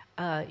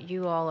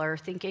you all are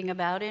thinking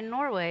about in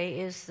Norway,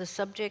 is the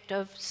subject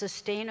of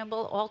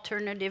sustainable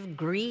alternative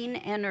green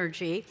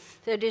energy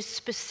that is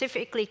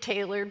specifically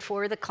tailored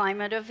for the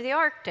climate of the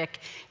Arctic.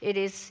 It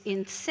is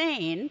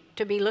insane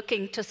to be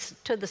looking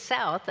to the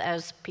south,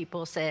 as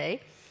people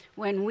say,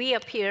 when we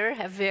up here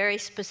have very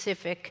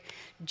specific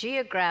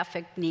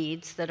geographic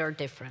needs that are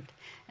different.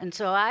 And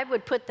so I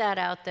would put that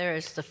out there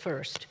as the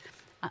first.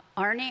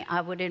 Arne,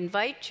 I would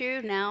invite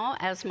you now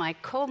as my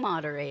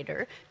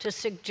co-moderator to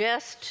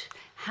suggest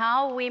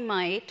how we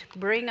might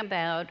bring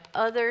about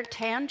other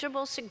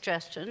tangible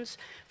suggestions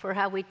for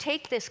how we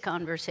take this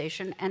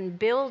conversation and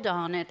build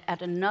on it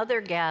at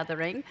another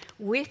gathering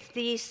with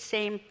these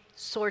same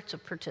sorts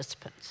of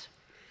participants.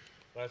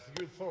 That's a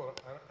good thought,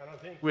 and I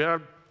think we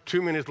have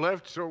 2 minutes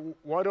left, so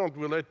why don't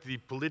we let the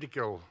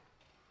political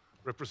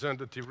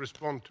representative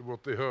respond to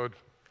what they heard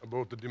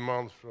about the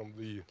demands from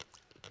the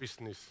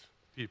business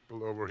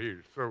people over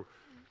here. So,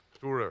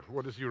 Tore,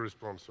 what is your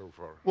response so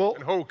far? Well,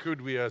 and how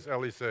could we, as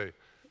Ali say,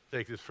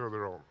 take this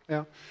further on?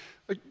 Yeah,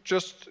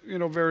 just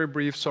very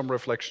brief some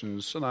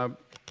reflections, and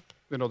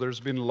there's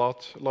been a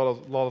lot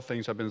of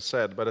things have been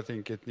said, but I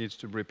think it needs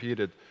to be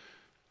repeated.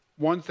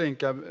 One thing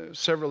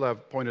several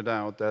have pointed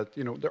out that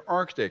the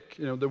Arctic,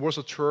 there was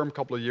a term a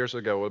couple of years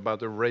ago about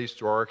the race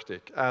to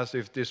Arctic, as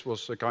if this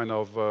was a kind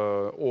of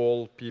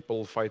all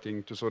people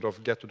fighting to sort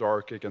of get to the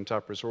Arctic and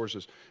tap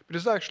resources. But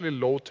it's actually a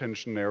low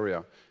tension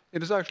area.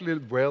 It is actually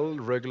a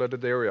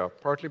well-regulated area,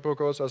 partly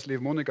because, as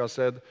Liv Monica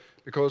said,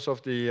 because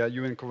of the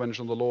UN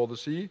Convention on the Law of the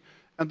Sea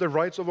and the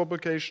rights of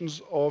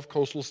obligations of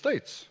coastal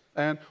states.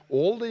 And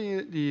all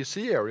the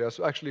sea areas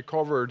are actually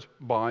covered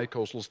by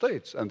coastal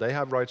states, and they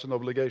have rights and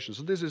obligations.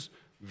 So this is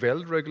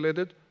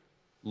well-regulated,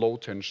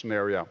 low-tension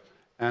area.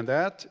 And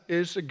that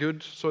is a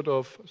good sort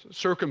of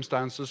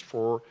circumstances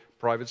for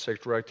private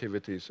sector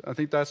activities. I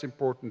think that's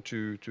important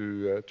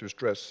to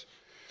stress.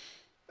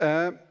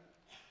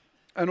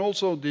 And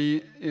also,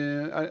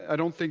 I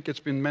don't think it's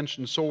been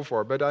mentioned so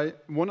far, but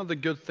one of the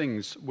good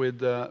things with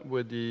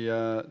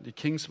the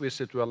King's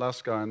visit to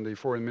Alaska and the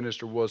foreign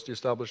minister was the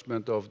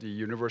establishment of the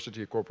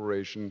University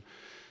Corporation.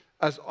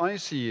 As I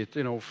see it,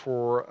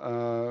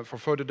 for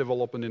further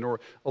development in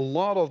Norway, a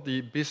lot of the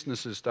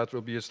businesses that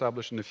will be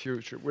established in the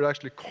future will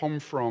actually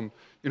come from,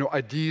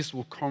 ideas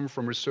will come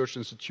from research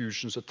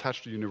institutions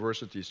attached to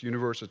universities.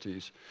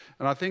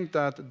 And I think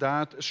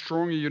that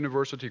strong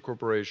university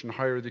cooperation,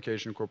 higher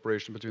education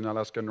cooperation between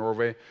Alaska and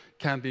Norway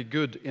can be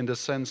good in the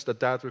sense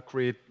that will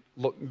create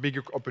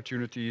bigger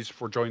opportunities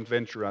for joint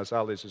venture, as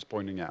Alice is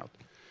pointing out.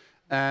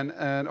 And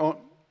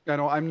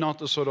I'm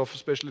not a sort of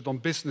specialist on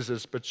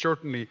businesses, but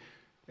certainly,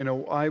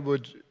 I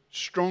would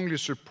strongly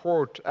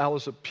support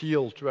Alice's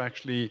appeal to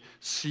actually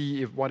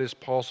see if what is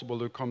possible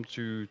to come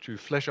to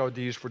flesh out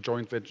these for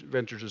joint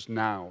ventures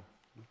now.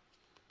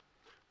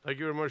 Thank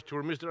you very much,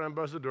 Tore. Mr.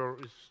 Ambassador,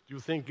 do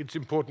you think it's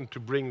important to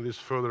bring this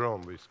further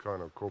on, this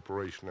kind of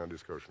cooperation and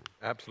discussion?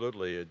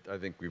 Absolutely. I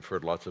think we've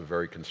heard lots of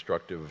very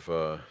constructive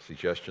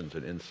suggestions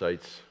and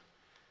insights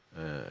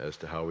as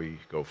to how we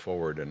go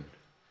forward, and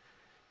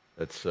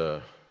that's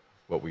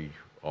what we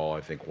all,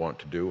 I think, want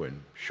to do and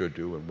should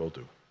do and will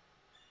do.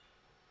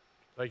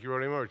 Thank you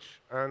very much.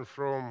 And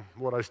from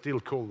what I still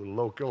call the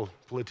local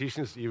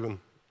politicians, even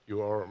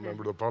you are a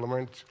member of the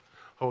parliament,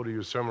 how do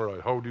you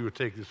summarize? How do you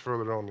take this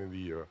further on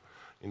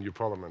in your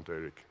parliament,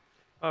 Erik?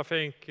 I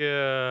think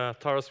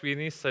Tara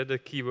Sweeney said the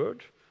key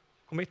word,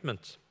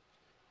 commitment.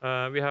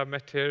 We have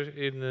met here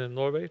in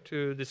Norway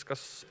to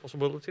discuss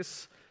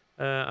possibilities.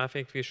 I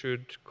think we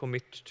should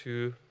commit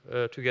to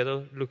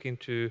together look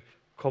into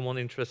common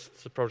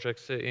interests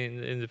projects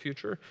in the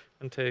future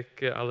and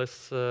take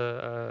Alice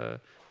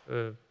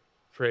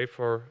pray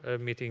for a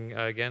meeting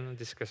again and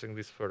discussing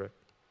this further.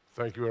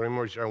 Thank you very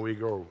much. And we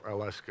go,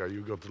 Alaska,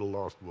 you go to the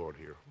last word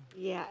here.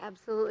 Yeah,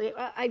 absolutely.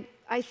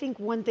 I think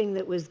one thing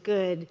that was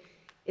good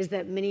is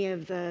that many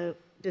of the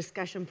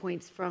discussion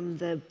points from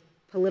the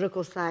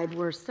political side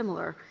were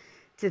similar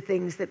to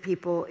things that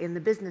people in the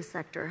business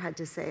sector had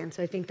to say. And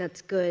so I think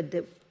that's good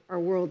that our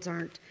worlds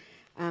aren't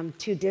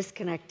too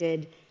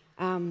disconnected.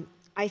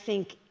 I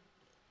think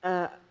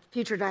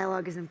future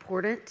dialogue is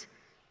important.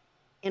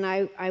 And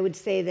I would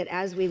say that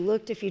as we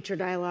look to future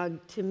dialogue,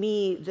 to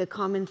me, the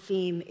common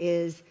theme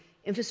is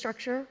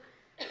infrastructure,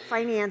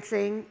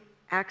 financing,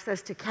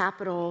 access to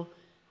capital,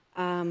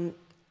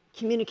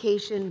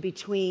 communication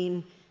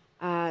between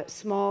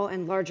small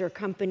and larger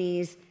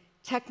companies,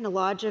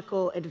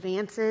 technological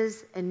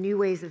advances and new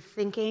ways of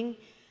thinking,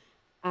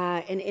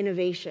 and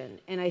innovation.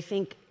 And I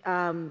think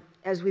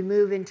as we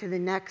move into the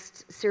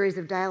next series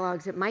of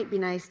dialogues, it might be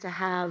nice to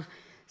have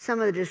some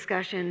of the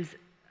discussions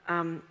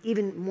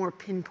even more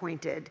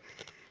pinpointed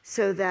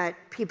so that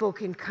people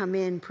can come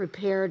in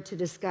prepared to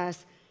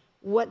discuss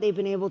what they've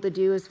been able to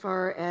do as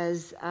far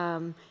as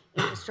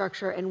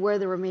infrastructure and where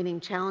the remaining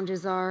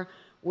challenges are,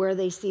 where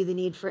they see the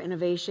need for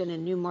innovation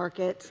and new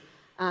markets,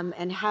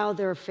 and how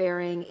they're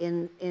faring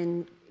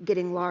in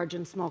getting large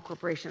and small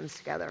corporations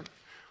together.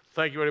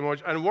 Thank you very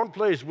much. And one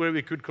place where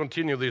we could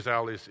continue this,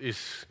 Alice,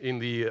 is in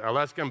the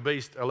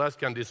Alaskan-based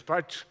Alaskan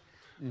Dispatch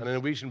and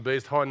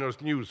Norwegian-based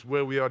Harness News,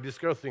 where we are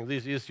discussing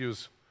these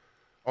issues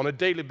on a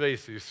daily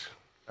basis,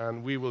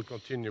 and we will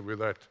continue with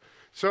that.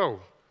 So,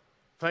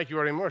 thank you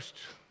very much.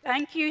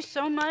 Thank you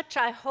so much.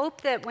 I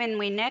hope that when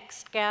we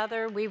next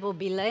gather, we will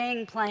be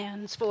laying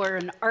plans for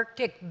an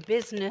Arctic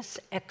Business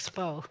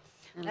Expo.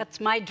 That's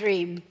my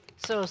dream.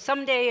 So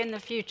someday in the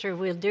future,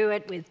 we'll do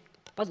it with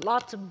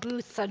lots of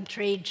booths and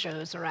trade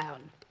shows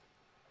around.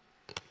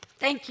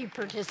 Thank you,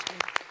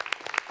 participants.